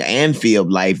to an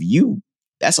Anfield life,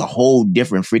 that's a whole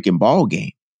different freaking ball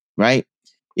game, right?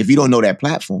 If you don't know that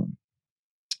platform.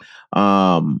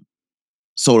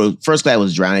 So the first class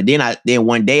was drowning. Then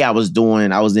one day I was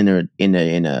in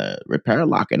a repair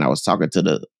lock, and I was talking to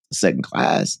the second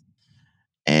class,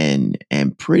 and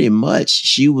pretty much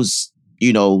she was,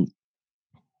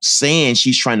 saying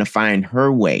she's trying to find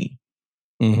her way.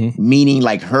 Mm-hmm. Meaning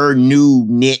like her new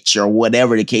niche or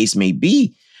whatever the case may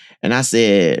be. And I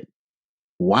said,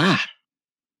 why?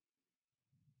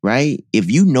 Right? If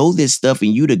you know this stuff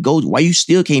and you the go, why you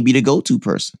still can't be the go-to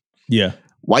person? Yeah.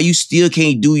 Why you still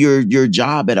can't do your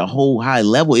job at a whole high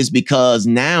level? It's because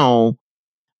now,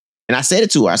 and I said it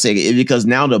to her, I said, it's because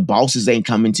now the bosses ain't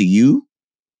coming to you.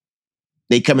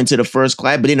 They come into the first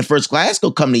class, but then the first class go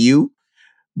come to you.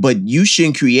 But you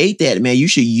shouldn't create that, man. You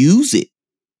should use it.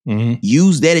 Mm-hmm.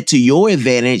 Use that to your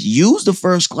advantage. Use the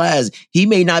first class. He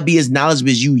may not be as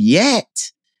knowledgeable as you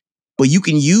yet, but you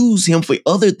can use him for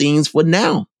other things for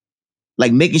now.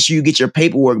 Like making sure you get your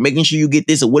paperwork, making sure you get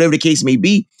this or whatever the case may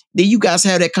be. Then you guys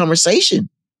have that conversation.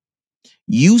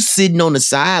 You sitting on the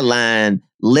sideline,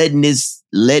 letting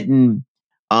the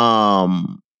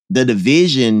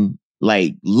division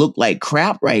like look like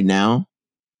crap right now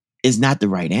is not the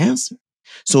right answer.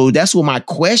 So that's what my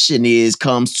question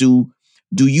comes to.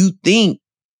 Do you think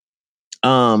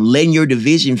letting your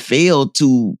division fail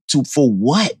for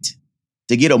what?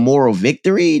 To get a moral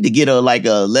victory? To get let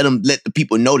the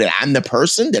people know that I'm the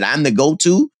person, that I'm the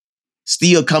go-to,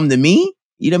 still come to me?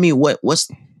 You know what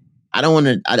I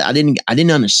mean? I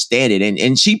didn't understand it.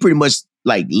 And she pretty much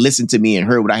like listened to me and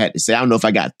heard what I had to say. I don't know if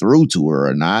I got through to her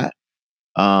or not.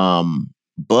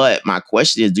 But my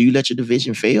question is, do you let your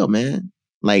division fail, man?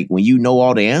 Like when you know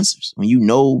all the answers, when you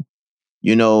know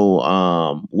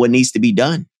what needs to be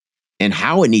done and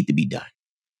how it needs to be done,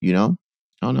 I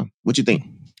don't know. What you think?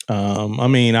 I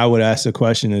mean, I would ask the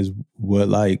question is,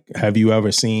 have you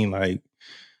ever seen like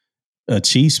a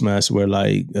Chiefs mess where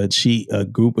like a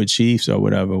group of Chiefs or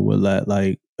whatever would let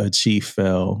like a chief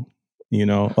fail,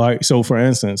 Like, so for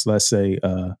instance, let's say,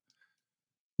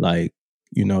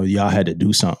 y'all had to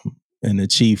do something and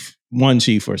one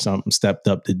chief or something stepped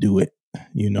up to do it,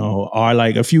 or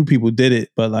like a few people did it,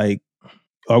 but like,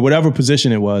 or whatever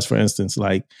position it was, for instance,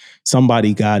 like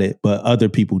somebody got it, but other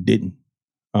people didn't.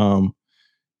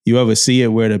 You ever see it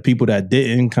where the people that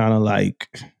didn't kind of like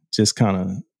just kind of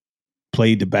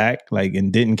played the back, like,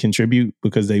 and didn't contribute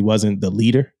because they wasn't the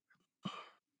leader?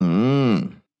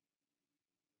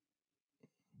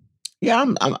 Yeah,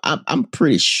 I'm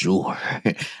pretty sure.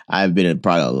 I've been in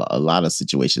probably a lot of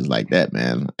situations like that,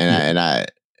 man. And I'm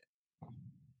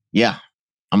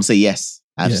gonna say yes.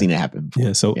 I've seen it happen before.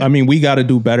 Yeah, so I mean, we got to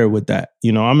do better with that.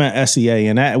 I'm at SEA,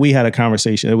 and we had a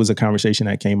conversation. It was a conversation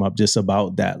that came up just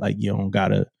about that. Like, you don't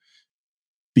gotta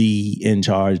be in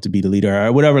charge to be the leader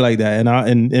or whatever like that.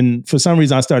 And for some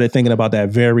reason, I started thinking about that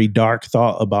very dark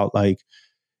thought about like,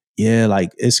 yeah,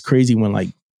 like it's crazy when like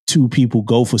two people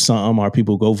go for something or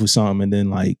people go for something and then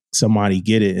like somebody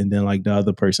get it and then like the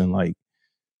other person like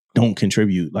don't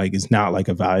contribute. Like it's not like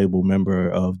a valuable member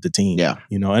of the team. Yeah.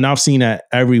 And I've seen that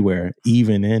everywhere,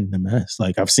 even in the mess.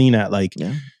 Like I've seen that like,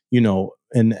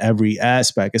 in every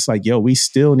aspect. It's like, yo, we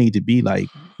still need to be like,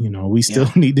 we still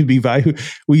need to be valuable.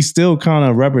 We still kind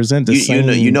of represent the same.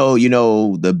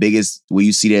 The biggest, where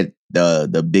you see that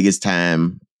the biggest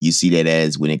time you see that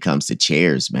as when it comes to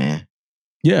chairs, man.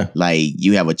 Yeah. Like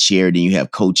you have a chair, then you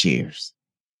have co-chairs.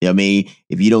 You know what I mean?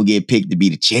 If you don't get picked to be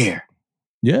the chair.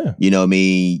 Yeah. You know what I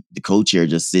mean? The co-chair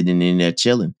just sitting in there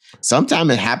chilling.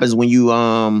 Sometimes it happens when you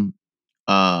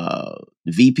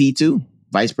VP too,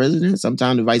 vice president.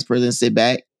 Sometimes the vice president sit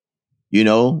back,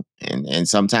 and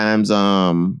sometimes they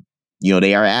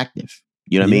are active.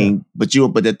 You know what I mean? But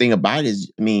the thing about it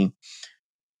is, I mean,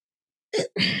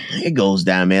 it goes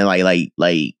down, man.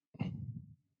 Like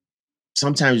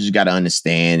sometimes you just gotta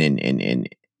understand and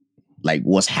like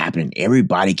what's happening.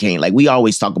 Everybody can't, like we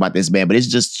always talk about this, man, but it's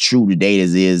just true today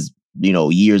as is,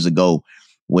 years ago,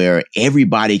 where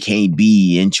everybody can't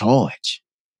be in charge.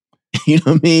 You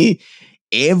know what I mean?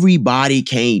 Everybody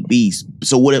can't be.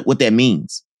 So what that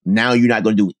means? Now you're not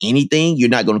going to do anything. You're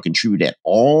not going to contribute at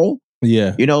all.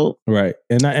 Yeah. Right.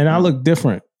 And I look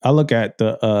different. I look at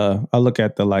the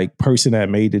like person that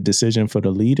made the decision for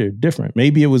the leader different.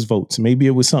 Maybe it was votes. Maybe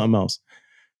it was something else.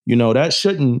 That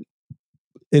shouldn't,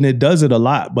 and it does it a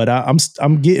lot, but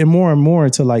I'm getting more and more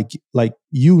into like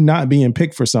you not being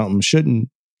picked for something shouldn't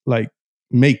like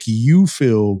make you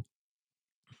feel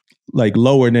like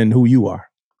lower than who you are,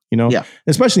 you know,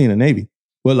 especially in the Navy.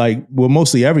 But like, well,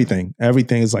 mostly everything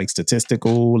is like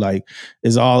statistical, like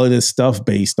is all of this stuff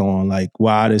based on like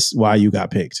why you got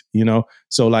picked, you know?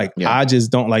 So like, I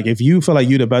just don't like, if you feel like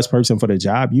you're the best person for the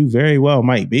job, you very well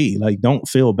might be. Like, don't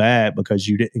feel bad because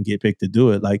you didn't get picked to do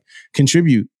it. Like,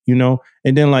 contribute, you know,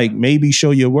 and then like maybe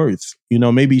show your worth, you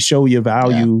know, maybe show your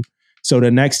value. Yeah. So the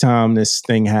next time this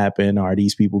thing happen or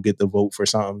these people get the vote for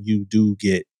something, you do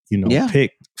get, you know,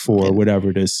 picked for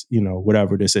whatever this, you know,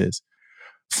 whatever this is.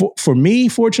 For me,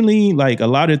 fortunately, like a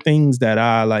lot of things that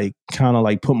I like kind of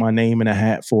like put my name in a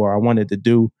hat for, I wanted to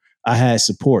do, I had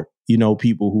support, you know,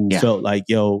 people who felt like,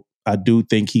 yo, I do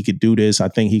think he could do this. I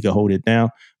think he could hold it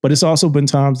down. But it's also been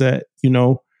times that, you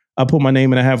know, I put my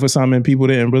name in a hat for something and people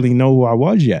didn't really know who I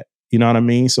was yet. You know what I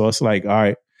mean? So it's like, all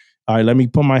right, let me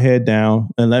put my head down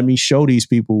and let me show these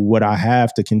people what I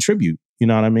have to contribute. You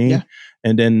know what I mean? Yeah.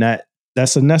 And then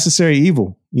that's a necessary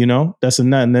evil, you know. That's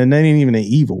and that ain't even an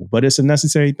evil, but it's a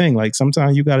necessary thing. Like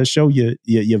sometimes you got to show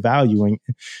your value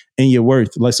and your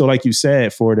worth. Like so, like you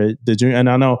said, for the junior. And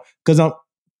I know because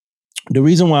the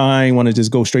reason why I ain't want to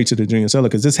just go straight to the junior seller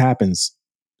because this happens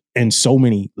in so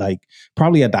many, like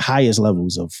probably at the highest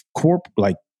levels of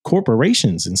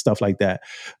corporations and stuff like that.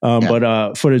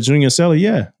 But for the junior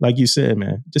seller, like you said,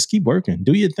 man, just keep working,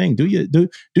 do your thing, do your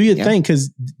thing,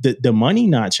 because the money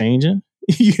not changing.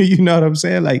 You know what I'm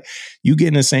saying? Like you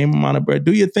getting the same amount of bread.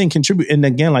 Do your thing, contribute. And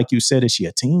again, like you said, it's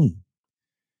your team.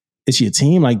 It's your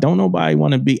team. Like don't nobody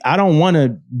want to be. I don't want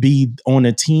to be on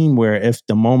a team where if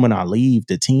the moment I leave,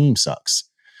 the team sucks.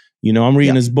 You know, I'm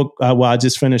reading this book. I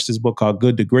just finished this book called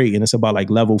Good to Great, and it's about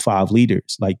like level 5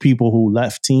 leaders, like people who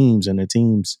left teams and the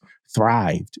teams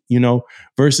thrived, you know,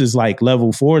 versus like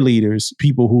level 4 leaders,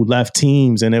 people who left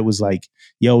teams and it was like,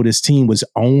 yo, this team was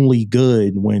only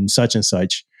good when such and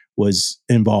such was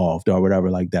involved or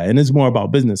whatever like that. And it's more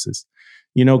about businesses,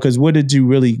 you know, because what did you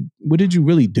really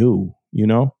do, you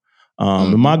know?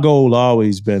 And my goal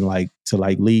always been like to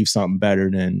like leave something better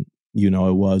than, you know,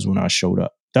 it was when I showed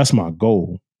up. That's my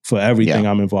goal for everything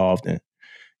I'm involved in.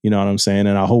 You know what I'm saying?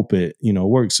 And I hope it, you know,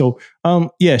 works. So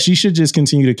she should just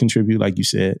continue to contribute, like you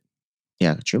said.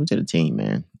 Yeah, contribute to the team,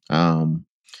 man. And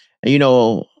you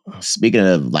know, speaking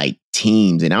of like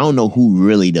teams, and I don't know who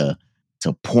really to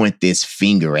point this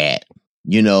finger at,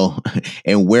 you know,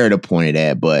 and where to point it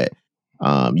at, but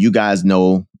you guys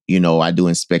know, you know, I do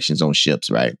inspections on ships,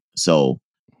 right? So,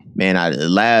 man, the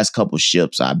last couple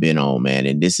ships I've been on, man,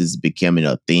 and this is becoming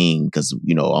a thing because,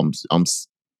 you know, I'm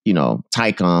you know,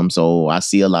 TICOM, so I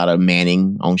see a lot of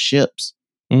manning on ships.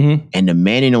 Mm-hmm. And the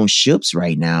manning on ships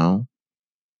right now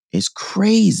is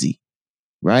crazy,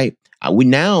 right? We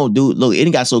now do, look,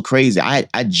 it got so crazy. I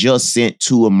just sent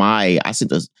I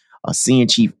sent a senior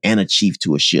chief and a chief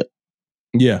to a ship.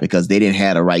 Yeah. Because they didn't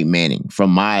have the right manning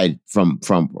from my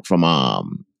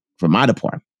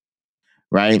department.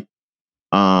 Right.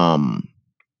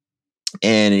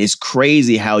 And it's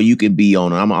crazy how you can be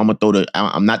on, I'm gonna throw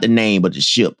I'm not the name, but the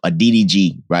ship, a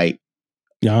DDG, right?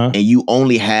 Yeah. And you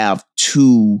only have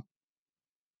 2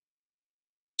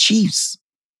 chiefs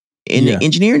in the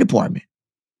engineering department.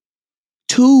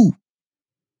 2.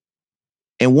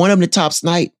 And one of them the top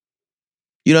snipe.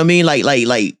 You know what I mean?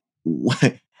 Like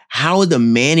how the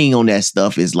manning on that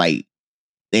stuff is like,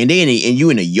 and then and you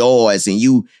in the yards and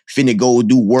you finna go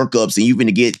do workups and you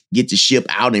finna get the ship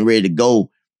out and ready to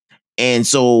go. And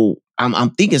so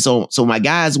I'm thinking, so my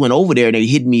guys went over there and they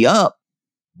hit me up.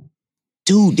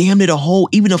 Dude, damn near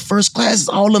even the first class is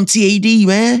all them TAD,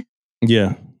 man.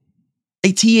 Yeah.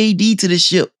 They TAD to the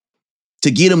ship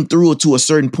to get them through to a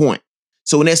certain point.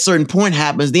 So when that certain point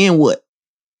happens, then what?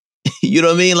 You know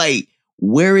what I mean? Like,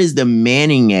 where is the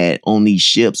manning at on these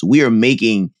ships? We are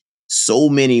making so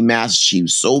many master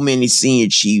chiefs, so many senior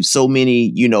chiefs, so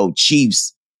many, you know,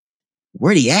 chiefs.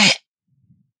 Where they at?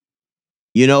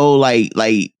 You know, like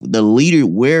the leader,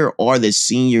 where are the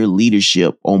senior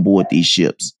leadership on board these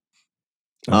ships?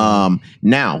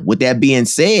 Now, with that being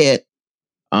said,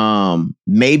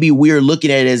 maybe we're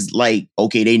looking at it as like,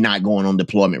 okay, they're not going on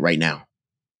deployment right now.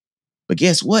 But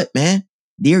guess what, man?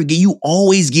 You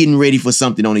always getting ready for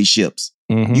something on these ships.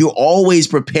 Mm-hmm. You're always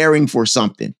preparing for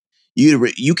something.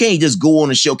 You can't just go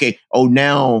on a ship, okay,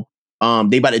 now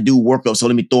they about to do workup, so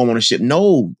let me throw them on a ship.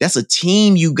 No, that's a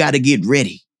team you got to get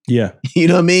ready. Yeah. You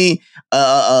know what I mean?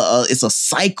 It's a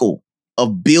cycle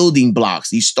of building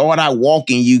blocks. You start out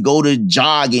walking, you go to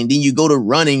jogging, then you go to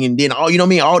running, and then you know what I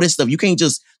mean? All this stuff. You can't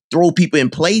just throw people in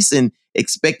place and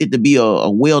expect it to be a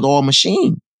well-oiled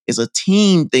machine. It's a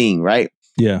team thing, right?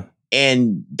 Yeah.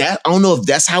 And that, I don't know if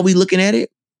that's how we looking at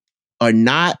it or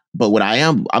not, but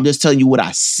I'm just telling you what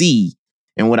I see.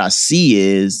 And what I see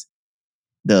is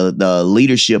the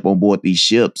leadership on board these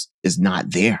ships is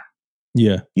not there.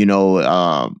 Yeah. You know,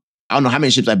 I don't know how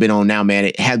many ships I've been on now, man.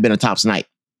 It has been a tops night.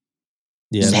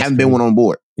 Yeah, just haven't been one on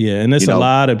board. Yeah, and it's a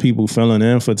lot of people filling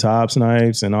in for top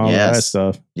snipes and all of that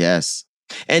stuff. Yes.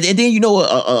 And then, you know,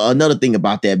 another thing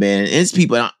about that, man, it's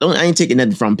people, I ain't taking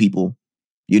nothing from people,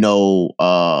 you know,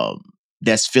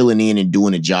 that's filling in and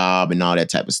doing a job and all that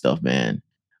type of stuff, man.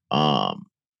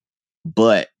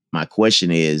 But my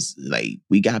question is, like,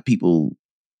 we got people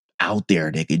out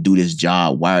there that could do this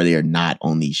job. Why are they not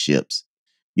on these ships?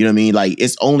 You know what I mean? Like,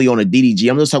 it's only on a DDG.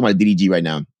 I'm just talking about a DDG right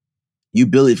now. You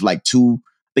build it for like I think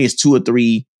it's 2 or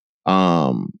 3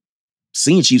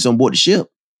 senior chiefs on board the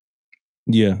ship.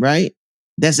 Yeah. Right?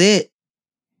 That's it.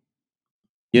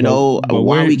 You know,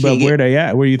 why we can't where they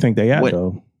at? Where do you think they at,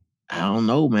 though? I don't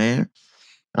know, man.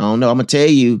 I don't know. I'm gonna tell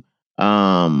you.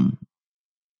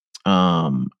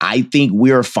 I think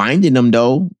we're finding them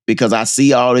though, because I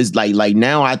see all this like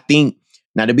now. I think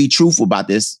now, to be truthful about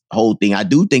this whole thing, I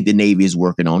do think the Navy is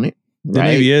working on it.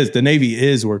 Right? The Navy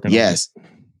is working on it. Yes.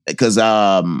 Because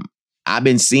I've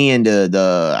been seeing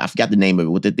the I forgot the name of it.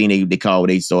 What the thing they call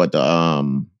they start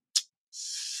the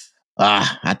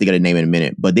I think of the name in a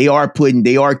minute. But they are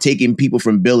taking people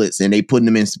from billets and they putting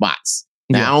them in spots.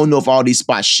 Now, I don't know if all these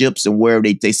spots ships and where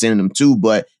they sending them to,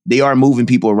 but they are moving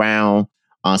people around,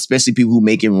 especially people who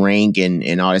making rank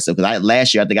and all that stuff. Because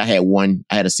last year, I think I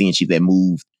had a senior chief that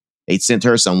moved. They sent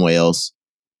her somewhere else,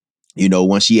 you know,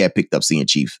 once she had picked up senior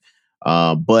chief.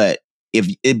 But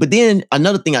then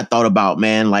another thing I thought about,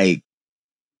 man, like,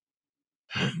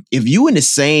 if you in the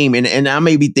same, and I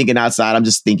may be thinking outside, I'm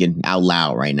just thinking out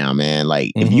loud right now, man.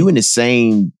 Like, if you in the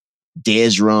same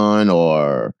Desron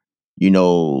or, you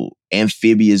know,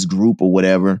 amphibious group or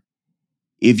whatever,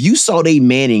 if you saw they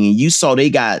manning and you saw they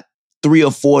got 3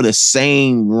 or 4 of the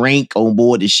same rank on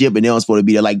board the ship and they was supposed to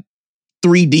be there, like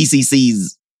 3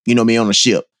 DCCs, you know what I mean, on the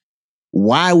ship,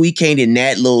 why we can't in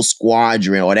that little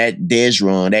squadron or that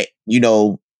Desron that, you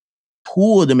know,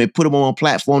 pull them and put them on a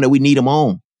platform that we need them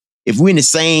on? If we're in the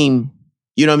same,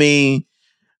 you know what I mean,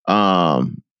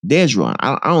 Desron,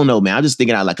 I don't know, man. I'm just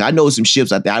thinking out like, I know some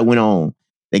ships out there I went on,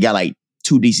 they got like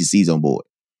 2 DCCs on board.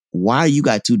 Why you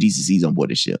got 2 DCCs on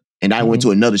board the ship? And I went to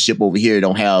another ship over here that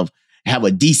don't have a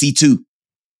DC2. You know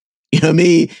what I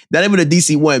mean? Not even a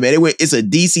DC1, man. It's a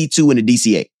DC2 and a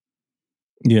DC8.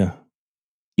 Yeah.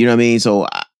 You know what I mean? So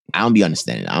I don't be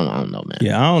understanding. I don't know, man.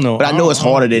 Yeah, I don't know. But I know it's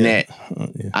harder than that.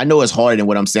 Yeah. I know it's harder than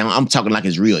what I'm saying. I'm talking like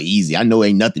it's real easy. I know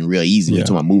ain't nothing real easy when you're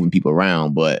talking about moving people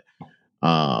around. But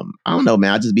I don't know,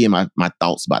 man. I just be in my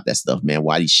thoughts about that stuff, man.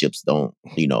 Why these ships don't,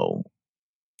 you know,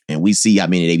 and we see how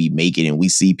many they be making and we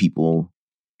see people,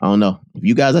 I don't know. If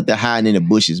you guys out there hiding in the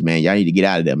bushes, man, y'all need to get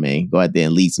out of there, man. Go out there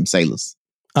and lead some sailors.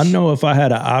 I know if I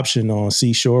had an option on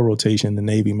seashore rotation, the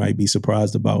Navy might be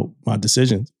surprised about my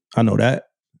decisions. I know that,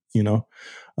 you know.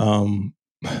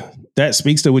 That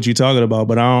speaks to what you're talking about,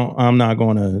 but I'm not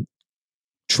going to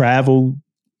travel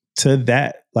to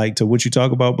that, like to what you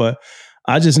talk about. But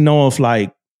I just know if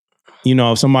like, you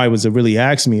know, if somebody was to really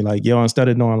ask me like, yo, instead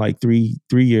of doing like three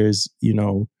years, you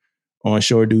know, on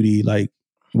shore duty, like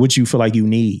what you feel like you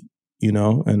need, you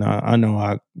know? And I know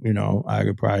I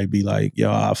could probably be like,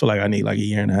 yo, I feel like I need like a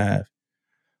year and a half.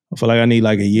 I feel like I need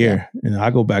like a year and I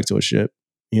go back to a ship.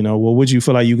 You know, well, would you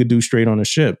feel like you could do straight on a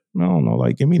ship? I don't know,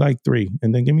 like give me like 3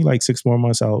 and then give me like 6 more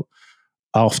months out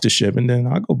off the ship. And then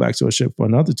I'll go back to a ship for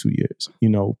another 2 years, you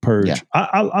know, purge. Yeah.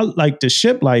 I like the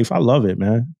ship life. I love it,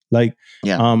 man. Like,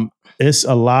 it's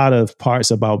a lot of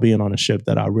parts about being on a ship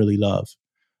that I really love.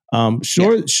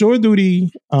 Shore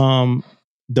duty,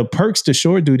 the perks to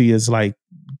shore duty is like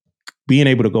being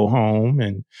able to go home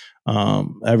and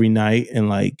every night and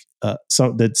like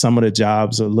some of the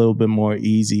jobs are a little bit more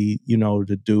easy, you know,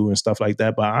 to do and stuff like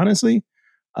that. But honestly,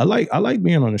 I like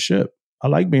being on a ship. I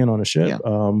like being on a ship.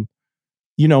 Yeah.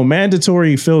 You know,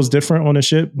 mandatory feels different on a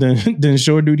ship than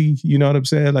shore duty. You know what I'm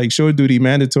saying? Like shore duty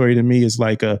mandatory to me is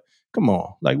like come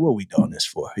on, like what are we doing this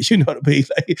for? You know what I mean?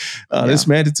 Like this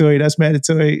mandatory, that's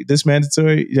mandatory, this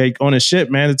mandatory. Like on a ship,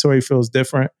 mandatory feels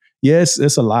different. Yes,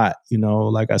 it's a lot, you know,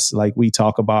 like we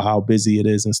talk about how busy it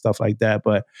is and stuff like that.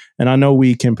 But, and I know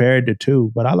we compared the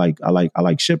two, but I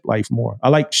like ship life more. I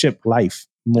like ship life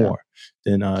more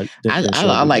than I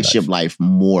like ship life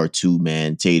more too,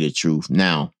 man. Tell you the truth.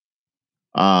 Now,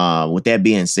 with that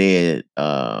being said,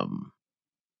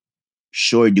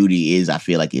 shore duty I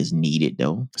feel like is needed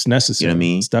though. It's necessary. You know what I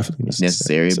mean? It's definitely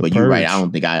necessary. But you're right. I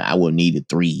don't think I will need it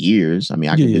 3 years. I mean,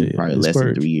 I can do probably less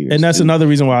than 3 years. And that's another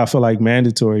reason why I feel like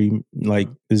mandatory like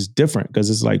is different, because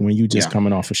it's like when you just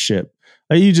coming off a ship.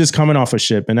 Like you just coming off a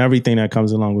ship and everything that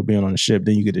comes along with being on a ship,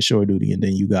 then you get the shore duty and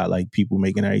then you got like people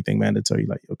making everything mandatory.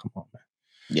 Like, yo, come on, man.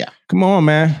 Yeah. Come on,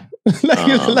 man. like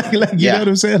you know what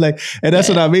I'm saying? Like, and that's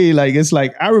what I mean. Like, it's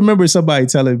like, I remember somebody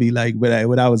telling me, like,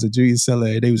 when I was a junior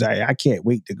seller, they was like, I can't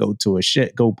wait to go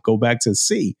to go back to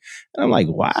sea. And I'm like,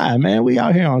 why, man? We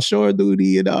out here on shore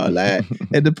duty and all that.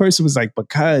 And the person was like,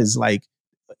 because like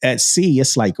at sea,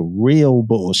 it's like real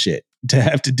bullshit to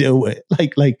have to deal with.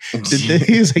 He's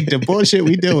like, the bullshit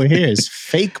we deal with here is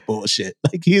fake bullshit.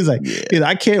 Like, he's like,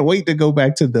 I can't wait to go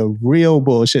back to the real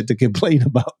bullshit to complain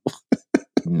about.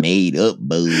 Made up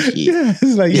bullshit.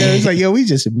 It's like, yo, we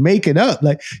just make it up.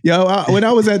 Like, yo, when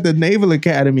I was at the Naval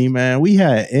Academy, man, we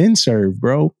had in-serve,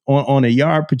 bro, on a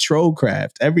yard patrol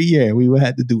craft. Every year we would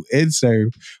have to do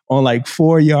in-serve on like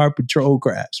 4-yard patrol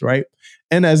crafts, right?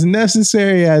 And as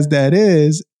necessary as that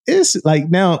is, it's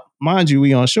like, now, mind you,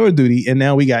 we on shore duty, and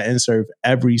now we got in-serve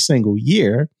every single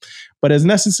year. But as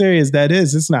necessary as that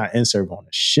is, it's not in-serve on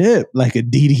a ship like a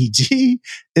DDG.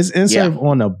 It's in-serve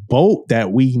on a boat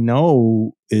that we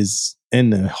know is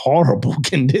in a horrible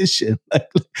condition.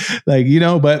 like, you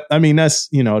know, but I mean, that's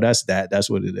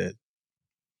what it is.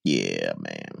 Yeah,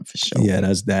 man, for sure. Yeah,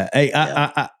 that's that. Hey,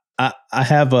 I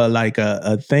have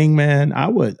a thing, man. I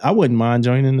wouldn't mind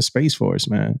joining the Space Force,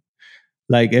 man.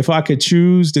 Like, if I could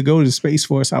choose to go to the Space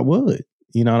Force, I would.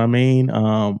 You know what I mean?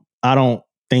 I don't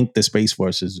think the Space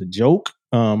Force is a joke.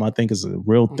 I think it's a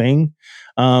real thing.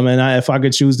 And if I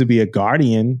could choose to be a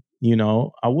guardian, you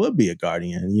know, I would be a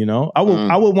guardian. You know, I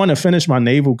would want to finish my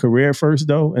naval career first,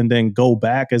 though, and then go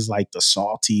back as like the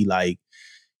salty, like,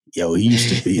 yo, he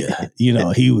used to be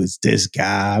he was this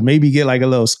guy. Maybe get like a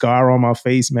little scar on my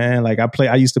face, man. Like,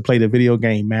 I used to play the video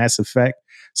game Mass Effect.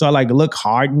 So I like look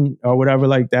hardened or whatever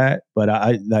like that. But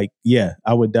I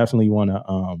would definitely want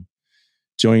to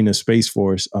join the Space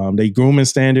Force. They grooming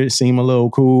standards seem a little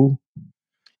cool.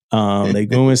 They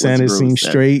grooming standards seem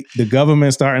straight. The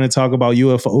government's starting to talk about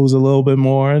UFOs a little bit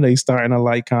more. They starting to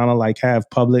like kind of like have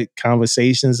public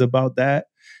conversations about that.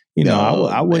 You know,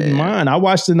 I wouldn't mind. I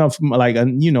watched enough, like,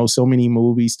 so many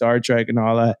movies, Star Trek and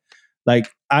all that.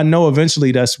 Like, I know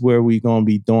eventually that's where we're going to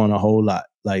be doing a whole lot,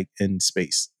 like in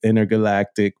space,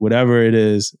 intergalactic, whatever it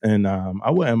is. And I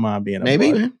wouldn't mind being a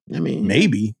maybe, part. man. I mean,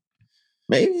 maybe.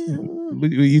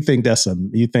 You think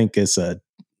it's a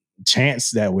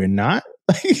chance that we're not?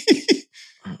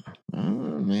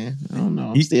 Man, I don't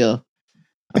know.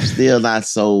 I'm still not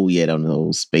sold yet on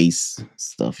those space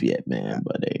stuff yet, man.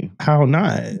 But how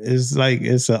not? It's like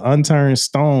it's an unturned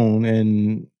stone,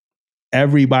 and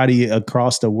everybody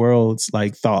across the world's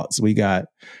like thoughts. We got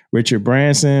Richard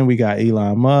Branson, we got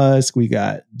Elon Musk, we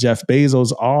got Jeff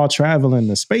Bezos, all traveling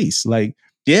to space. Like,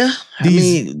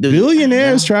 these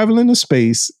billionaires traveling to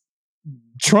space.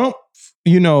 Trump,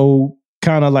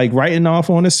 kind of like writing off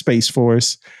on the Space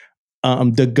Force.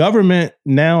 The government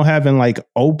now having like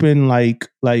open like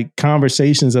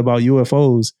conversations about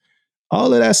UFOs.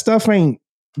 All of that stuff ain't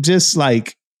just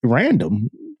like random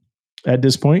at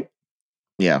this point.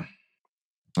 Yeah.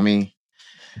 I mean,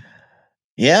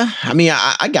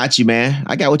 I got you, man.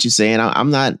 I got what you're saying.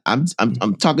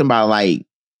 I'm talking about like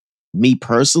me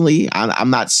personally. I'm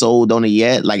not sold on it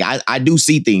yet. Like, I do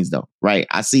see things though, right?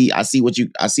 I see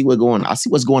what's going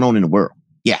on in the world.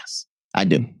 Yes, I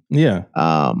do. Yeah.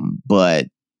 But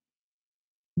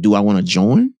do I want to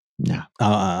join? No.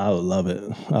 I love it.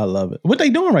 I love it. What they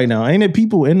doing right now? Ain't it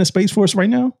people in the Space Force right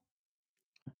now?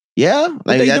 Yeah.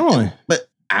 What they doing? But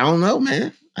I don't know,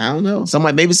 man. I don't know.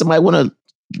 Maybe somebody want to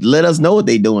let us know what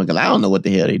they doing, because I don't know what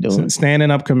the hell they doing.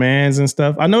 Standing up commands and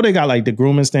stuff. I know they got like the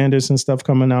grooming standards and stuff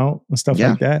coming out and stuff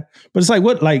like that. But it's like,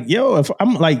 what, like, yo, if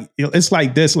I'm like, it's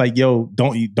like this, like, yo,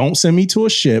 don't send me to a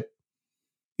ship.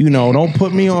 Don't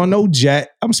put me on no jet.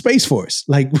 I'm Space Force.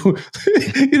 Like, you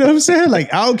know what I'm saying?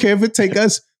 Like, I don't care if it take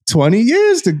us 20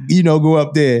 years to, go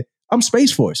up there. I'm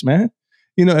Space Force, man.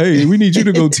 Hey, we need you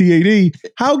to go TAD.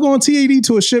 How going TAD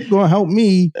to a ship going to help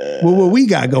me with what we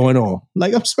got going on?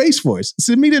 Like, I'm Space Force.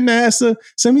 Send me to NASA.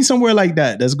 Send me somewhere like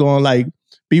that that's going like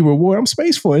be rewarded. I'm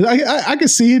Space Force. I can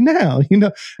see it now.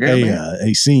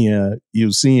 Hey, senior,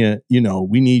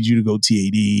 we need you to go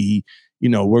TAD.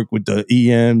 Work with the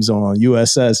EMs on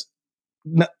USS.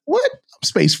 What? I'm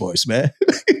Space Force, man.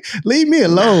 Leave me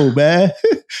alone, man.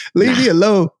 Leave me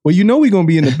alone. Well, we're going to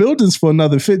be in the buildings for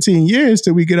another 15 years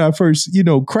till we get our first,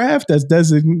 craft that's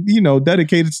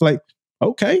dedicated to like,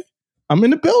 okay, I'm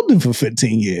in the building for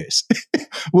 15 years.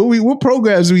 What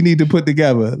programs we need to put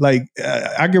together? Like,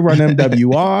 I can run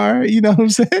MWR, you know what I'm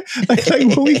saying? Like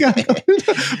what we got?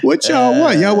 What y'all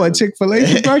want? Y'all want Chick-fil-A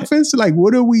for breakfast? Like,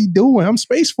 what are we doing? I'm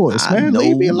Space Force, man.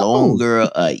 Leave me alone. No longer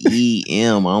a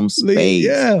EM. I'm space.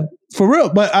 Yeah, for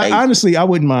real. But honestly, I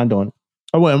wouldn't mind doing it.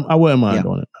 I wouldn't mind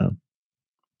doing it. Man.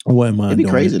 I wouldn't mind. It'd be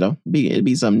crazy though. It'd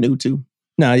be something new too.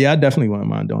 Nah, yeah, I definitely wouldn't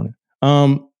mind doing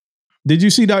it. Did you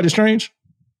see Doctor Strange?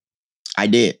 I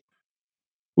did.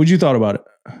 What you thought about it?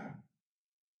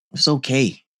 It's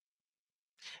okay.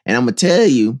 And I'm gonna tell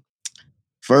you,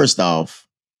 first off,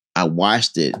 I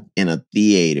watched it in a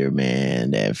theater,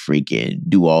 man, that freaking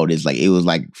do all this. Like, it was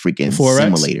like freaking 4X?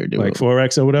 simulator, dude. Like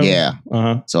 4X or whatever? Yeah.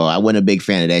 Uh-huh. So I wasn't a big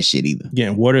fan of that shit either.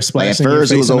 Getting water splashing like in your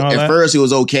face and all that? At first, it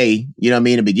was okay. You know what I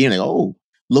mean? In the beginning, like, oh,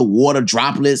 little water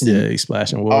droplets. Yeah, he's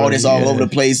splashing water. All this all over the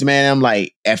place, man. I'm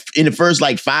like, in the first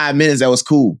like 5 minutes, that was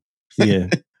cool. Yeah.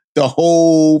 The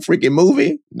whole freaking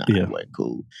movie? Nah, Yeah. it wasn't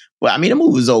cool. But I mean, the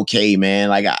movie was okay, man.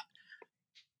 Like,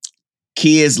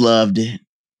 kids loved it.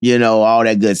 You know, all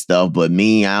that good stuff. But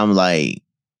me, I'm like,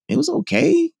 it was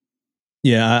okay.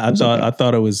 Yeah, I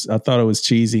thought it was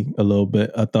cheesy a little bit.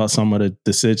 I thought some of the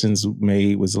decisions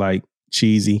made was like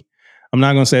cheesy. I'm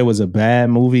not gonna say it was a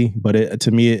bad movie, but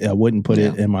to me, I wouldn't put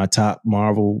it in my top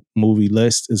Marvel movie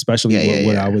list, especially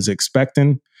what I was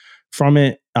expecting from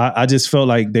it. I just felt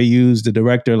like they used the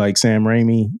director like Sam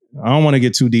Raimi. I don't want to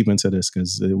get too deep into this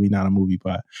because we're not a movie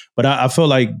pod, but I feel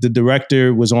like the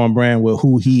director was on brand with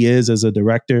who he is as a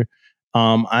director.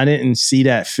 I didn't see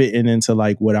that fitting into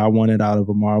like what I wanted out of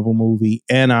a Marvel movie,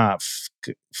 and I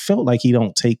felt like he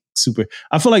don't take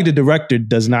I feel like the director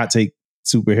does not take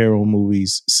superhero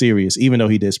movies serious, even though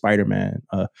he did Spider-Man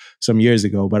some years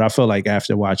ago. But I feel like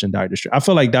after watching Doctor Strange, I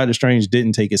feel like Doctor Strange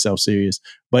didn't take itself serious,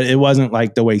 but it wasn't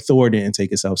like the way Thor didn't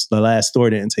take itself. The last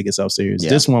Thor didn't take itself serious. Yeah.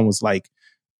 This one was like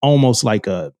almost like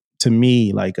to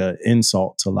me, like an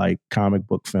insult to like comic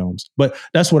book films. But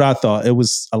that's what I thought. It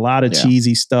was a lot of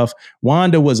cheesy stuff.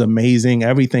 Wanda was amazing.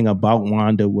 Everything about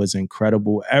Wanda was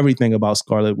incredible. Everything about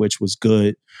Scarlet Witch was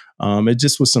good. It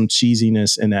just was some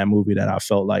cheesiness in that movie that I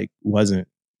felt like wasn't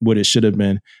what it should have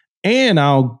been. And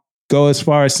I'll go as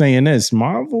far as saying this,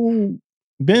 Marvel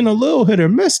been a little hit or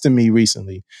miss to me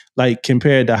recently, like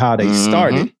compared to how they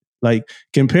started. Like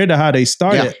compared to how they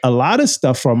started, a lot of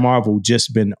stuff from Marvel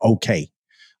just been okay.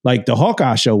 Like the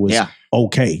Hawkeye show was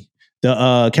okay.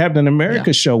 The Captain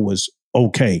America show was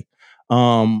okay.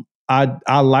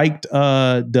 I liked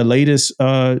the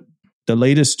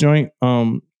latest joint.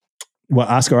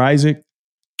 Oscar Isaac,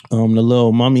 the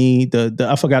little mummy. The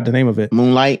I forgot the name of it.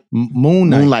 Moon Knight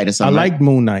or something. I liked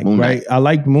Moon Knight. Right. I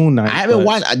liked Moon Knight. I haven't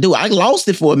watched. I lost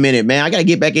it for a minute, man. I got to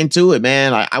get back into it,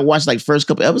 man. I watched like first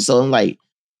couple episodes. I'm like,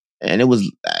 and it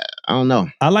was I don't know.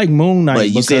 I like Moon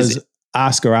Knight because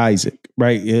Oscar Isaac,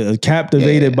 right?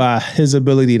 Captivated by his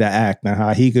ability to act and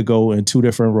how he could go in two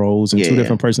different roles and two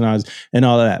different personalities and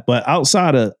all of that. But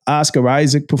outside of Oscar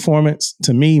Isaac performance,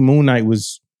 to me, Moon Knight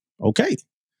was okay.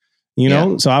 You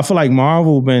know? So I feel like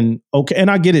Marvel been okay.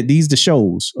 And I get it, these the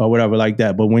shows or whatever like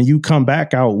that. But when you come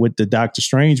back out with the Doctor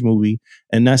Strange movie,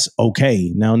 and that's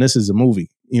okay. Now this is a movie.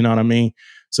 You know what I mean?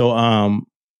 So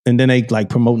and then they like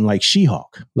promoting like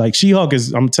She-Hulk. Like She-Hulk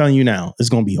is, I'm telling you now, it's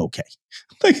gonna be okay.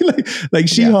 like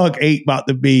She-Hulk ain't about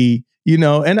to be, you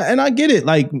know, and I get it.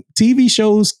 Like TV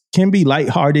shows can be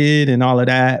lighthearted and all of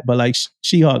that, but like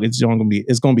She-Hulk, it's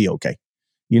gonna be okay.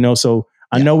 You know, so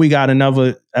I know we got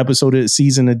another episode of the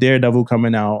season of Daredevil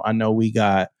coming out. I know we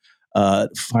got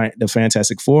the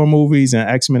Fantastic Four movies and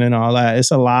X-Men and all that. It's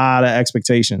a lot of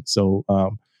expectations. So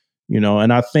you know,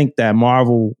 and I think that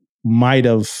Marvel might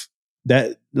have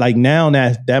that, like now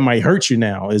that might hurt you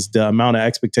now is the amount of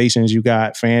expectations you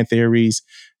got, fan theories.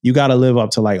 You got to live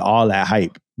up to like all that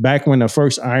hype. Back when the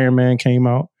first Iron Man came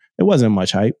out, it wasn't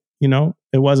much hype, you know?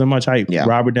 It wasn't much hype. Yeah.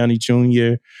 Robert Downey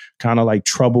Jr., kind of like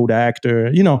troubled actor,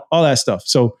 you know, all that stuff.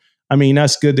 So, I mean,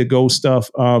 that's good to go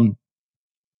stuff. And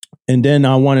then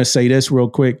I want to say this real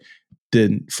quick.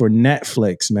 For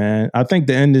Netflix, man, I think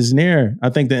the end is near. For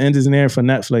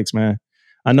Netflix, man.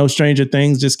 I know Stranger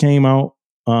Things just came out.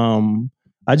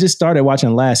 I just started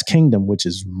watching Last Kingdom, which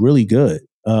is really good.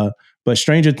 But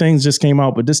Stranger Things just came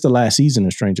out, but this is the last season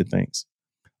of Stranger Things.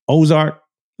 Ozark,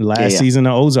 last season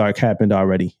of Ozark happened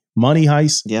already. Money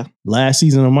Heist, last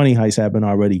season of Money Heist happened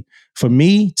already. For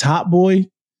me, Top Boy,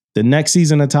 the next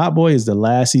season of Top Boy is the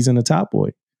last season of Top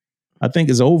Boy. I think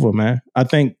it's over, man. I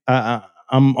think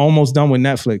I'm almost done with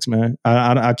Netflix, man.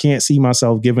 I can't see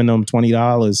myself giving them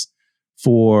 $20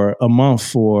 for a month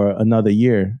for another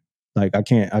year. Like I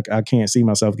can't see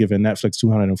myself giving Netflix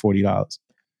 $240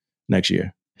 next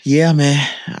year. Yeah, man.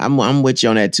 I'm with you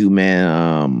on that too,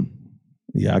 man.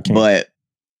 Yeah, I can't. But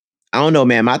I don't know,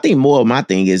 man. I think more of my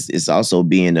thing is also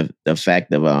being the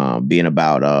fact of being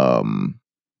about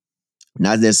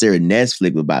not necessarily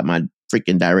Netflix, but about my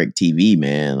freaking direct TV,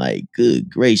 man. Like, good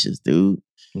gracious, dude.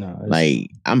 No,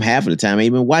 like I'm half of the time I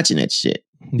ain't even watching that shit.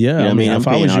 Yeah, you know what I mean, I'm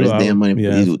paying all this damn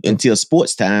money until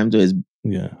sports time.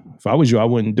 Yeah, if I was you, I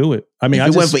wouldn't do it. I mean, if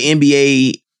it wasn't for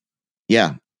NBA,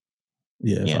 Yeah.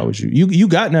 Yeah, if I was you. You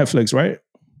got Netflix, right?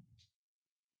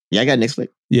 Yeah, I got Netflix.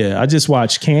 Yeah, I just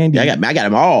watched Candy. Yeah, I got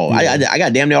them all. Yeah. I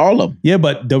got damn near all of them. Yeah,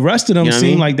 but the rest of them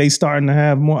seem like they starting to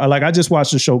have more. Like I just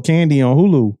watched the show Candy on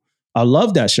Hulu. I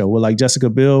love that show with like Jessica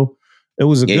Biel. It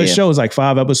was a good show. It was like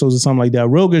 5 episodes or something like that.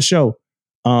 Real good show.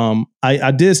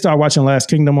 I did start watching Last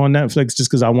Kingdom on Netflix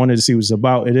just because I wanted to see what it's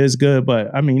about. It is good,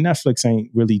 but I mean Netflix ain't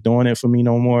really doing it for me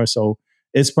no more. So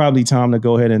it's probably time to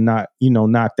go ahead and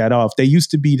knock that off. They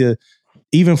used to be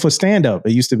even for stand-up,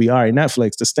 it used to be all right,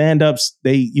 Netflix. The stand-ups,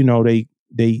 they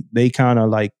kind of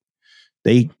like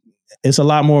it's a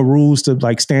lot more rules to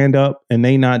like stand up, and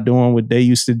they not doing what they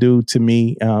used to do to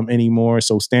me anymore.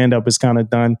 So stand up is kind of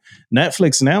done.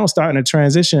 Netflix now starting to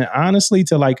transition honestly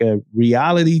to like a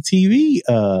reality TV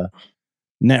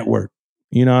network.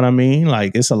 You know what I mean?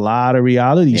 Like it's a lot of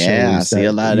reality shows. Yeah, I see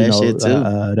a lot of that shit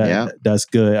too. That's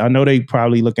good. I know they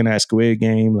probably looking at Squid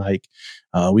Game. Like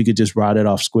we could just ride it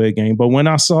off Squid Game. But when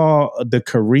I saw the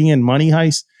Korean Money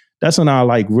Heist, that's when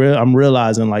I'm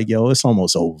realizing like, yo, it's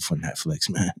almost over for Netflix,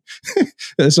 man.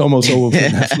 It's almost over for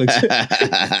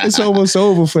Netflix. It's almost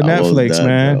over for Netflix, done,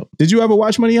 man. Bro. Did you ever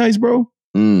watch Money Heist, bro?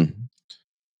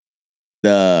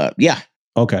 Yeah.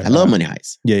 Okay. I love Money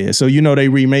Heist. Yeah. So they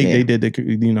remake. Yeah. They did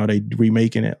they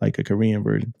remaking it like a Korean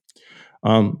version.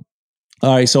 All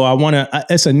right. So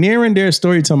it's a near and dear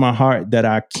story to my heart that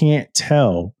I can't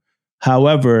tell.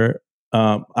 However,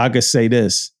 I could say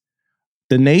this: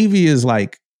 the Navy is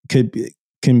like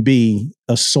can be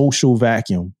a social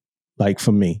vacuum, like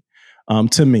for me.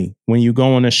 To me, when you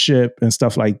go on a ship and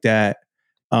stuff like that,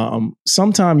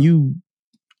 sometimes you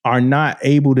are not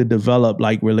able to develop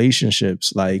like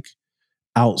relationships like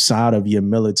outside of your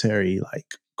military like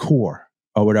core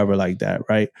or whatever like that,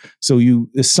 right? So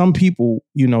some people,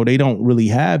 they don't really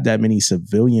have that many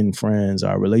civilian friends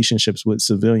or relationships with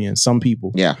civilians. Some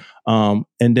people, yeah. And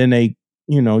then they,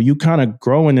 you kind of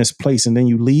grow in this place, and then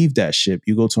you leave that ship.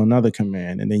 You go to another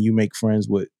command, and then you make friends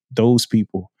with those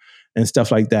people and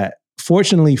stuff like that.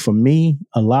 Fortunately for me,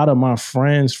 a lot of my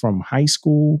friends from high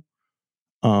school,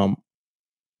 and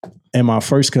my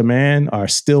first command are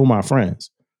still my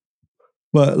friends.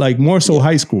 But like more so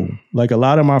high school, like a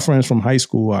lot of my friends from high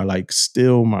school are like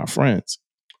still my friends.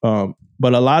 But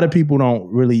a lot of people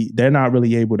they're not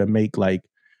really able to make like,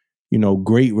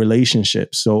 great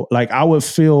relationships. So like I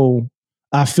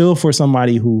feel for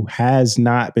somebody who has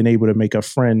not been able to make a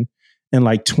friend in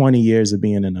like 20 years of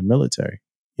being in the military,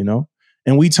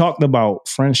 And we talked about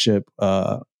friendship,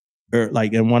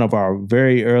 like in one of our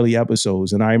very early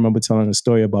episodes. And I remember telling a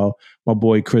story about my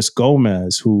boy, Chris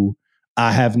Gomez, who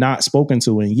I have not spoken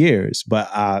to in years,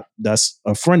 but that's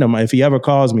a friend of mine. If he ever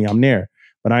calls me, I'm there.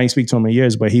 But I ain't speak to him in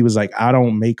years. But he was like, I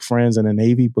don't make friends in the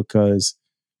Navy because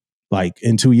like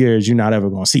in 2 years, you're not ever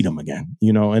going to see them again,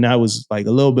 And that was like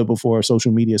a little bit before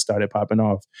social media started popping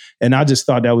off. And I just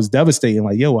thought that was devastating.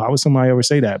 Like, yo, why would somebody ever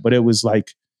say that? But it was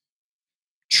like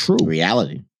true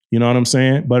reality. You know what I'm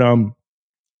saying? But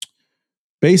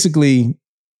basically,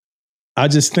 I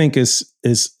just think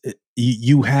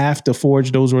you have to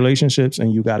forge those relationships,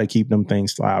 and you got to keep them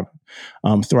things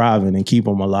thriving and keep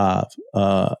them alive.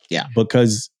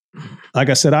 Because like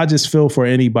I said, I just feel for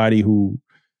anybody who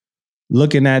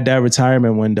looking at that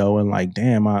retirement window and like,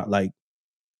 damn, I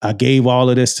gave all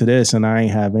of this to this, and I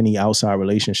ain't have any outside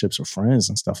relationships or friends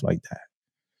and stuff like that.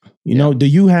 You know, do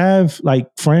you have like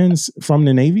friends from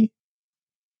the Navy?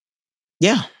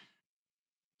 Yeah.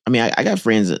 I mean, I got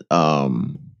friends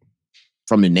from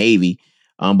the Navy.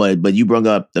 But you brought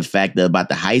up the fact about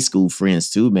the high school friends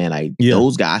too, man. Like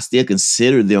those guys, I still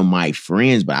consider them my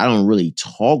friends, but I don't really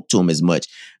talk to them as much.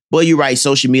 But you're right,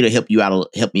 social media helped me out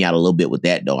a little bit with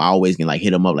that though. I always can like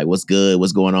hit them up like, what's good,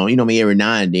 what's going on, every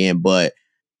now and then. But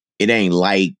it ain't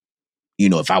like,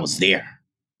 if I was there,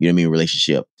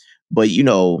 relationship. But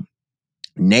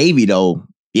Navy though,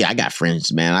 yeah, I got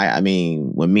friends, man. I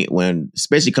mean, when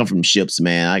especially come from ships,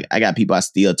 man, I got people I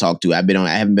still talk to. I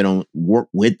haven't been on work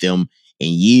with them in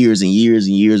years and years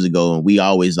and years ago, and we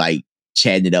always like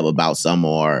chatting it up about some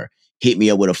or hit me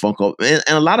up with a phone call. And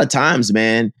a lot of times,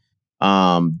 man,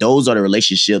 those are the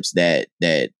relationships that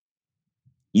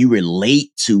you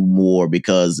relate to more,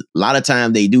 because a lot of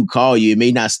times they do call you. It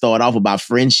may not start off about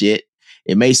friend shit.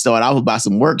 It may start off about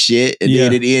some work shit, and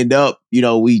then it end up,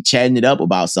 we chatting it up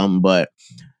about something. But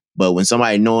when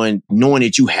somebody knowing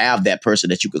that you have that person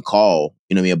that you could call,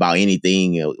 about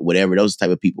anything, whatever, those type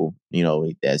of people,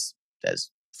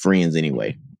 that's friends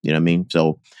anyway. You know what I mean?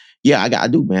 So yeah, I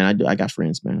do, man. I got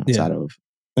friends, man, outside of.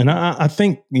 And I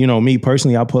think, me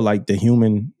personally, I put like the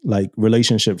human like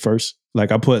relationship first.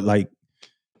 Like I put like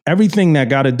everything that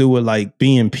got to do with like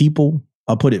being people,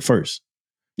 I'll put it first.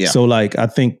 Yeah. So like, I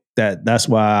think that's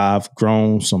why I've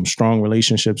grown some strong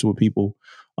relationships with people,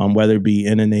 whether it be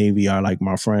in the Navy or like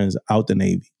my friends out the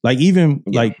Navy. Like even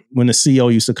like when the CO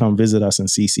used to come visit us in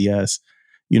CCS,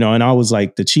 and I was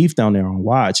like the chief down there on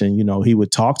watch, and he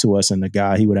would talk to us, and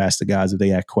he would ask the guys if they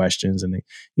had questions, and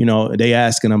they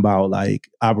asking about like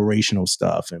operational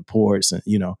stuff and ports, and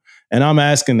and I'm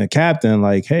asking the captain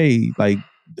like, hey, like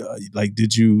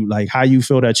did you like how you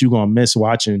feel that you're gonna miss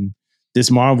watching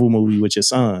this Marvel movie with your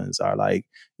sons, or like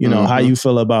how you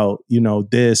feel about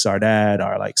this or that,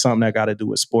 or like something that got to do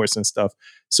with sports and stuff.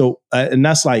 So and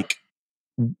that's like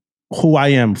who I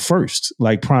am first,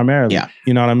 like primarily.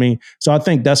 You know what I mean? So I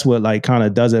think that's what like kind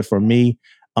of does it for me.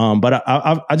 But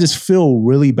I just feel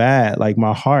really bad. Like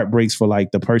my heart breaks for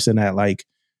like the person that like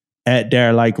at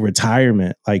their like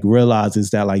retirement, like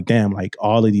realizes that like, damn, like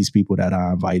all of these people that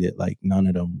I invited, like none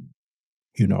of them,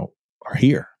 are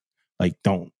here. Like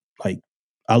don't like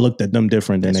I looked at them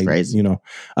different than crazy.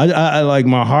 I like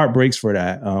my heart breaks for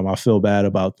that. I feel bad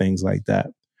about things like that.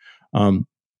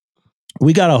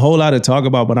 We got a whole lot to talk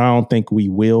about, but I don't think we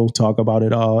will talk about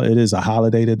it all. It is a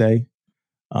holiday today.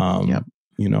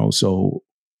 So,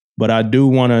 but I do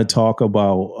want to talk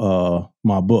about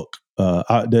my book.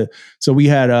 So we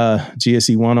had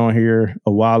GSE1 on here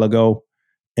a while ago,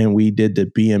 and we did the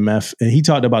BMF, and he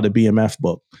talked about the BMF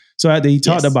book. So after he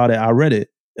talked about it, I read it.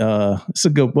 It's a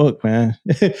good book, man.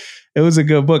 It was a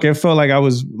good book. It felt like I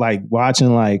was like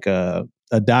watching like a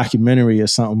documentary or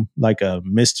something, like a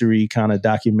mystery kind of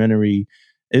documentary.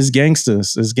 It's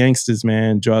gangsters,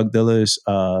 man, drug dealers.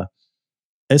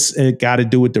 It got to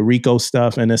do with the RICO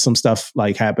stuff, and there's some stuff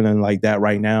like happening like that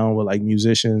right now with like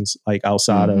musicians, like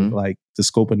outside of like the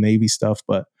scope of Navy stuff,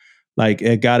 but like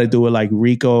it got to do with like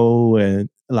RICO and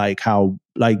like how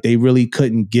like they really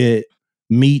couldn't get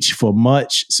Meech for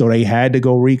much, so they had to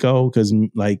go RICO because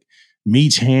like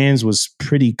Meech hands was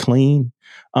pretty clean,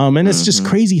 and it's just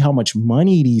crazy how much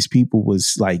money these people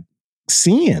was like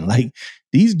seeing. Like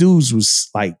these dudes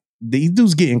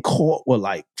getting caught with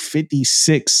like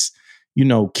 56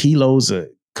 kilos of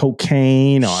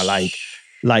cocaine, or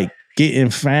like getting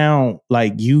found,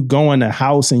 like you go in the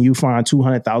house and you find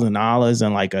 $200,000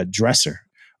 in like a dresser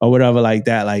or whatever like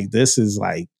that. Like this is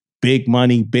like big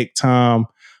money, big time,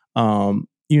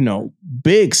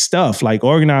 big stuff, like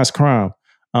organized crime.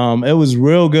 It was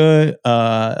real good,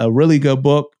 a really good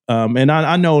book. And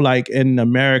I know like in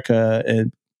America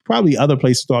and probably other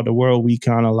places throughout the world, we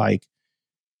kind of like,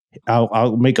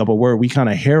 I'll make up a word, we kind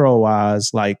of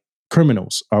heroize like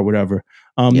criminals or whatever.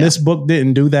 This book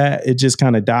didn't do that. It just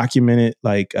kind of documented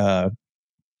like the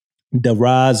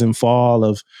rise and fall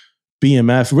of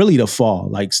BMF, really the fall,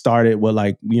 like started with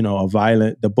like,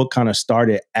 the book kind of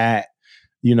started at,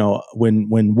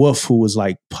 when Wolf, who was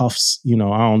like Puff's, I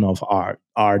don't know if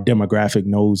our demographic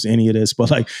knows any of this,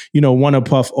 but like, one of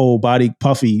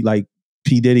Puffy, like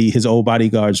P. Diddy, his old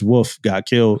bodyguards, Wolf, got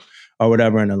killed or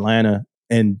whatever in Atlanta.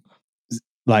 And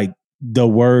like the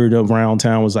word around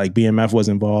town was like BMF was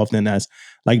involved, and that's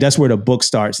where the book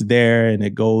starts there, and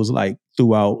it goes like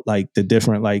throughout like the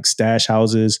different like stash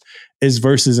houses. It's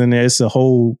verses in there. It's a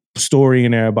whole story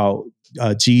in there about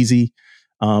Jeezy,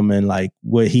 and like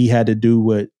what he had to do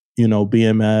with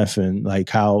BMF, and like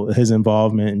how his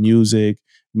involvement in music,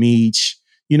 Meech,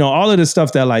 all of the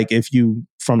stuff that like if you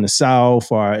from the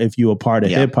South or if you a part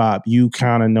of hip hop, you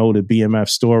kind of know the BMF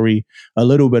story, a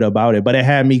little bit about it. But it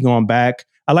had me going back.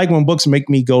 I like when books make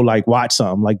me go like watch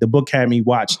something. Like the book had me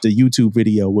watch the YouTube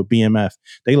video with BMF.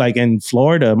 They like in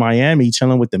Florida, Miami,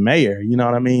 chilling with the mayor. You know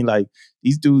what I mean? Like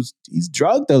these dudes, these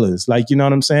drug dealers. Like, you know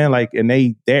what I'm saying? Like, and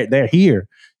they're here.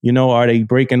 Are they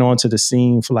breaking onto the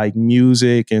scene for like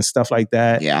music and stuff like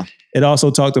that? Yeah. It also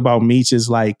talked about Meech's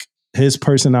like his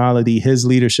personality, his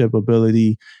leadership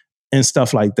ability, and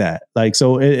stuff like that. Like,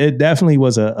 so it definitely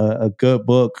was a good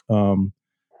book.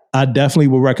 I definitely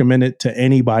would recommend it to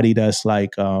anybody that's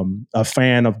like a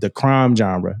fan of the crime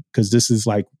genre, because this is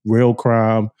like real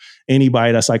crime.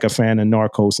 Anybody that's like a fan of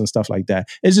Narcos and stuff like that.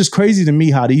 It's just crazy to me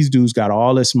how these dudes got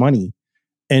all this money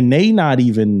and they not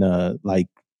even like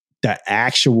the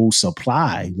actual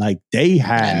supply. Like they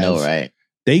have, I know, right?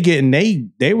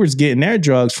 They was getting their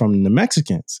drugs from the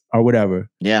Mexicans or whatever.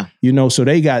 Yeah. So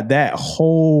they got that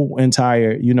whole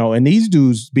entire, and these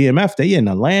dudes, BMF, they in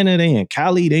Atlanta, they in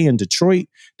Cali, they in Detroit.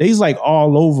 They's like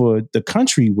all over the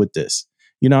country with this.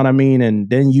 You know what I mean? And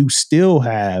then you still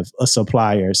have a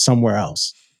supplier somewhere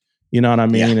else. You know what I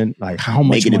mean? Yeah. And like how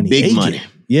much making money? Big money.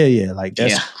 Yeah. Like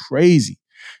that's crazy.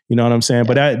 You know what I'm saying?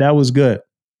 Yeah. But that was good.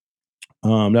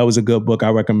 That was a good book. I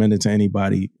recommend it to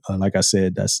anybody. Like I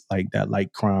said, that's like that,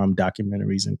 like crime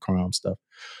documentaries and crime stuff.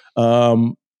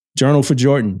 Journal for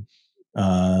Jordan.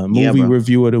 Movie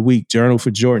review of the week, Journal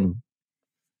for Jordan.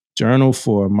 Journal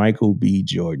for Michael B.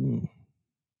 Jordan.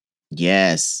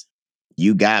 Yes.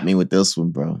 You got me with this one,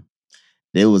 bro.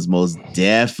 There was most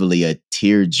definitely a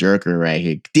tear jerker right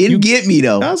here. Didn't get me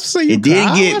though. I was saying you it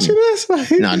didn't get me. This?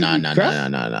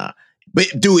 No. But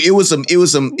dude, it was some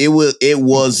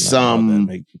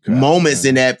moments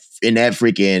in that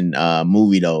freaking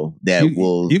movie though that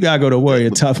you gotta go to Warrior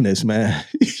Toughness, man.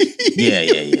 Yeah.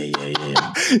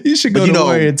 You should go to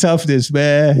Warrior Toughness,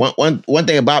 man. One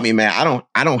thing about me, man,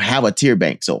 I don't have a tear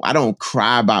bank, so I don't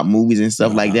cry about movies and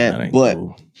stuff like that. But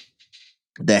cool.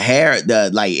 The hair,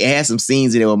 it had some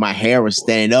scenes in there where my hair was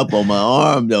standing up on my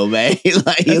arm, though, man.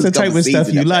 Like, that's the type of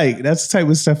stuff you like. That's the type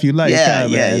of stuff you like.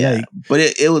 Yeah. But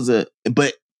it was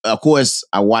but of course,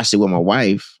 I watched it with my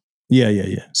wife. Yeah.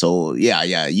 So yeah. I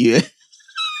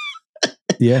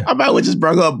might have just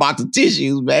brought her a box of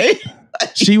tissues, man.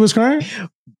 She was crying?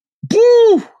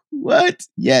 Woo! What?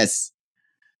 Yes.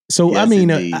 So, yes, I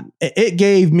mean,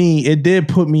 it did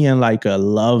put me in like a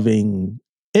loving...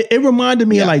 It reminded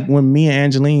me of like when me and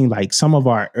Angeline, like some of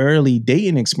our early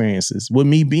dating experiences with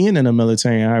me being in the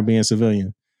military and her being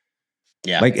civilian.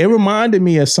 Yeah. Like it reminded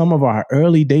me of some of our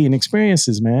early dating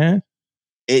experiences, man.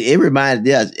 It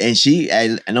reminded, and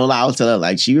I know I'll tell her,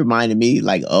 like she reminded me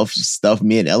like of stuff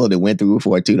me and Ella that went through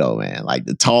before too, though, man. Like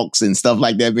the talks and stuff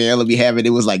like that me and Ella be having. It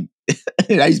was like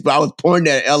I was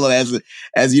pointing at Ella as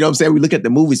you know what I'm saying. We look at the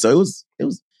movie, so it was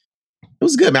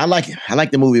good, man. I like it. I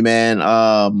like the movie,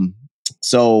 man.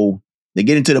 So to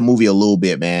get into the movie a little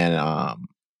bit, man,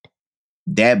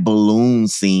 that balloon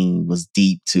scene was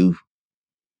deep too.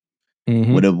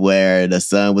 Mm-hmm. Where the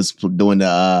son was doing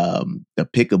the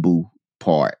peekaboo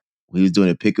part. He was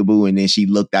doing a peekaboo and then she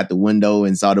looked out the window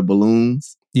and saw the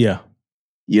balloons. Yeah.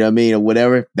 You know what I mean? Or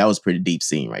whatever. That was a pretty deep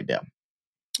scene right there.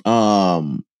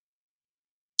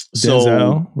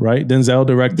 Denzel, right? Denzel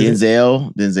directed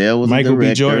Denzel was Michael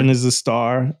B. Jordan is the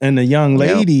star. And the young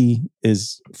lady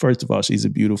is, first of all, she's a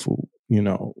beautiful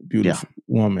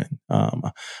woman.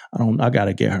 I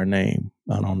gotta get her name.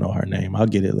 I don't know her name. I'll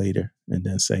get it later and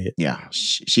then say it. Yeah.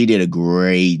 She did a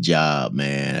great job,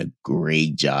 man. A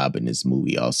great job in this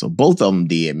movie also. Both of them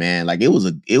did, man. Like it was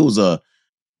a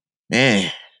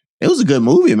good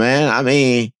movie, man. I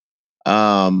mean,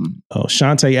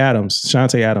 Shantae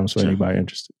Adams for anybody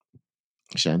interested.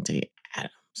 Shantae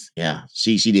Adams. Yeah.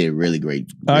 She did a really great.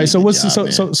 All right. So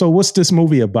what's this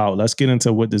movie about? Let's get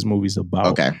into what this movie's about.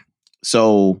 Okay.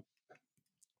 So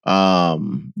the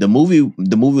movie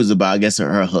was about, I guess,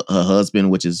 her husband,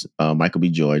 which is Michael B.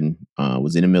 Jordan,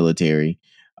 was in the military.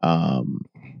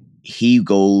 He's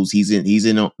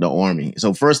in the army.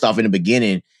 So first off, in the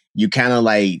beginning, you kind of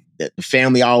like the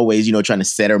family always, trying to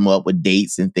set him up with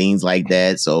dates and things like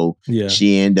that. So he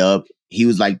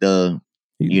was like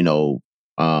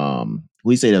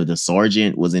we say that the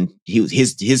sergeant was in. He was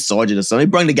his sergeant or something.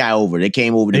 He brought the guy over. They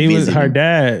came over to visit her him.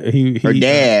 Dad. Her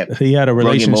dad. He had a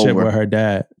relationship with her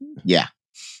dad. Yeah,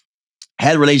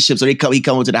 had a relationship. So he come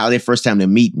over to the house. Their first time they're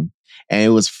meeting, and it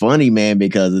was funny, man,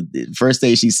 because the first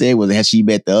thing she said was, "Has she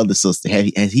met the other sister?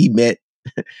 Has he met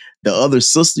the other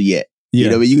sister yet?"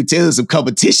 Yeah. You could tell there's some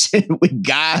competition with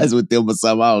guys with them or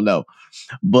something. I don't know,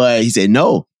 but he said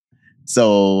no.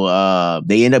 So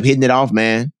they end up hitting it off,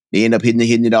 man. They end up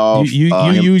hitting it off. You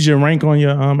use your rank on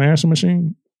your answer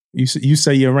machine? You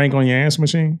say your rank on your answer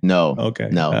machine? No. Okay.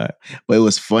 No. Right. But it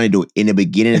was funny, though. In the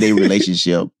beginning of their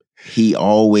relationship, he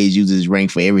always uses his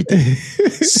rank for everything.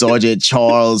 Sergeant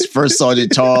Charles, First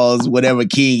Sergeant Charles, whatever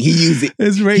King. He used it.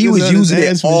 He was using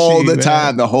it all the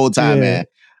time, the whole time, man.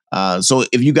 So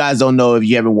if you guys don't know, if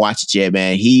you haven't watched it yet,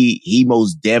 man, he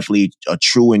most definitely a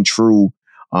true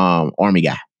Army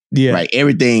guy. Yeah. Right.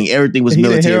 Everything was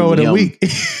military. The hero of the week.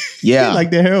 Yeah.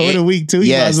 Like the hero of the week, too.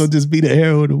 He might as well just be the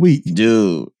hero of the week.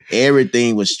 Dude,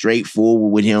 everything was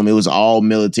straightforward with him. It was all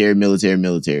military.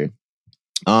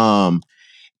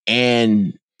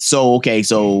 And so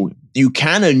you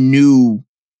kind of knew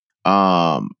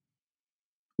what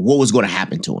was going to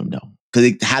happen to him, though.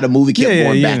 Because how the movie kept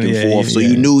going back and forth. So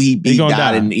you knew he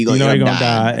died and he gonna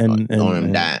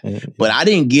die. But I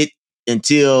didn't get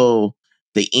until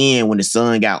the end, when the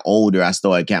son got older, I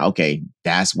started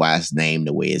that's why it's named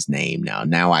the way it's named now.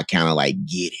 Now I kind of like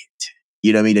get it.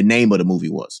 You know what I mean? The name of the movie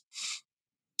was.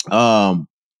 But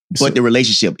the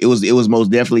relationship, it was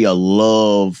most definitely a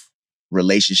love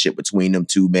relationship between them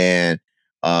two, man.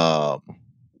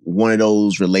 One of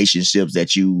those relationships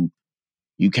that you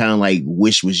kind of like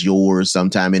wish was yours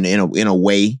sometime in a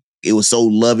way. It was so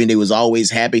loving. They was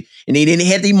always happy. And they didn't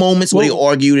have the moments where they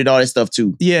argued and all that stuff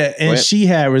too. Yeah. And she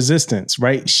had resistance,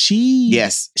 right? She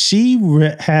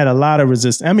had a lot of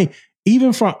resistance. I mean,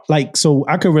 even from like, so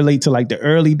I could relate to like the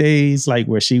early days, like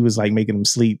where she was like making him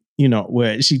sleep,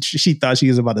 where she thought she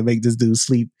was about to make this dude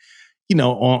sleep, in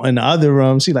the other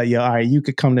room. She like, yo, all right, you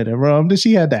could come to the room. Then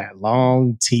she had that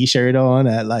long t-shirt on,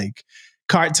 that like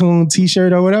cartoon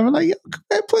t-shirt or whatever. Like, yo,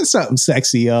 man, put something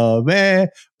sexy on, man.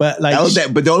 But like, that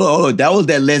was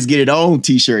that Let's Get It On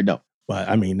t-shirt though. But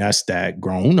I mean, that's that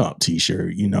grown up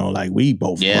t-shirt, like we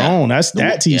both grown. That's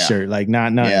that t-shirt, like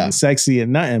not nothing sexy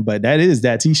and nothing, but that is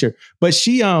that t-shirt. But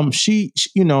she had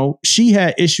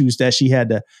issues that she had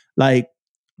to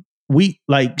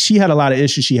she had a lot of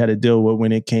issues she had to deal with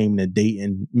when it came to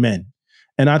dating men.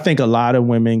 And I think a lot of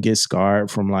women get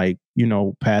scarred from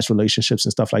past relationships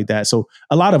and stuff like that. So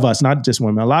a lot of us, not just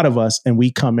women, a lot of us, and we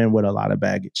come in with a lot of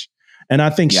baggage. And I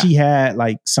think she had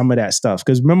like some of that stuff.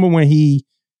 Because remember when he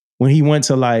went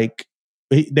to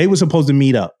they were supposed to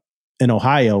meet up in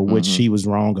Ohio, which he was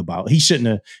wrong about. He should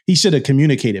have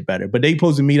communicated better, but they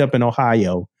supposed to meet up in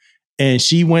Ohio. And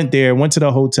she went to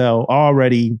the hotel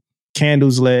already,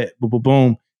 candles lit, boom, boom,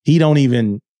 boom. He don't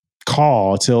even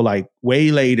call till like way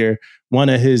later. One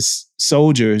of his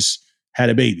soldiers had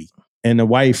a baby and the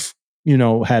wife,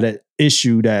 had an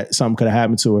issue that something could have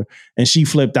happened to her. And she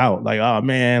flipped out like, oh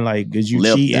man, like, is you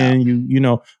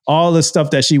cheating? All the stuff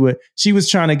that she was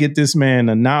trying to get this man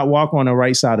to not walk on the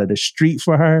right side of the street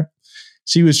for her.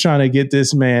 She was trying to get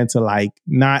this man to like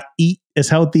not eat as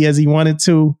healthy as he wanted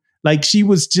to. Like she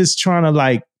was just trying to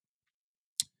like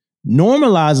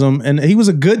normalize him. And he was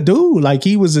a good dude. Like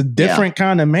he was a different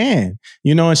kind of man,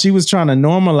 and she was trying to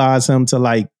normalize him to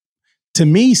like, to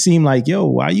me seem like, yo,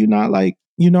 why you not like,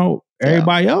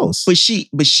 everybody else? But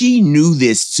she knew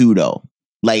this too though.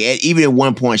 Like even at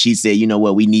one point she said, you know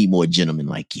what, we need more gentlemen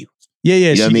like you. Yeah.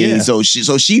 You know what I mean? Yeah. So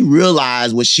she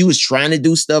realized what she was trying to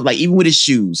do stuff, like even with his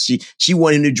shoes, she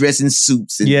wanted him to dress in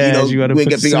suits and you gotta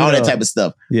put all that type of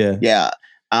stuff. Yeah. Yeah.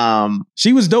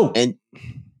 She was dope. And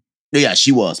yeah,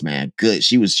 she was, man. Good.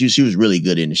 She was really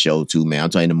good in the show too, man. I'm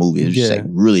telling you, the movie is just like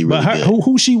really, really good.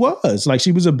 Who she was. Like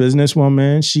she was a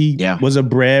businesswoman. She was a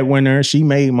breadwinner. She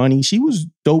made money. She was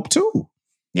dope too.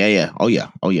 Yeah. Oh yeah.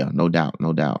 No doubt.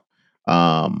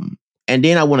 And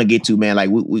then I want to get to, man, like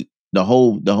we the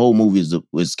whole movie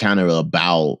was kind of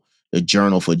about the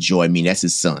journal for Joy. I mean, that's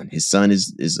his son. His son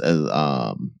is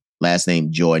last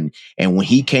name Jordan. And when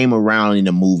he came around in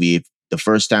the movie, the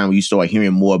first time you started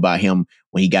hearing more about him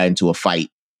when he got into a fight.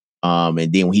 And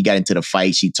then when he got into the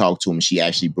fight, she talked to him. She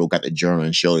actually broke out the journal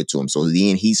and showed it to him. So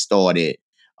then he started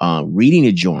reading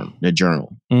the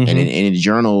journal. And in the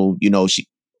journal, she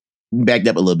backed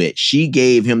up a little bit. She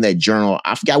gave him that journal.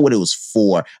 I forgot what it was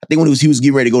for. I think when he was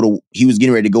getting ready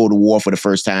to go to war for the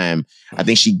first time. I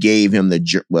think she gave him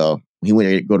he went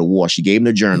to go to war. She gave him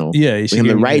the journal. Yeah, for him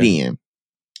to write in.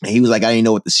 And he was like, I didn't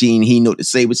know what to see, and he didn't know what to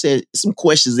say, but said some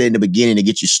questions there in the beginning to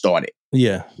get you started.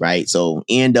 Yeah. Right. So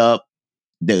end up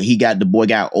the boy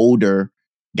got older,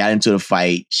 got into the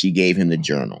fight. She gave him the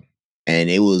journal. And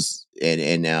it was,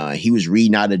 and he was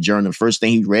reading out the journal. The first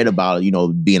thing he read about,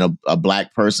 being a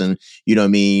black person, you know what I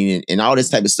mean? And all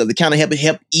this type of stuff that kind of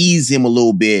helped ease him a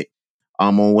little bit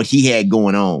on what he had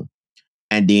going on.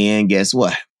 And then guess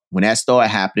what? When that started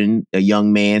happening, the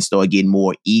young man started getting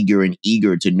more eager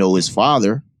to know his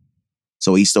father.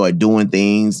 So he started doing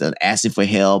things and asking for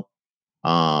help,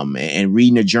 and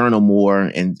reading the journal more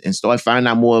and started finding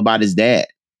out more about his dad.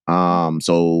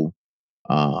 It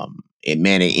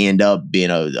ended up being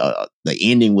the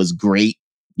ending was great.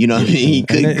 You know what I mean? He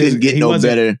couldn't get no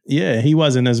better. Yeah, he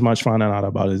wasn't as much finding out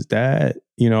about his dad,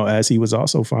 as he was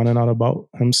also finding out about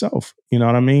himself. You know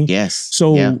what I mean? Yes.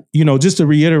 So, just to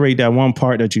reiterate that one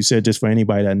part that you said, just for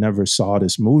anybody that never saw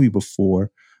this movie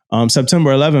before, September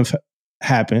 11th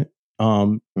happened.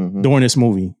 During this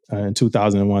movie in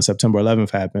 2001, September 11th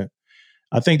happened.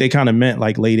 I think they kind of meant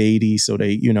like late 80s. So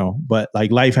they, but like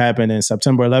life happened and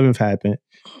September 11th happened.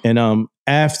 And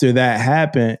after that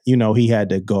happened, he had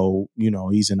to go,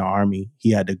 he's in the army.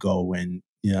 He had to go and,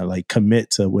 like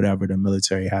commit to whatever the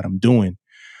military had him doing.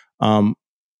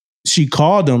 She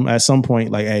called him at some point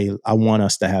like, hey, I want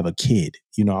us to have a kid.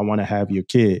 I want to have your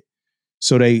kid.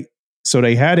 So they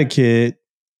had a kid.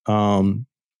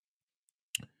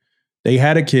 They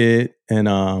had a kid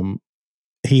and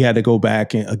he had to go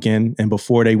back again. And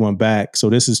before they went back, so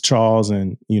this is Charles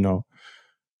and,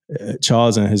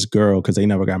 Charles and his girl, because they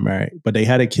never got married, but they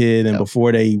had a kid. And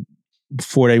before they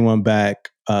went back,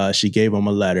 she gave him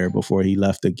a letter before he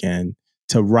left again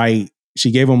to write. She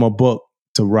gave him a book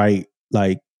to write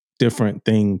like different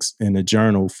things in a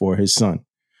journal for his son,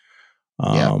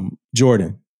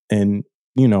 Jordan. And,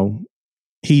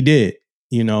 he did.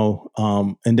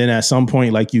 And then at some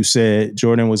point, like you said,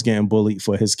 Jordan was getting bullied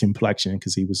for his complexion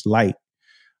because he was light.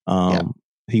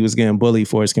 He was getting bullied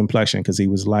for his complexion because he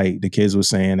was light. The kids were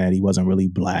saying that he wasn't really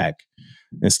black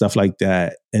and stuff like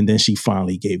that. And then she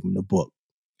finally gave him the book.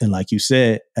 And like you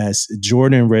said, as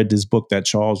Jordan read this book that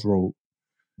Charles wrote,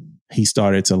 he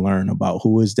started to learn about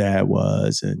who his dad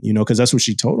was. And, because that's what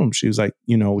she told him. She was like,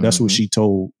 that's what she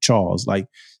told Charles. Like,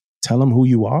 tell him who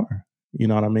you are. You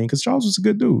know what I mean? Because Charles was a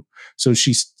good dude. So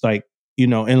she's like, in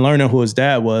learning who his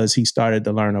dad was, he started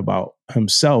to learn about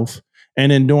himself.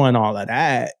 And in doing all of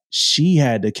that, she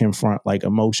had to confront like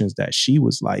emotions that she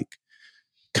was like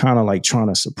kind of like trying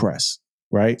to suppress.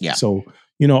 Right. Yeah. So,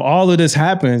 all of this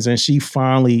happens and she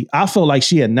finally, I felt like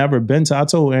she had never been to, I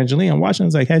told Angelina, I'm watching, I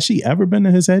was like, has she ever been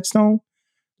to his headstone?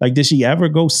 Like, did she ever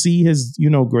go see his,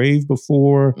 grave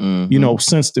before,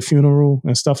 since the funeral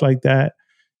and stuff like that?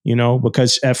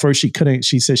 Because at first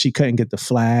she said she couldn't get the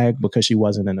flag because she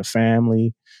wasn't in the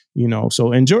family,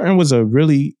 So, and Jordan was a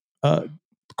really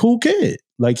cool kid.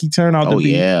 Like he turned out to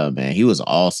be. Oh, yeah, man. He was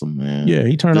awesome, man. Yeah,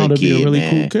 he turned out to be a really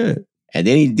cool kid. And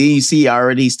then you see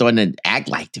already starting to act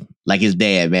like him, like his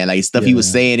dad, man. Like stuff he was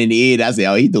saying in the end. I said,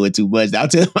 oh, he doing too much. I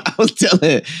was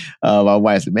telling my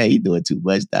wife, man, he doing too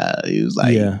much. He was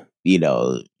like, he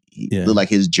looked like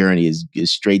his journey is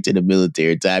straight to the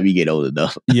military time you get old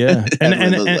enough. Yeah.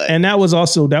 and that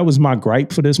was my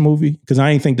gripe for this movie. Cause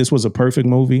I didn't think this was a perfect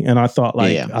movie. And I thought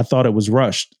I thought it was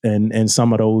rushed in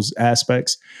some of those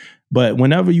aspects. But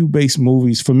whenever you base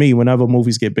movies, for me, whenever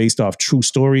movies get based off true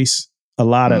stories,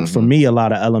 for me, a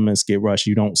lot of elements get rushed.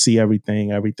 You don't see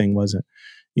everything. Everything wasn't,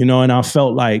 and I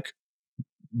felt like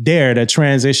that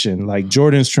transition, like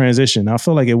Jordan's transition, I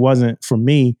feel like it wasn't, for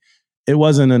me, it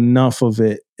wasn't enough of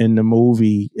it in the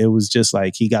movie. It was just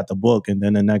like he got the book and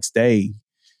then the next day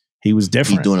he was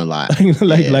different. He's doing a lot.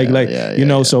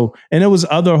 So, and there was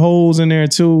other holes in there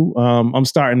too. I'm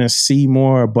starting to see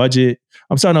more budget.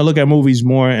 I'm starting to look at movies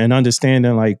more and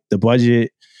understanding like the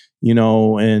budget,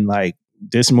 and like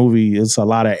this movie, it's a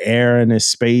lot of air in this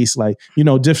space, like,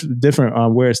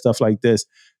 different weird stuff like this.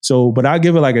 So, but I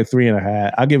give it like a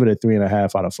 3.5. I give it a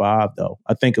 3.5 out of 5 though.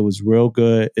 I think it was real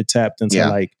good. It tapped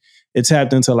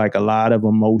into like a lot of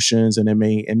emotions, and it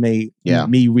made me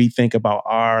rethink about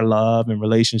our love and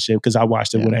relationship. Because I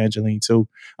watched it with Angeline too.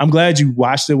 I'm glad you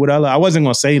watched it with Ella. I wasn't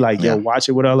gonna say like, yo, watch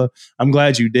it with Ella. I'm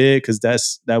glad you did, because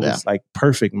that was like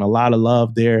perfect. A lot of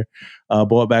love there.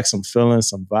 Brought back some feelings,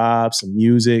 some vibes, some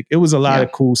music. It was a lot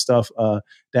of cool stuff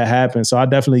that happened. So I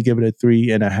definitely give it a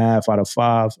 3.5 out of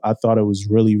 5. I thought it was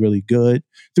really, really good.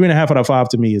 3.5 out of 5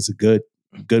 to me is a good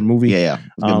movie. Yeah.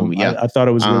 I thought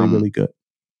it was really, really good.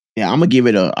 Yeah, I'm gonna give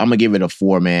it a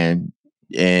 4, man.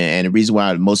 And the reason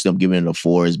why most of them giving it a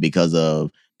 4 is because of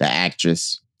the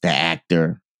actress, the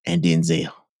actor, and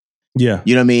Denzel. Yeah.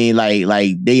 You know what I mean?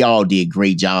 Like they all did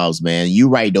great jobs, man. You're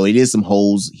right though. It is some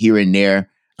holes here and there,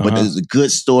 but there's a good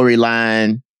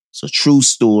storyline. It's a true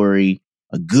story,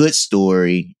 a good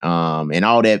story. And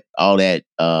all that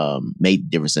made the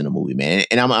difference in the movie, man.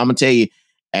 And I'm gonna tell you,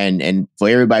 and for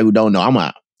everybody who don't know, I'm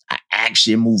a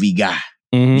action movie guy.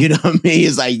 You know what I mean?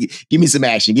 It's like, give me some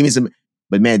action,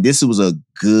 but man, this was a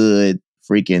good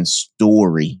freaking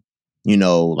story.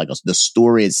 Like the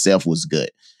story itself was good.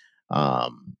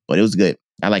 But it was good.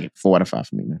 I like it. 4 out of 5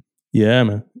 for me, man. Yeah,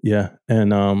 man. Yeah.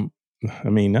 And I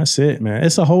mean, that's it, man.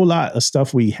 It's a whole lot of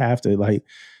stuff we have to like,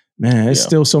 man, it's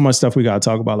still so much stuff we got to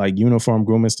talk about, like uniform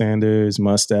grooming standards,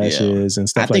 mustaches and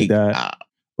stuff like that.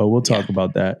 But we'll talk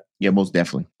about that. Yeah, most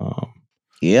definitely.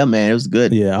 Yeah, man, it was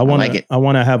good. Yeah, I want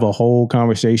to have a whole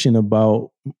conversation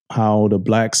about how the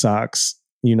black socks,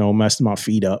 messed my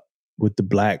feet up with the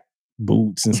black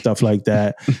boots and stuff like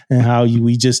that, and how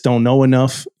we just don't know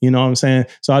enough. You know what I'm saying?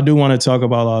 So I do want to talk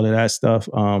about all of that stuff.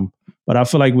 But I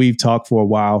feel like we've talked for a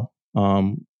while,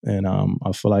 and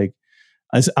I feel like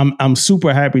I'm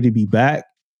super happy to be back.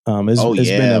 It's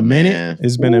been a minute. Man.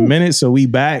 It's been a minute, so we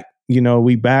back.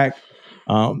 We back.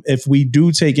 If we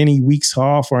do take any weeks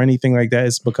off or anything like that,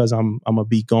 it's because I'm gonna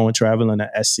be traveling to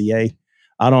SCA.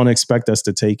 I don't expect us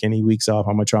to take any weeks off.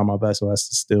 I'm gonna try my best for us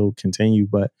to still continue,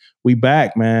 but we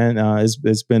back, man.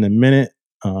 It's been a minute.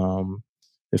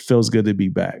 It feels good to be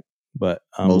back, but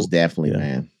most definitely,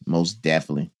 man. Most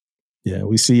definitely. Yeah,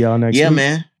 we see y'all next week. Yeah,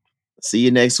 man. See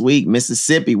you next week.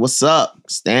 Mississippi, what's up?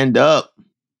 Stand up.